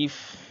problem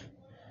if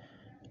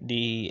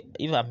the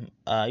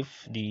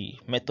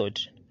method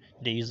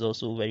they use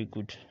also very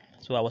good.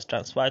 So I was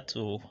transferred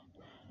to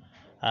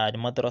the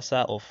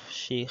madrasa of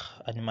Sheikh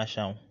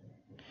Al-Masham,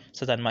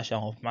 Sultan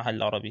Masham of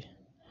Mahal Arabi,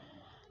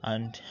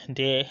 and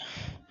there,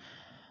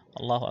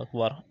 Allahu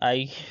Akbar,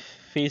 I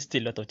faced a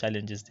lot of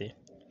challenges there.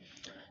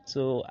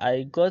 So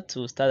I got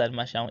to start at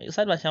Masham.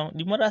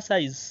 The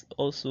madrasa is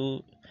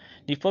also,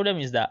 the problem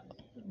is that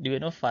they were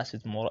not fast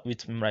with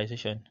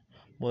memorization,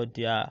 but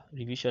their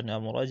revision, their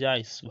muraja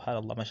is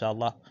subhanallah,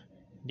 mashallah.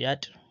 Their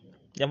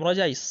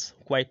muraja is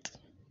quite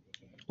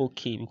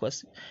okay,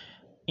 because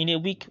in a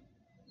week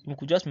we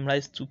could just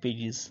memorize 2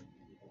 pages,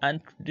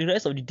 and the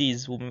rest of the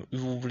days we'll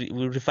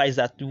revise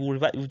that.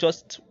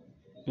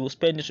 We will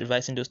spend it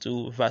revising those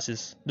 2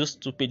 verses, those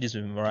 2 pages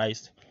we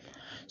memorized.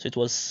 So it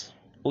was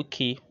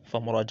okay for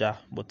muraja,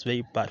 but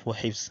very bad for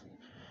hifz.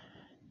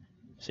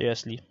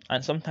 Seriously.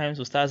 And sometimes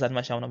Ustaz and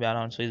Masham will not be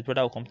around, so his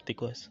brother will come to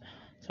take us.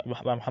 So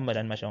Muhammad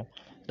and Masham.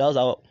 That was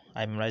how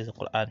I memorized the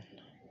Quran.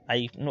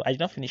 I did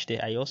not finish there.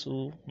 I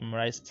also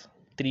memorized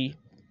 3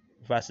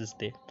 verses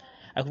there.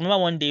 I remember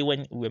one day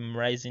when we were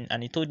memorizing,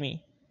 and he told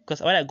me,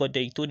 because when I got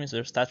there, he told me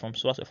to start from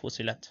Surah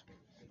Al-Fusilat.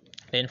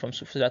 Then from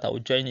Fusilat, I will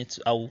join it.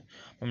 I will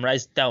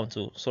memorize down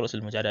to Surah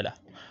Al-Mujadala.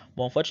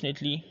 But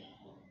unfortunately,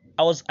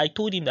 I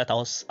told him that I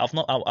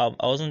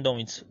wasn't done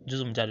with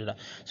Juz Mujadala.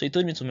 So he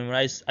told me to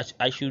memorize.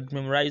 I should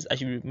memorize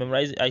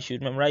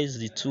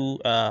the 2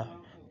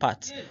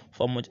 parts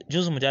from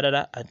Juz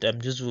Mujadala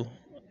and Juz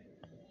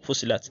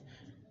Fusilat.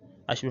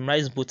 I should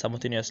memorize both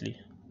simultaneously,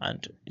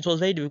 and it was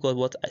very difficult.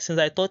 But since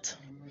I thought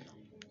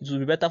it would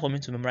be better for me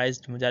to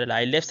memorize Mujadala,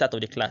 I left out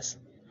of the class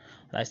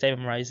and I started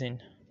memorizing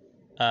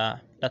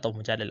that of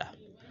Mujadala.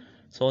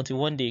 So until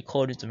one day he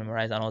called me to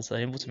memorize, and I was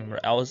unable to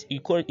memorize. He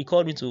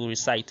called me to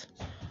recite,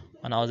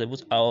 and I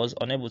was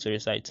unable to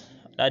recite.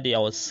 That day I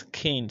was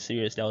caned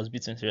seriously. I was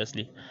beaten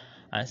seriously,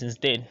 and since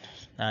then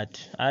I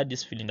had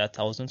this feeling that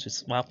I was going to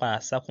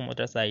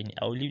madrasa.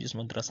 I will leave this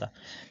madrasa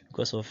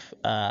because of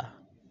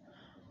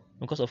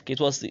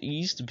it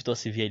used to beat us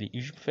severely.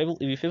 If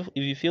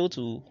you fail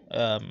to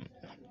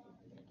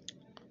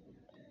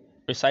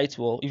recite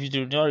well, if you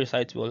do not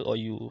recite well, or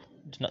you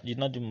did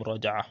not do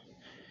muraja'a,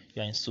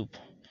 you are in soup.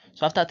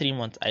 So after 3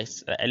 months, I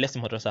left the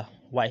madrasa.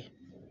 Why?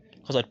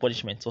 Because of the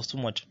punishment. It was too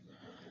much.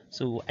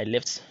 So I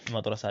left the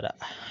madrasa. That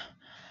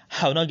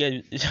I will not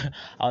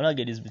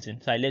get this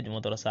beaten. So I left the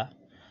madrasa.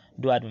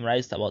 Though I had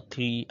memorized about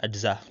 3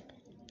 ajza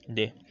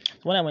there.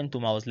 So when I went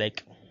home, I was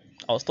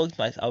talking to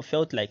myself. I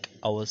felt like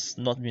I was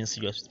not being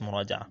serious with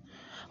muraja.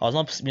 I was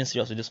not being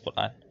serious with this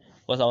Quran,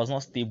 because I was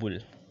not stable.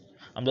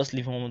 I'm just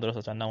leaving one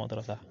madrasa to another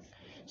madrasa.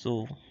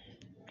 So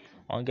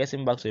on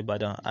getting back to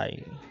Ibadan,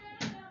 I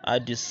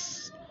had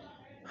this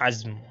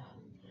azm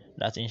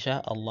that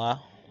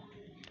inshallah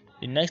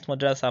the next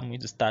madrasa I'm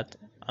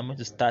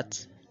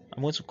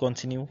going to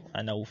continue,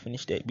 and I will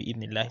finish there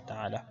bi'idhnillah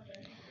ta'ala.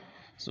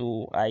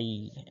 So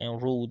I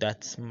enrolled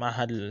at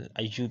Mahad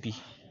Ayyubi,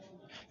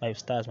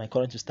 my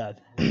current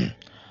ustad.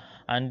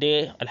 And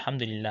there,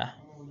 alhamdulillah,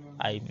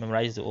 I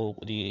memorized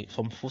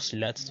from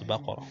Fusilat to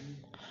Baqarah.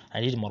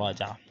 I did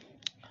muraja.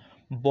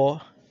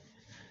 But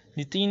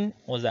the thing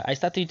was that I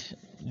started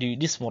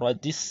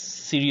this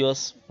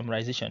serious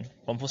memorization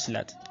from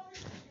Fusilat,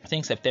 I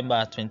think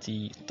September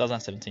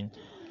 2017,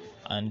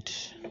 and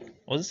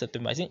was it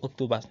September? I think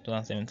October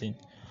 2017,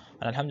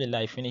 and Alhamdulillah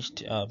I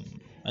finished.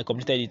 I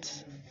completed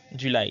it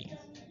July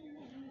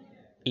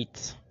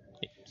 8th,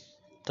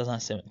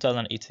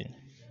 2018.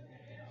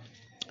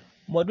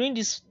 But during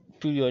this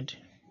period,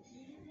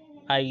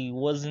 I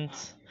wasn't.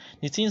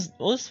 The things,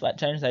 most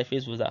challenges I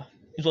faced was that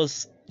I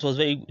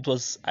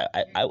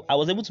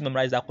was able to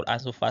memorize that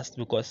Quran so fast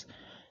because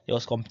there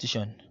was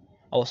competition.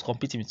 I was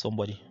competing with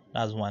somebody.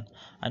 That's one,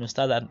 and it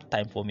started that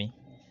time for me.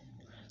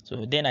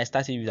 So then I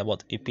started with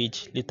about a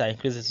page. Later I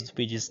increased it to 2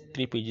 pages,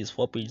 3 pages,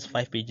 4 pages,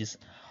 5 pages,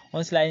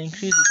 until I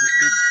increased it to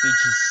 8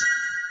 pages.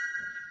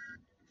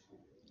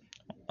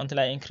 Until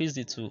I increased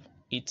it to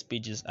 8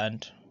 pages,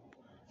 and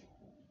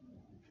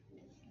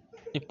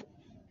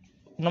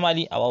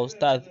normally our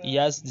ustad, he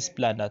has this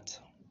plan that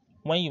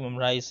when you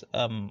memorize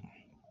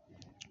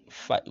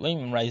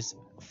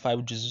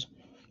five juz,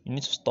 you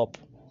need to stop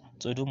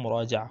to do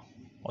muraja,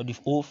 or the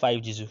whole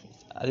 5 juz.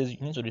 At least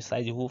you need to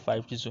recite the whole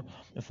 5 juz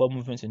before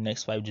moving to the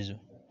next 5 juz.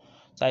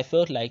 So I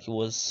felt like it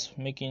was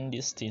making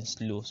this thing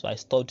slow, so I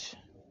stopped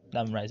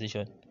that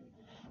memorization.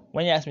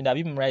 When you asked me that,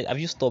 have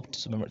you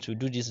stopped to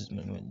do this,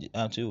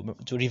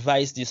 to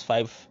revise these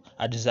 5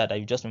 ajza that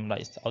you just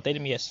memorized? I'll tell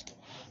him yes,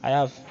 I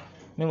have.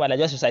 Meanwhile, I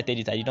just recited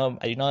it. I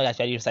did not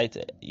actually recite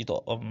it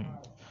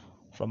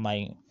from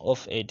my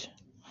off head.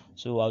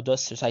 So I'll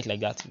just recite like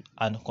that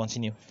and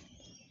continue.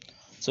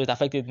 So it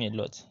affected me a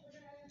lot.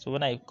 So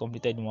when I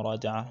completed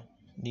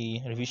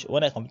the revision,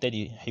 when I completed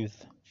the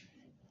hifz,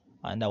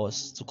 and I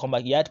was to come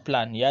back, he had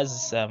plan. He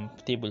has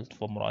table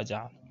for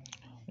muraja.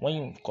 When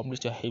you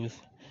complete your hifz,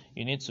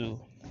 you need to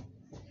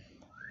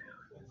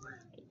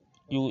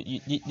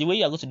the way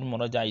you are going to do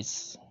muraja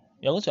is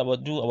you are going to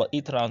do about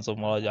 8 rounds of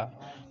muraja.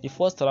 The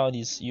first round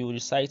is you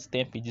recite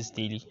 10 pages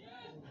daily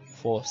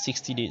for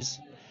 60 days.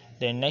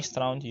 Then next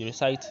round you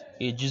recite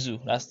a juzu,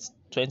 that's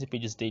 20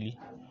 pages daily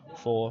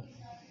for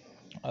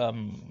a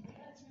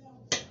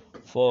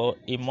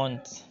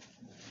month.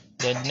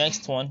 Then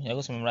next one you're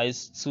going to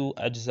memorize 2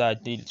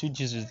 ajza daily, 2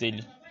 juzus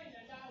daily.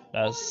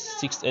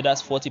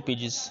 That's 40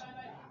 pages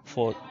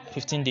for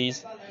 15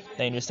 days.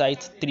 Then you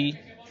recite 3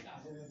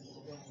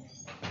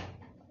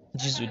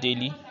 juzu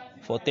daily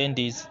for 10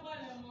 days.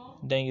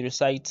 Then you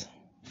recite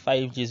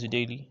 5 juzu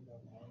daily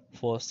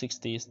for 6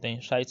 days. Then you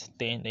recite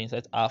 10. Then you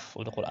recite half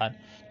of the Quran.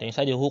 Then you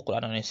recite the whole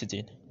Quran on a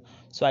sitting.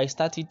 So I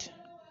started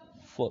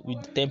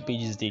with 10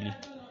 pages daily.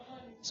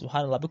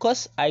 Subhanallah,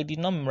 because I did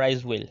not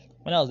memorize well.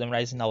 When I was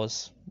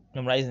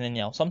memorizing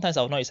anyhow. Sometimes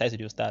I would not recite to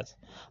the start.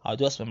 I'll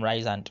just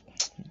memorize and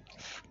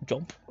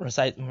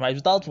memorize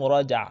without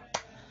muraja.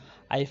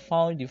 I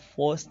found the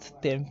first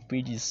 10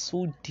 pages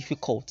so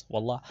difficult.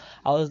 Wallah,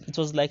 it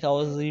was like I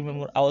was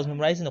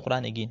memorizing the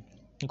Quran again.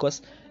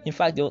 Because in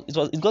fact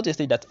it got to a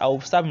stage that I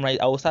will start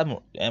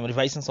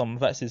revising some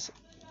verses,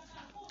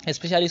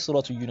 especially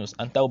Surah to Yunus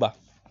and Tawbah.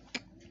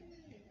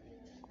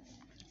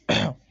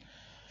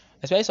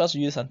 Especially Surah to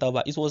Yunus and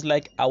Tawbah. It was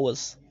like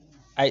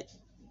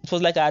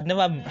I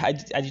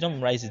did not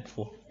memorize it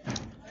before.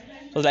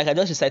 It was like I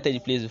just recited the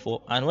place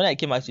before, and when I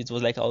came back to it, it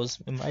was like I was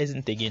memorizing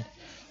it again.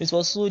 It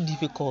was so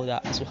difficult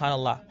that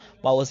subhanallah,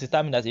 but I was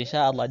determined that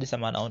inshallah this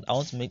time I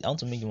want to make the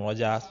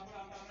muraja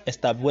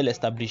well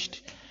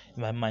established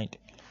in my mind.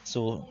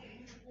 So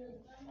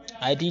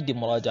I did the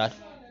muraja,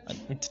 and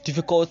with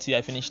difficulty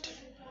I finished.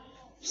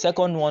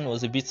 Second one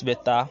was a bit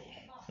better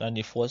than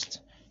the first.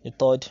 The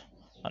third,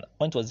 and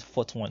when it was the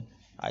fourth one,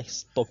 I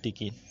stopped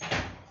again.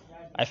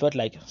 I felt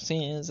like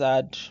since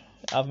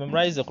I've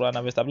memorized the Quran,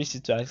 I've established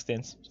it to an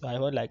extent, so I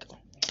felt like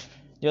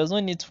there was no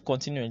need to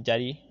continue in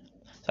Jari.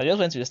 So I just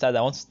went to the start.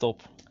 I want to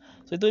stop.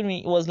 So he told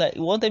me, he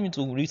wanted me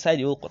to recite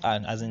the whole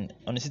Quran as in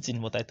on the sitting,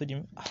 but I told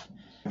him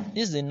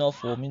this is enough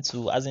for me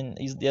to,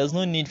 there's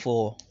no need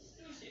for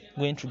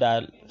going through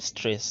that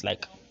stress.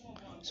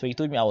 So he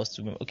told me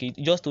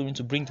he just told me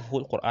to bring the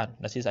whole Quran.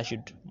 That is, I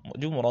should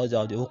do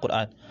muraja of the whole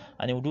Quran,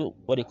 and he would do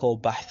what they call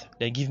bahth.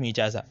 They give me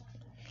ijaza.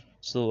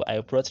 So I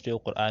brought the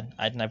Quran,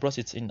 and I brought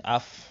it in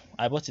half.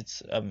 I brought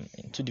it in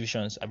 2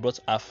 divisions. I brought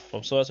half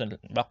from Surah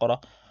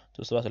Al-Baqarah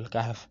to Surah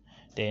Al-Kahf.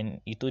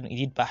 Then he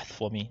did bahth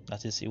for me.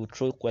 That is, he would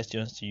throw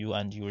questions to you,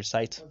 and you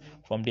recite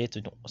from there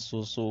to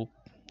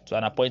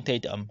an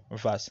appointed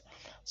verse.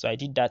 So I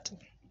did that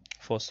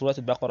for Surah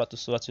Al-Baqarah to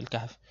Surah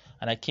Al-Kahf,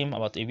 and I came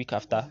about a week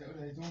after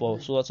for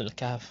Surah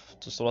Al-Kahf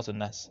to Surah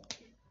Al-Nas.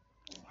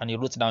 And he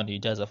wrote down the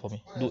ijaza for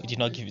me. Though he did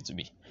not give it to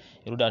me,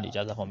 he wrote down the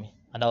ijaza for me,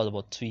 and that was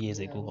about 2 years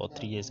ago or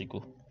 3 years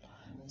ago.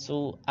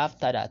 So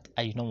after that,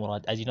 I did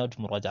not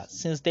do muraja.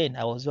 Since then,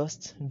 I was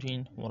just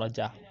doing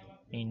muraja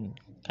in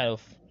kind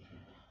of,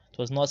 it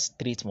was not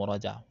straight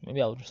muraja.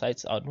 Maybe I'll do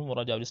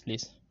muraja of this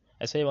place.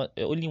 I say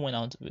only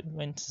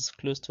when it's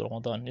close to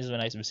Ramadan. This is when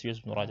I used to be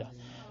serious with muraja.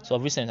 So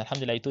recently,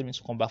 alhamdulillah, he told me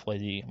to come back for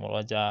the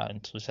muraja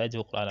and to recite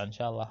the Quran.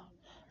 Inshallah,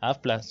 I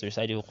have plans to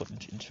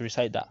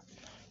recite that.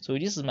 So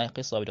this is my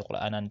qissa of the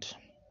Quran, and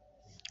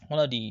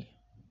one of the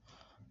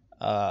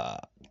uh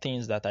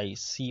things that I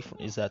see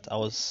is that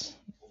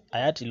I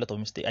had a lot of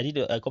mistakes.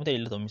 I committed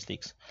a lot of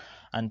mistakes,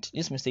 and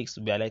these mistakes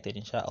will be highlighted,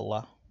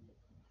 inshallah.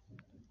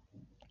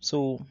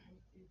 So,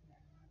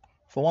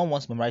 for one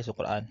wants to memorize the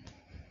Quran,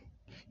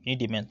 you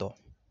need a mentor,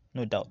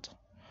 no doubt,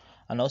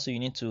 and also you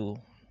need to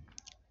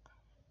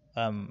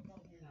um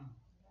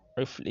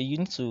you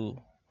need to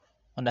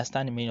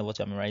understand the meaning of what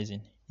you're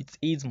memorizing. It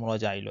aids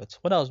muraja a lot.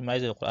 When I was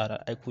memorizing the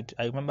Quran,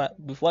 I remember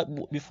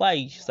before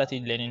I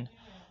started learning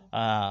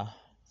uh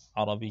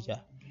Arabic,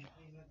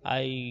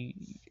 I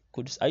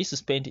used to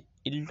spend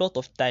a lot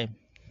of time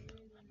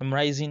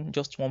memorizing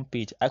just one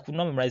page. I could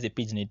not memorize a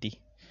page in a day.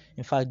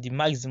 In fact, the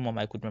maximum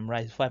I could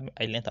memorize before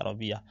I learned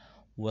Arabic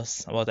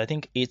was about, I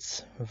think,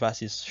 8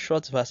 verses,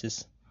 short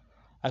verses.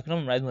 I could not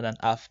memorize more than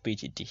half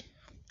page a day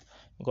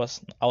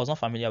because I was not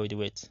familiar with the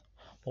words.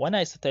 But when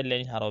I started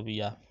learning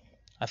Arabic,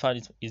 I found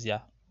it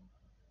easier.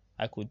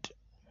 I could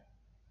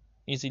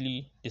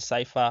easily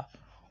decipher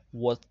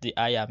what the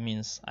ayah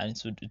means and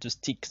to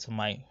stick to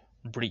my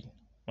brain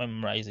when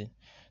memorizing.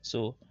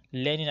 So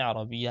learning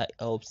Arabic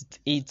helps. It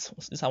aids.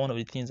 These are one of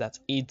the things that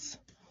aids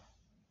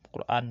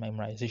Quran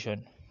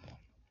memorization.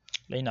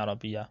 Learning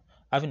Arabic,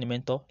 having a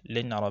mentor,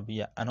 learning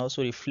Arabic, and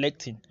also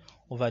reflecting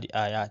over the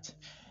ayat.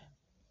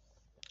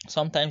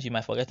 Sometimes you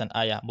might forget an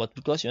ayah, but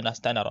because you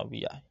understand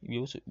Arabic,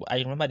 I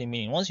remember the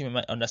meaning. Once you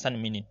understand the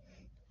meaning,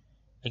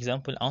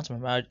 example, I want to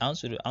remember, I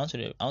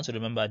want to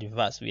remember the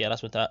verse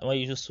where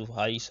Yusuf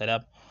alayhi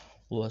salam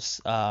was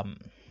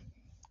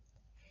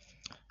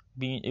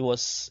it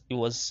was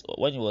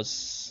when he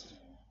was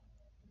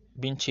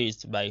being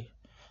chased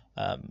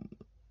um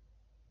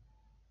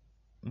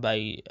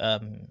by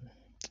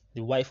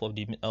the wife of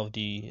the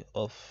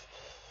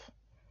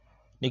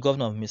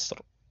governor of Misr.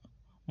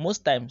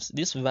 Most times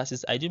these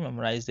verses I do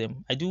memorize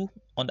them, I do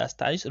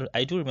understand,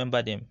 I do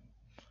remember them.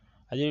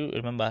 I do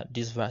remember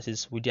these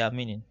verses with their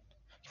meaning.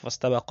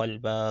 فاستبق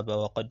الباب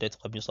وقدت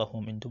قميصه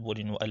من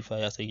دبر وألف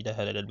يا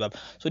سيدها لدى الباب.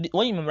 So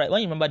when you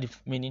remember the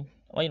meaning,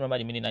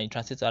 and you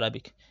translate to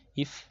Arabic,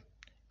 if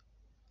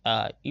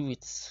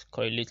it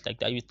correlates like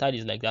that, if it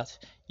is like that,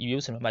 you'll be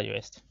able to remember the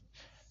rest.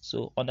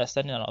 So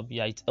understanding Arabic,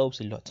 it helps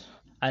a lot.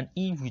 And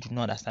if you do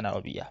not understand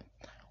Arabic,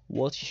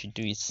 what you should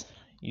do is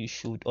you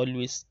should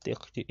always take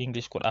the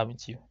English Quran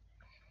with you.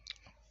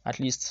 At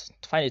least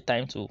find a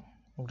time to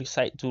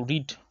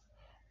read,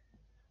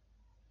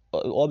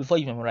 or before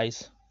you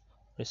memorize,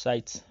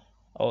 recite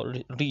or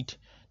read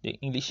the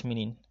English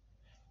meaning,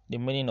 the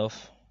meaning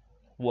of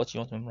what you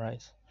want to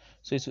memorize.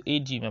 So it's to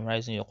aid you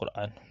memorizing your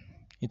Quran.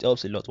 It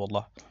helps a lot,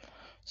 wallah.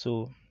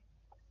 So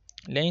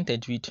learning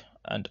tajweed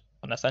and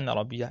understanding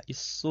Arabic is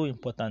so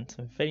important,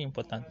 very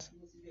important.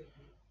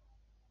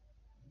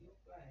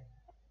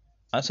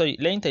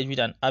 Learning tajweed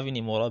and having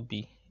a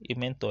murabbi, a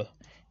mentor,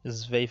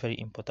 is very, very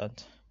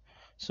important.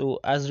 So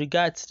as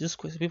regards this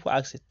question, people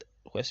ask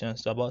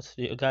questions about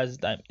the regards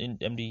in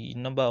the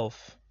number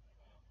of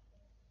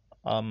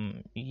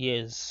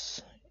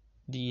years,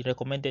 the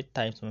recommended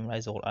time to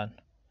memorize the Quran.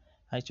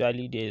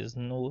 Actually, there is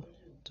no,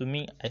 to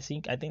me, I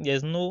think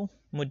there's no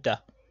mudda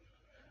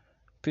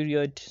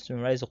period to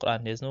memorize the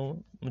Quran. There's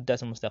no mudda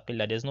to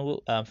mustaqilla. There's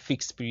no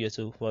fixed period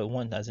for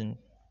one, as in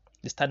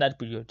the standard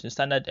period, the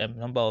standard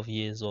number of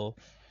years or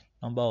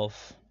number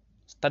of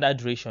standard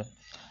duration.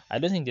 I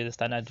don't think there's a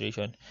standard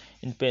duration.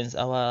 It depends.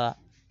 Our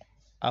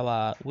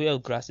way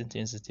of grasping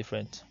things is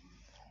different,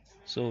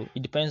 so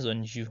it depends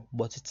on you.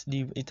 But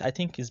I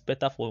think it's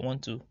better for one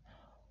to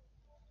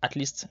at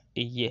least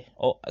a year,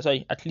 or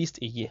sorry, at least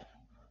a year,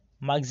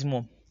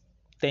 maximum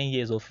 10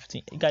 years or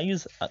 15. You can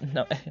use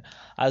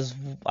as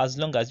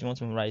long as you want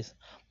to memorize.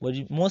 But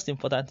the most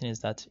important thing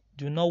is that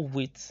do not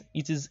wait.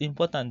 It is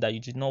important that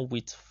you do not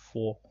wait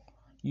for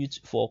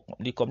for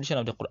the completion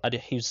of the Quran, the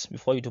hifz,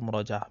 before you do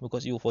muraja,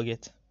 because you will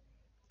forget.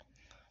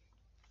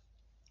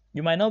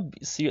 You might not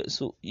be serious,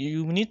 so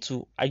you need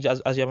to, as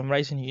you're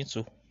memorizing, you need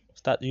to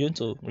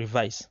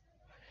revise.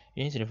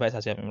 You need to revise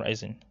as you're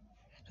memorizing.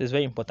 So it's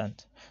very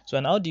important. So,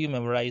 and how do you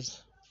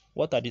memorize?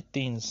 What are the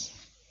things?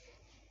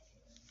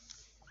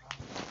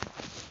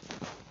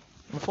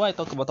 Before I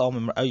talk about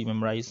how you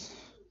memorize,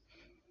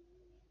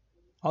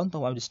 I want to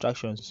talk about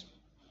distractions.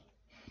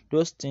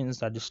 Those things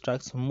that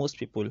distract most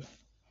people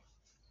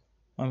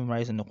when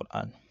memorizing the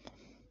Quran.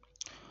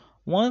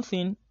 One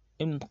thing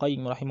Ibn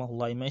Qayyim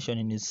rahimahullah mentioned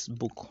in his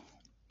book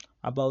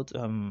about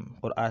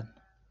Quran.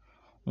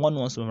 One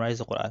wants to memorize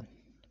the Quran.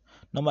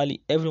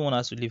 Normally, everyone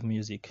has to leave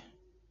music.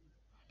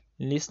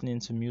 Listening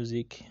to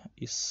music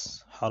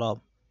is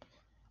haram.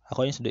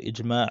 According to the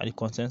ijma', the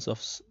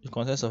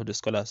consensus of the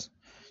scholars,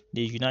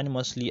 they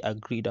unanimously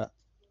agree that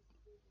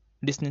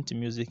listening to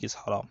music is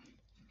haram.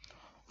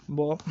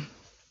 But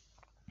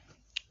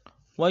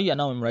when you are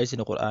now memorizing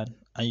the Quran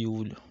and you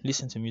will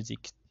listen to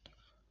music,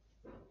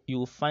 you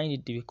will find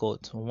it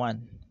difficult,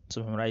 one, to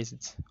memorize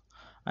it.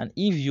 And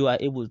if you are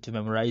able to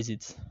memorize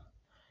it,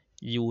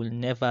 you will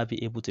never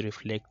be able to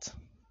reflect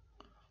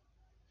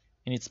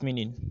in its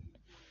meaning.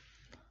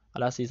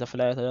 Allah says,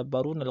 أَفَلَا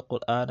يَتَدَبَّرُونَ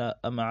الْقُرْآنَ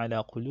أَمْ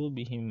عَلَى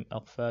قُلُوبِهِمْ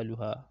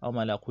أَقْفَالُهَا أَمْ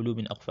عَلَى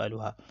قُلُوبٍ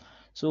أَقْفَالُهَا.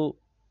 So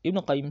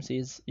Ibn Qayyim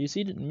says, you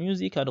see, the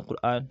music and the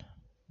Quran,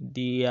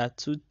 they are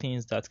two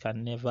things that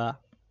can never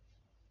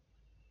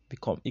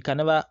it can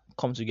never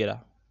come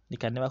together. They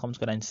can never come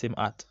together in the same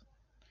art.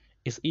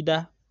 It's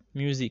either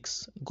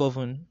musics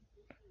govern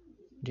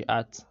the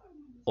art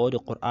or the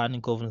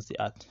Quran governs the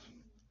art.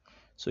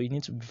 So you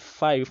need to be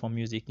far away from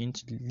music. You need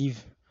to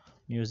leave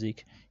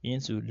music. You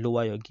need to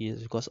lower your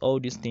gaze, because all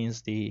these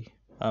things, they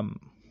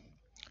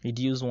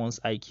reduce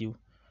one's IQ.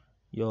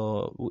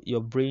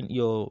 Your brain,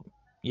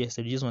 they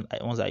reduce one's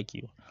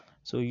IQ.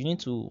 So you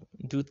need to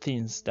do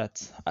things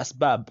that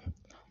asbab,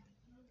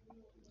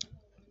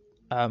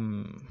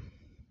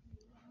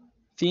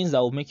 things that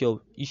will make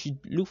you should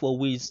look for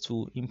ways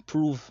to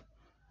improve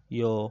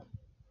your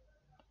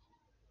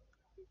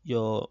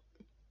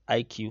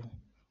IQ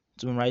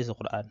to memorize the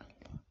Quran.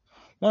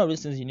 One of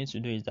those things you need to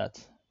do is that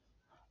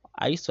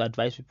I used to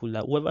advise people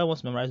that whoever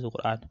wants to memorize the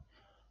Quran, you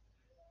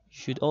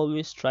should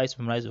always try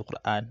to memorize the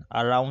Quran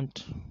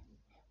around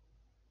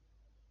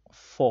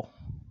 4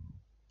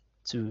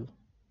 to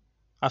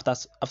after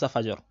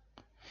Fajr.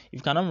 If you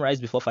cannot memorize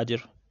before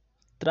Fajr,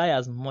 try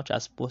as much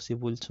as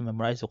possible to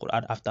memorize the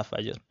Quran after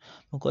Fajr,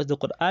 because the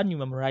Quran you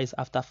memorize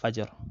after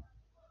Fajr,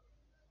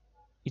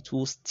 it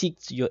will stick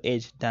to your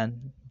edge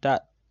than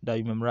that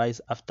you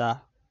memorize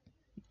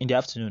in the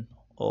afternoon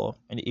or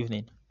in the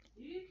evening.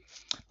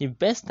 The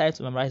best time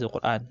to memorize the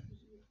Quran,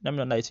 let me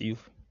not lie to you,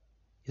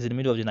 is in the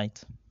middle of the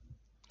night.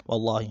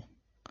 Wallahi.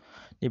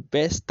 The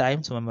best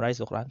time to memorize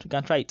the Quran, you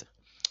can try it.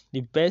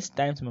 The best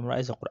time to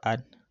memorize the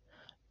Quran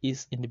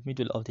is in the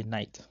middle of the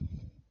night.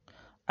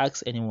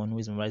 Ask anyone who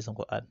is memorizing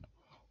the Quran,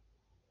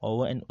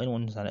 or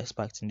anyone who's an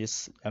expert in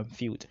this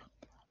field.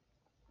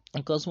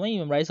 Because when you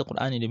memorize the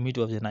Quran in the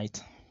middle of the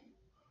night,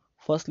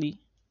 firstly,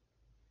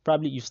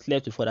 probably you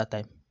slept before that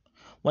time.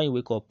 When you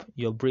wake up,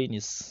 your brain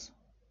is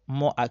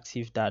more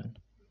active than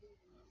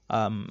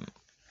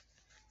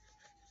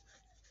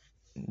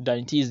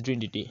it is during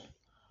the day.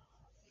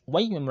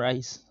 When you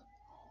memorize,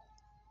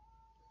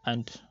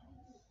 and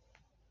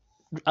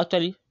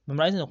actually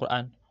memorizing the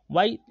Quran,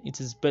 why it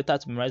is better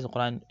to memorize the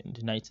Quran in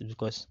the night is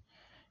because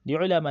the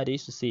ulama, they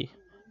used to say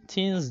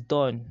things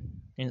done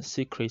in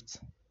secret,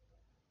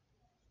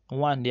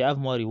 one, they have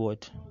more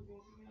reward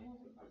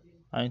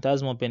and it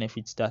has more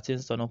benefits than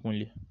things done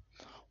openly.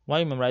 When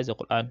you memorize the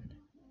Quran,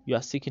 you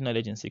are seeking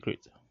knowledge in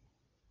secret,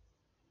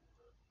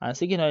 and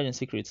seeking knowledge in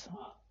secret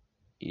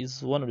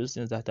is one of those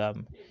things that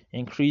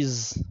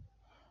increase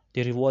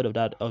the reward of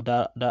that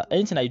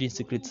anything that you do in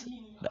secret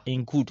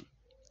in good,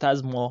 it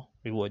has more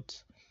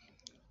rewards.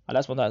 And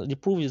that's what the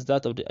proof is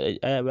that of the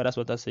ayah where that's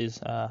what that says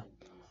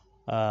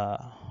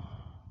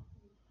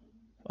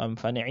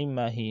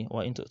فَنِعِمَّا هِي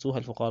وَإِن تُؤْتُوهَا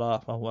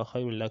الْفُقَرَاءَ فَهُوَ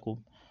خَيْرٌ لَكُمْ.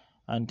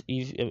 And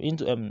if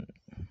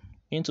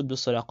into the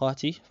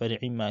sadaqati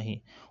فَنِعِمَّا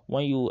هِي,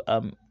 when you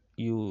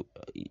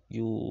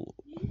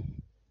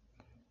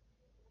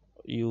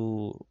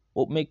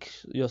make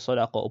your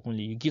sadaqah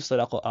openly, you give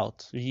sadaqah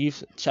out, you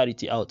give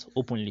charity out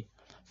openly,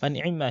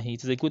 فَنِعِمَّا هِي,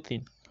 it is a good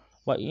thing.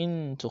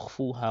 وَإِن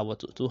تُخْفُوهَا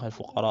وَتُؤْتُوهَا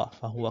الْفُقَرَاءَ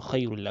فَهُوَ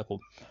خَيْرٌ لَكُمْ.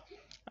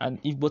 And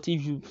if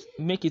you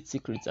make it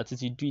secret, that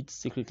is, you do it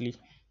secretly,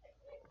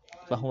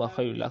 فَهُوَ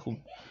خَيْرٌ لَكُمْ,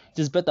 it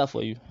is better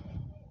for you.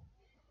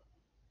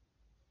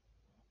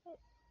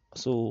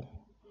 So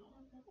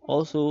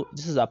also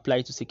this is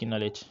applied to seeking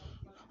knowledge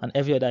and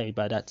every other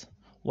ibadat.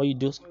 When you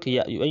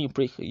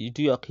pray, you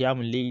do your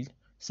qiyamul layl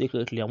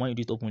secretly, and when you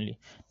do it openly,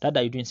 that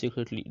you're doing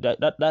secretly,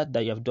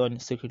 that you have done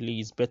secretly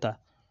is better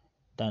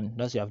than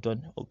that you have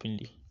done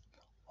openly.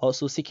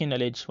 Also seeking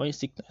knowledge, when you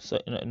seek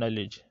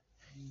knowledge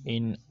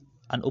in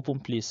an open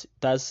place,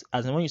 as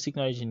when you seek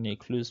knowledge in a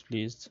closed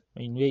place,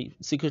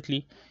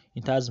 secretly,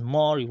 it has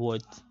more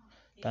reward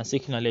than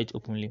seeking knowledge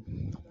openly.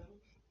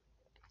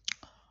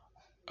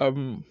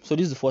 So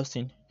this is the first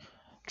thing.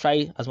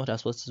 Try as much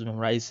as possible to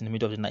memorize in the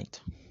middle of the night.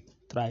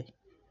 Try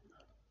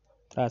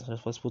as much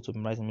as possible to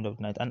memorize in the middle of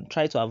the night, and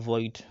try to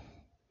avoid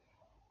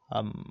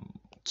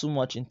too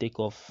much intake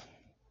of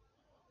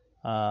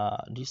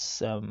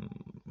this.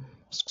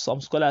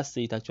 Some scholars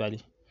say it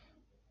actually,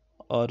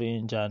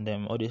 orange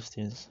and all these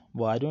things,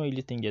 but I don't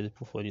really think there's a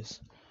proof for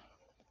this.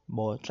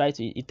 But try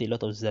to eat a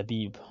lot of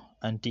zabib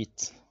and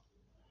date.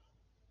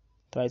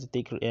 Try to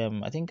take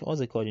I think,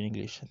 what's it called in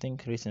English? I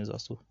think raisins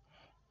also.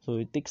 So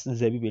it takes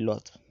zabib a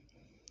lot.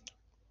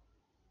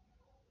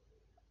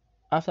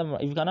 After,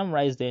 if you cannot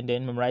memorize, then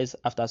memorize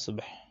after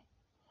subh,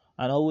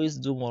 and always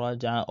do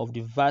muraja of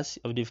the verse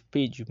of the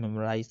page you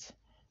memorized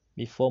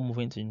before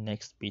moving to the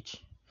next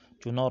page.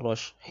 Do not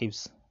rush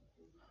hifz.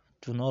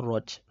 Do not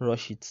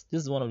rush it.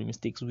 This is one of the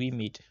mistakes we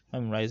made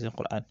when memorizing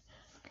Quran.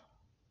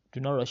 Do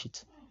not rush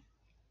it.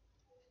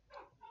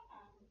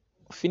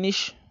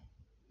 Finish.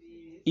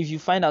 If you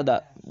find out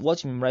that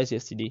what you memorized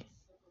yesterday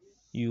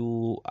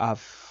you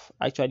have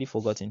actually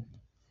forgotten,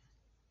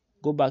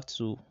 go back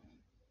to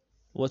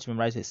what you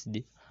memorized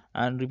yesterday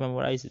and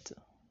rememorize it,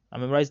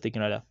 and memorize it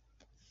again rather.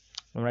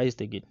 Memorize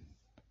it again.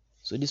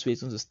 So this way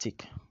it's going to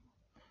stick.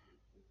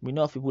 We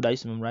know of people that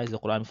used to memorize the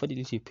Quran before they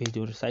reach a page, they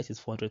will recite it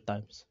 400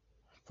 times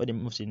before they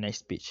move to the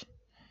next page.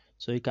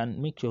 So you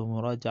can make your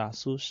muraja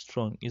so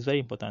strong. It's very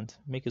important.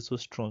 Make it so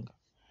strong.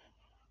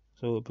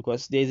 So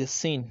because there is a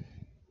sin,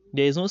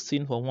 there is no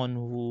sin for one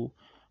who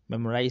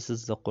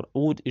memorizes the Quran,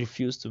 who would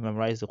refuse to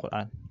memorize the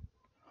Quran,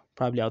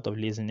 probably out of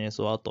laziness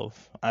or out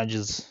of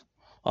ajiz,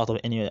 out of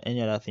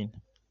any other thing.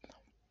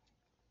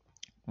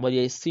 But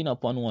there is sin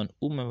upon one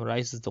who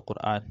memorizes the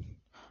Quran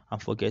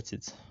and forgets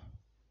it.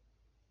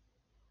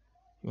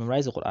 You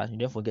memorize the Quran, you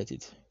don't forget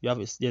it.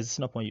 There's a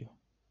sin upon you.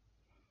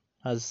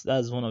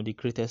 That's one of the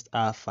greatest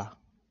afa,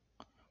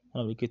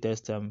 one of the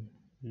greatest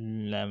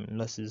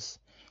losses.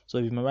 So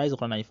if you memorize the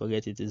Quran and you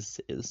forget it,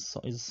 is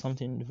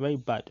something very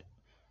bad,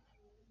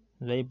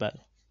 very bad.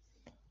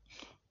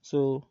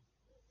 So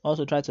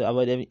also try to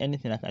avoid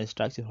anything that can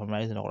distract you from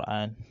memorizing the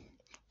Quran,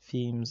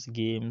 films,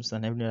 games,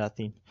 and every other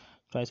thing.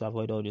 Try to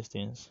avoid all these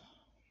things,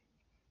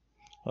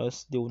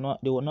 because they will not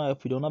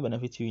help you, they will not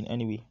benefit you in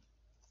any way.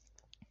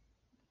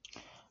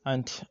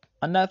 And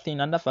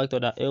another factor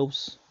that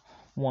helps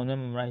one when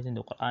memorizing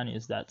the Quran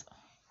is that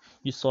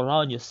you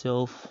surround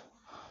yourself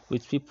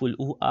with people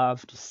who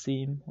have the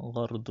same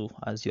ghardu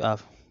as you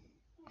have.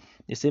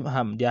 The same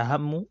their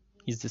hammu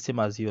is the same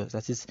as yours.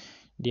 That is,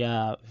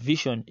 their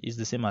vision is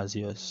the same as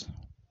yours.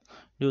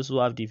 Those who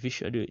have the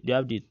vision, they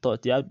have the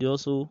thought. They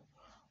also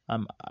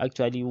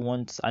actually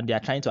want, and they are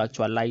trying to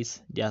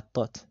actualize their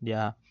thought,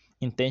 their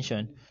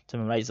intention to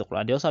memorize the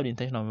Quran. They also have the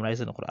intention of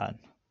memorizing the Quran.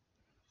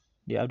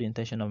 They have the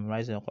intention of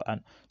memorizing the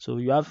Quran. So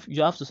you have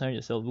to surround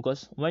yourself,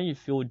 because when you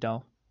feel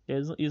down,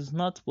 it's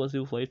not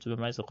possible for you to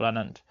memorize the Quran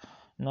and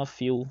not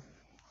feel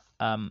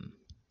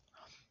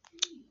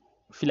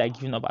like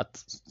giving up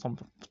at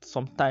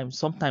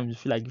sometimes you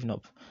feel like giving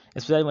up,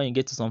 especially when you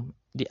get to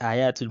the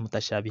ayatul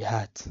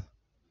mutashabihat,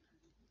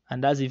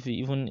 and that's if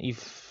you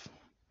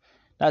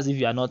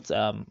are not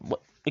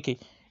okay.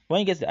 When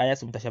you get to the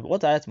ayatul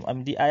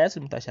mutashabihat, the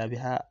ayatul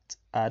mutashabihat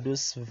are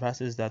those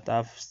verses that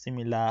have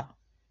similar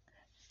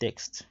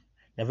text.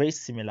 They're very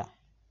similar.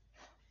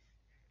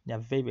 They are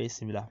very, very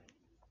similar.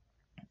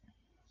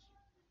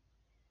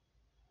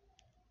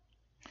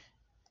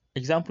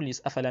 Example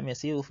is أفلم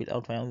يسيروا في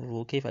الأرض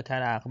فينظروا كيف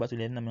كان عاقبة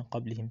الذين من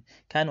قبلهم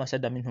كانوا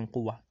أشد منهم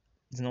قوة.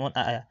 It's one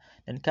ayah.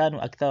 Then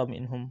كانوا أكثر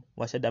منهم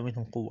وأشد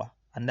منهم قوة.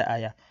 And the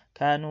ayah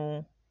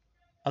كانوا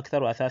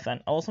أكثر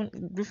أثاثا. Also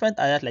different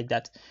ayat like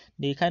that.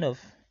 They kind of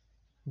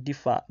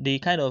differ. They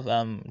kind of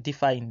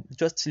differ in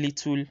just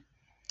little.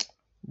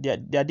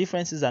 Their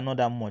differences are not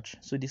that much,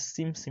 so they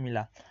seem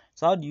similar.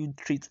 So how do you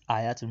treat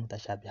ayatul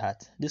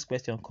mutashabihat? This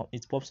question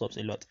it pops up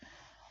a lot.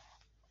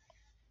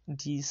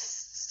 The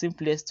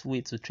simplest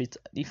way to treat,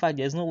 in fact,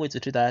 there's no way to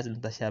treat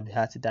ayatul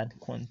mutashabihat than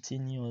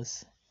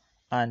continuous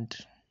and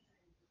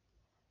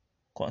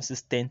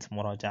consistent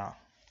muraja.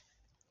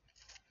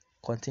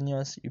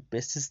 Continuous, you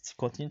persist,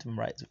 continue to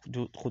memorize,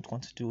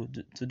 continue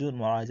to do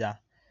muraja.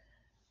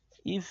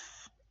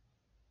 If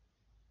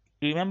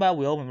remember,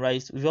 we all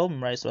memorized Surah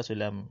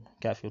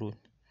Kafirun.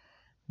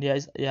 There are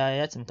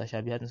ayat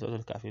mutashabihat in Surah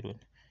Kafirun.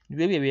 The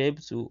way we were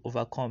able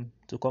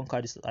to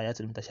conquer this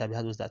ayatul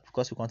mutashabihat was that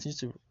because we continue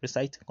to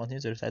recite, and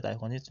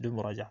continue to do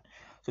muraja.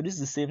 So this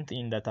is the same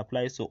thing that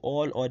applies to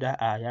all other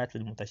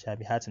ayatul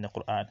mutashabihat in the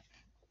Quran.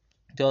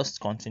 Just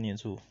continue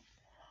to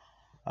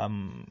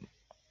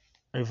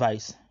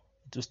revise,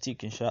 to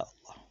stick, inshallah.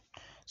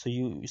 So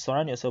you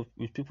surround yourself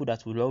with people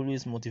that will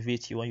always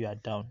motivate you when you are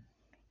down.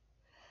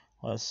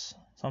 Because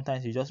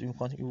sometimes you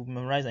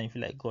memorize and you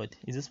feel like, God,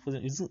 is this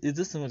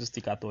thing going to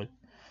stick at all?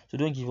 So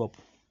don't give up.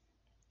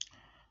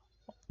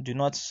 Do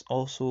not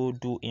also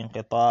do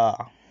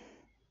inqita'.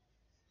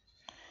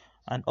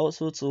 And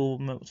also to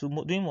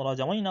doing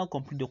muraja, when you now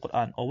complete the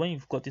Quran, or when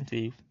you've gotten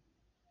to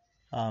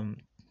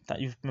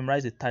you've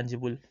memorized a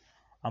tangible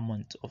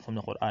amount from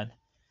the Quran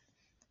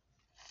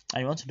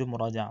and you want to do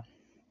muraja,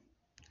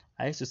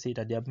 I used to say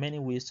that there are many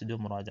ways to do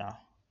muraja.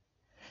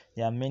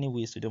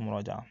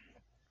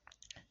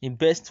 The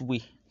best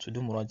way to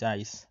do muraja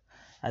is,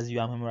 as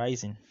you are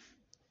memorizing,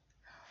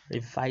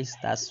 revise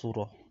that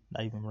surah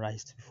that you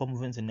memorized before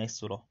moving to the next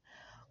surah.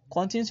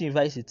 Continue to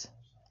revise it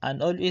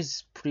and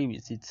always pray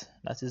with it.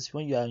 That is,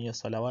 when you are in your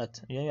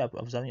salawat, when you are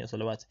observing your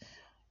salawat,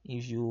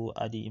 if you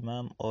are the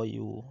imam, or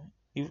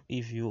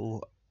if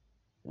you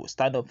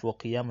stand up for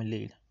qiyam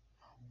al-layl,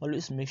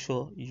 always make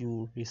sure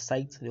you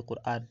recite the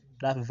Quran,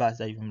 that verse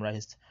that you've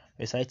memorized,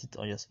 recite it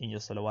in your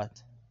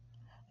salawat.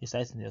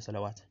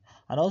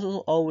 And also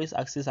always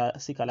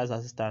seek Allah's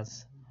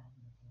assistance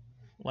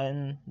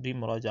when doing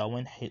muraja,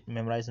 when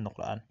memorizing the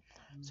Quran.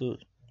 So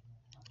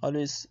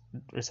always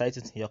recite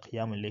it in your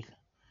qiyam al-layl.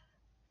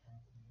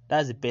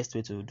 That's the best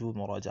way to do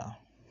muraja.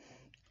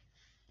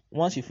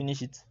 Once you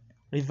finish it,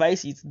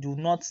 revise it. Do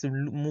not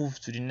move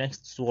to the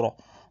next surah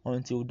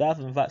until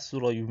that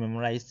surah you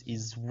memorized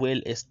is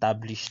well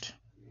established.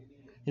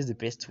 This is the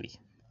best way.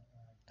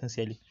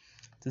 Sincerely,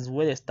 it is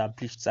well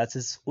established. That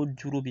is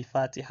Ujuru bi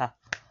Fatiha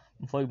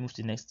before you move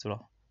to the next surah.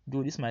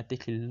 Though this might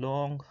take a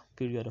long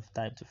period of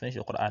time to finish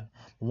your Quran,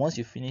 but once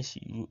you finish,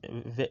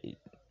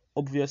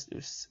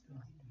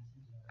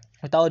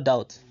 without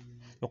doubt,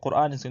 your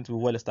Quran is going to be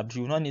well established.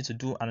 You will not need to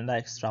do another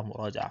extra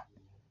muraja.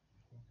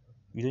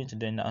 You don't need to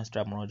do any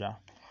extra muraja.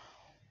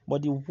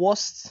 But the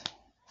worst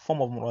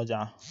form of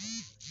muraja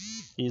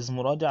is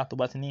muraja to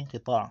batni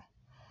inqita'.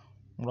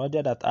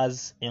 Muraja that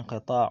has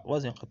inqita'.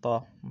 What's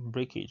inqita'?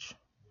 Breakage.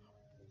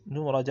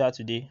 Do muraja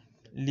today,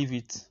 leave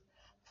it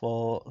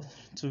for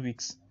 2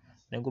 weeks,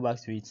 then go back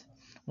to it.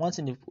 One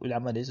thing the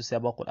ulama used to say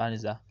about Quran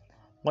is that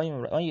when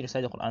you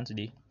recite the Quran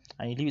today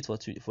and you leave it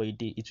for a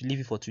day, it will leave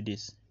you for 2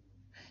 days.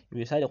 If you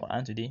recite the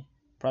Quran today,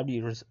 probably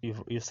you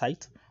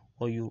recite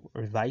or you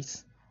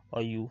revise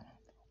or you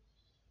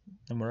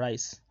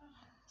memorize.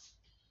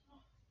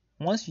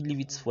 Once you leave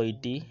it for a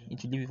day,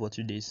 it will leave you for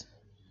 2 days.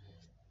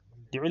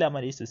 The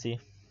ulama used to say,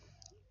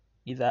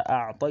 إذا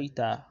أعطيت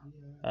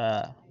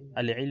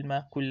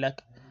العلم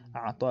كلك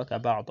أعطاك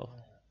بعضه.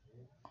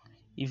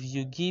 If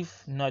you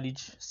give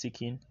knowledge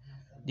seeking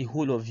the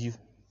whole of you,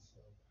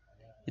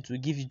 it will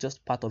give you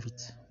just part of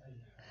it.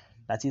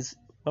 That is,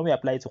 when we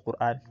apply it to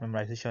Quran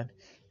memorization,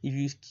 if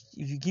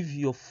you give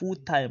your full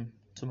time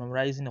to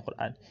memorizing the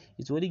Quran,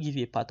 it will only give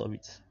you a part of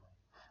it.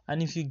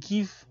 And if you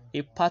give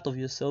a part of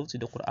yourself to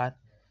the Quran,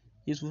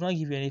 it will not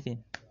give you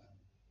anything.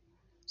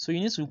 So you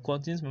need to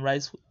continue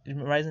memorizing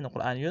the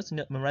Quran. You have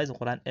to memorize the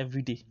Quran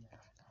every day.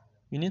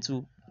 You need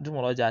to do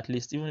muraja at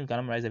least, even if you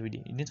cannot memorize every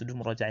day. You need to do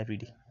muraja every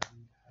day.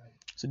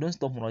 So don't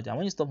stop muraja.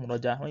 When you stop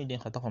muraja, when you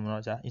didn't cut off from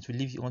muraja, it will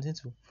leave you.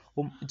 Continue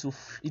to.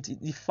 It's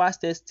the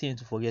fastest thing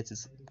to forget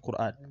is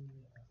Quran.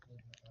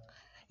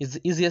 It's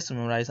the easiest to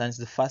memorize and it's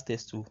the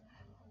fastest to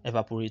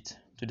evaporate,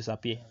 to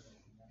disappear.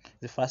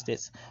 It's the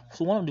fastest.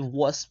 So one of the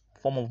worst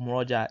form of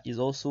muraja is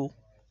also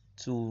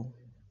to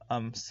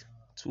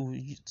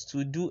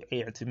do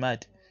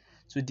i'timad,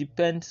 to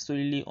depend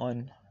solely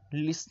on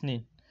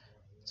listening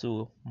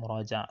to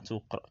muraja,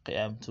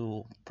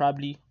 to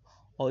probably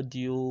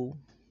audio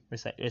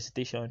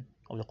recitation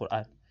of the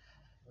Quran.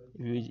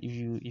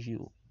 If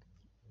you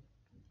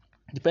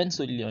depend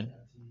solely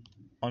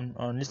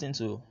on listening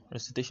to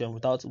recitation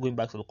without going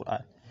back to the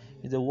Quran,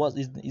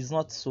 it's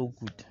not so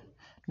good.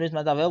 It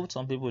might have helped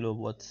some people,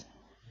 but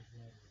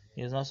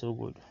it's not so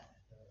good.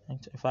 In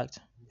fact,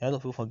 a lot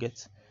of people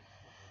forget.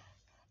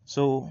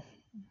 So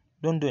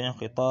don't do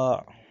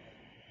inqita',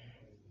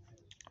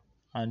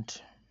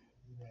 and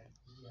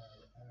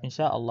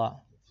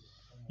inshallah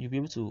you'll be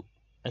able to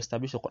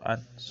establish the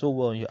Quran so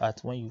well in your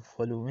heart when you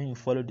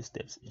follow the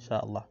steps,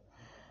 inshallah.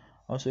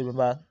 Also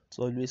remember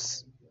to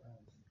always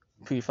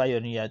purify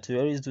your niyyah, to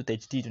always do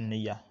tajdid in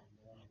niyyah,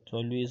 to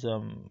always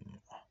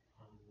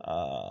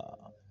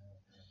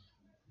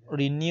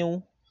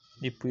renew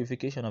the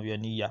purification of your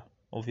niyyah,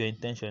 of your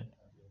intention,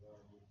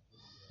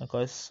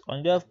 because on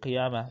the day of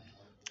Qiyamah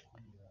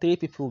 3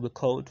 people will be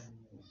called.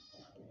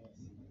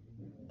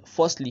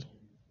 Firstly,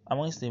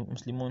 amongst the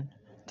Muslimun,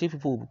 3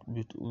 people will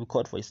be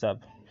called for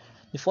Hisab.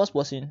 The first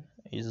person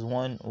is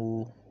one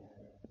who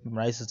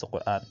memorizes the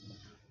Quran.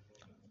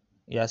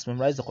 He has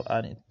memorized the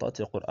Quran, he taught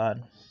the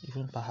Quran,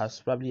 even perhaps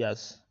probably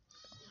has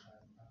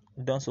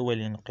done so well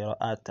in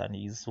Qira'at and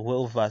is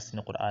well versed in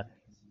the Quran.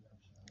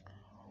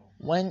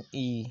 When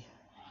he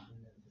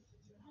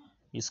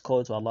is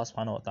called to Allah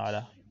subhanahu wa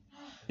ta'ala,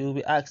 he will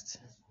be asked,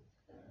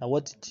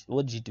 what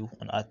did you do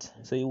on earth?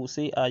 So he will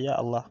say, Ya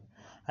Allah,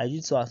 I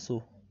did so and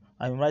so.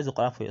 I memorized the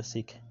Quran for your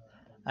sake.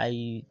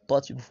 I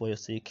taught you for your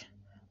sake.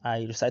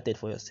 I recited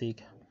for your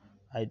sake.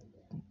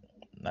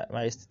 My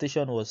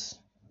recitation was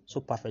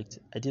so perfect.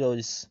 I did all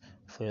this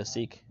for your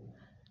sake.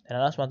 And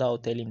Allah subhanahu wa ta'ala will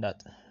tell him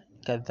that,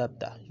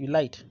 Kadhabta, you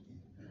lied.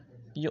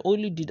 You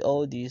only did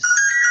all this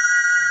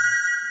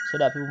so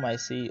that people might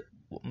say,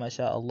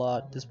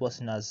 MashaAllah, this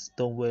person has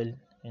done well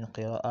in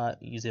Qira'ah,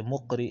 he's a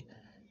muqri,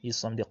 he's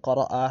from the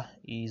Qara'ah,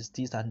 he's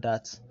this and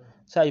that.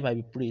 So he might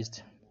be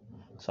praised.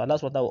 So Allah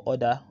subhanahu wa ta'ala will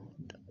order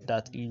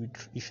that he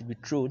should be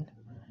thrown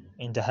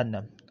in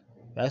Jahannam.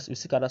 We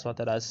seek Allah subhanahu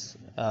wa ta'ala's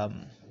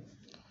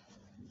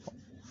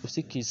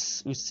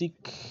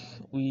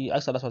we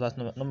ask Allah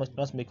subhanahu wa ta'ala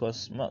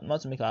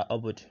not to make our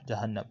abode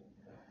Jahannam.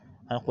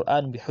 And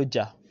Quran will be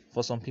hujjah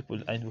for some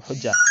people and will be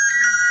hujjah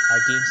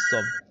against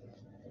some.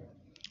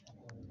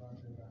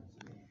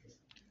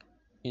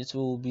 It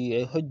will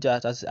be a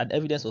hujjah as an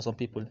evidence for some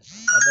people. And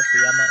the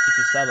Qiyamah, it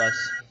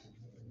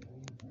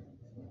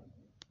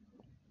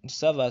will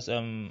serve as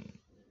on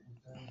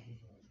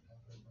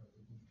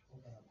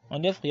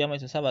the Qiyamah,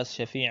 it will serve as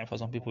shafi' for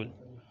some people,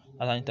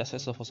 as an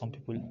intercessor for some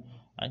people,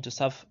 and to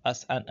serve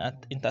as an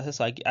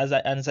intercessor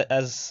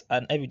as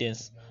an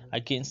evidence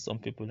against some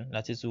people.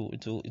 That is,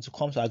 it will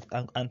come to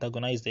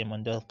antagonize them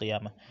on the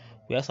Qiyamah.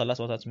 We ask Allah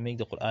to make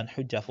the Quran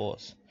hujjah for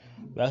us.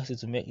 We ask it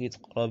to make it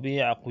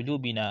rabi'a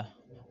qulubina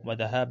wa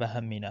dhahaba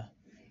hammina.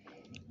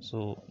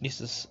 So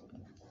this is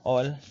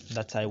all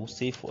that I will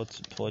say for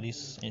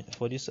this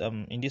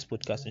in this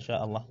podcast,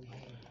 inshallah.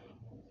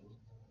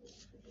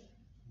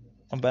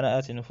 ربنا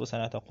آت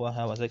نفوسنا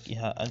تقواها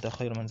وزكها أنت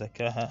خير من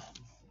زكاها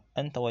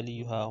أنت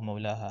وليها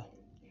ومولاها.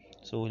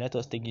 So let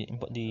us take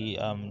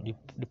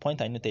the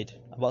point I noted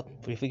about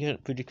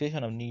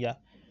purification of niyyah.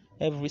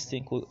 Every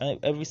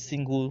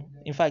single,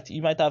 in fact,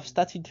 you might have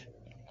started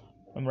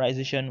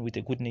memorization with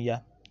a good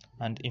niyyah,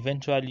 and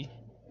eventually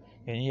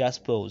your niyyah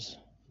spoils.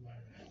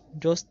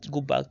 just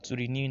go back to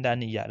renewing that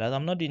niyyah. That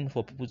I'm not doing it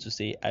for people to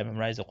say I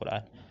memorize the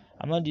Quran.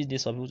 I'm not doing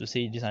this for people to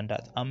say this and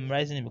that. I'm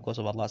memorizing it because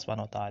of Allah subhanahu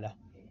wa ta'ala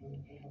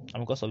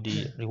and because of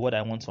the reward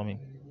I want from him.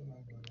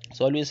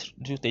 So always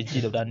do the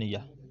deed of that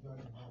niyyah.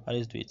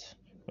 Always do it.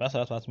 We ask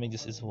Allah to make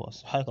this easy for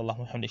us. سبحانك اللهم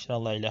وبحمدك اشهد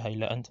ان لا اله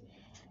الا انت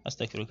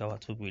استغفرك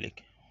واتوب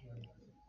اليك.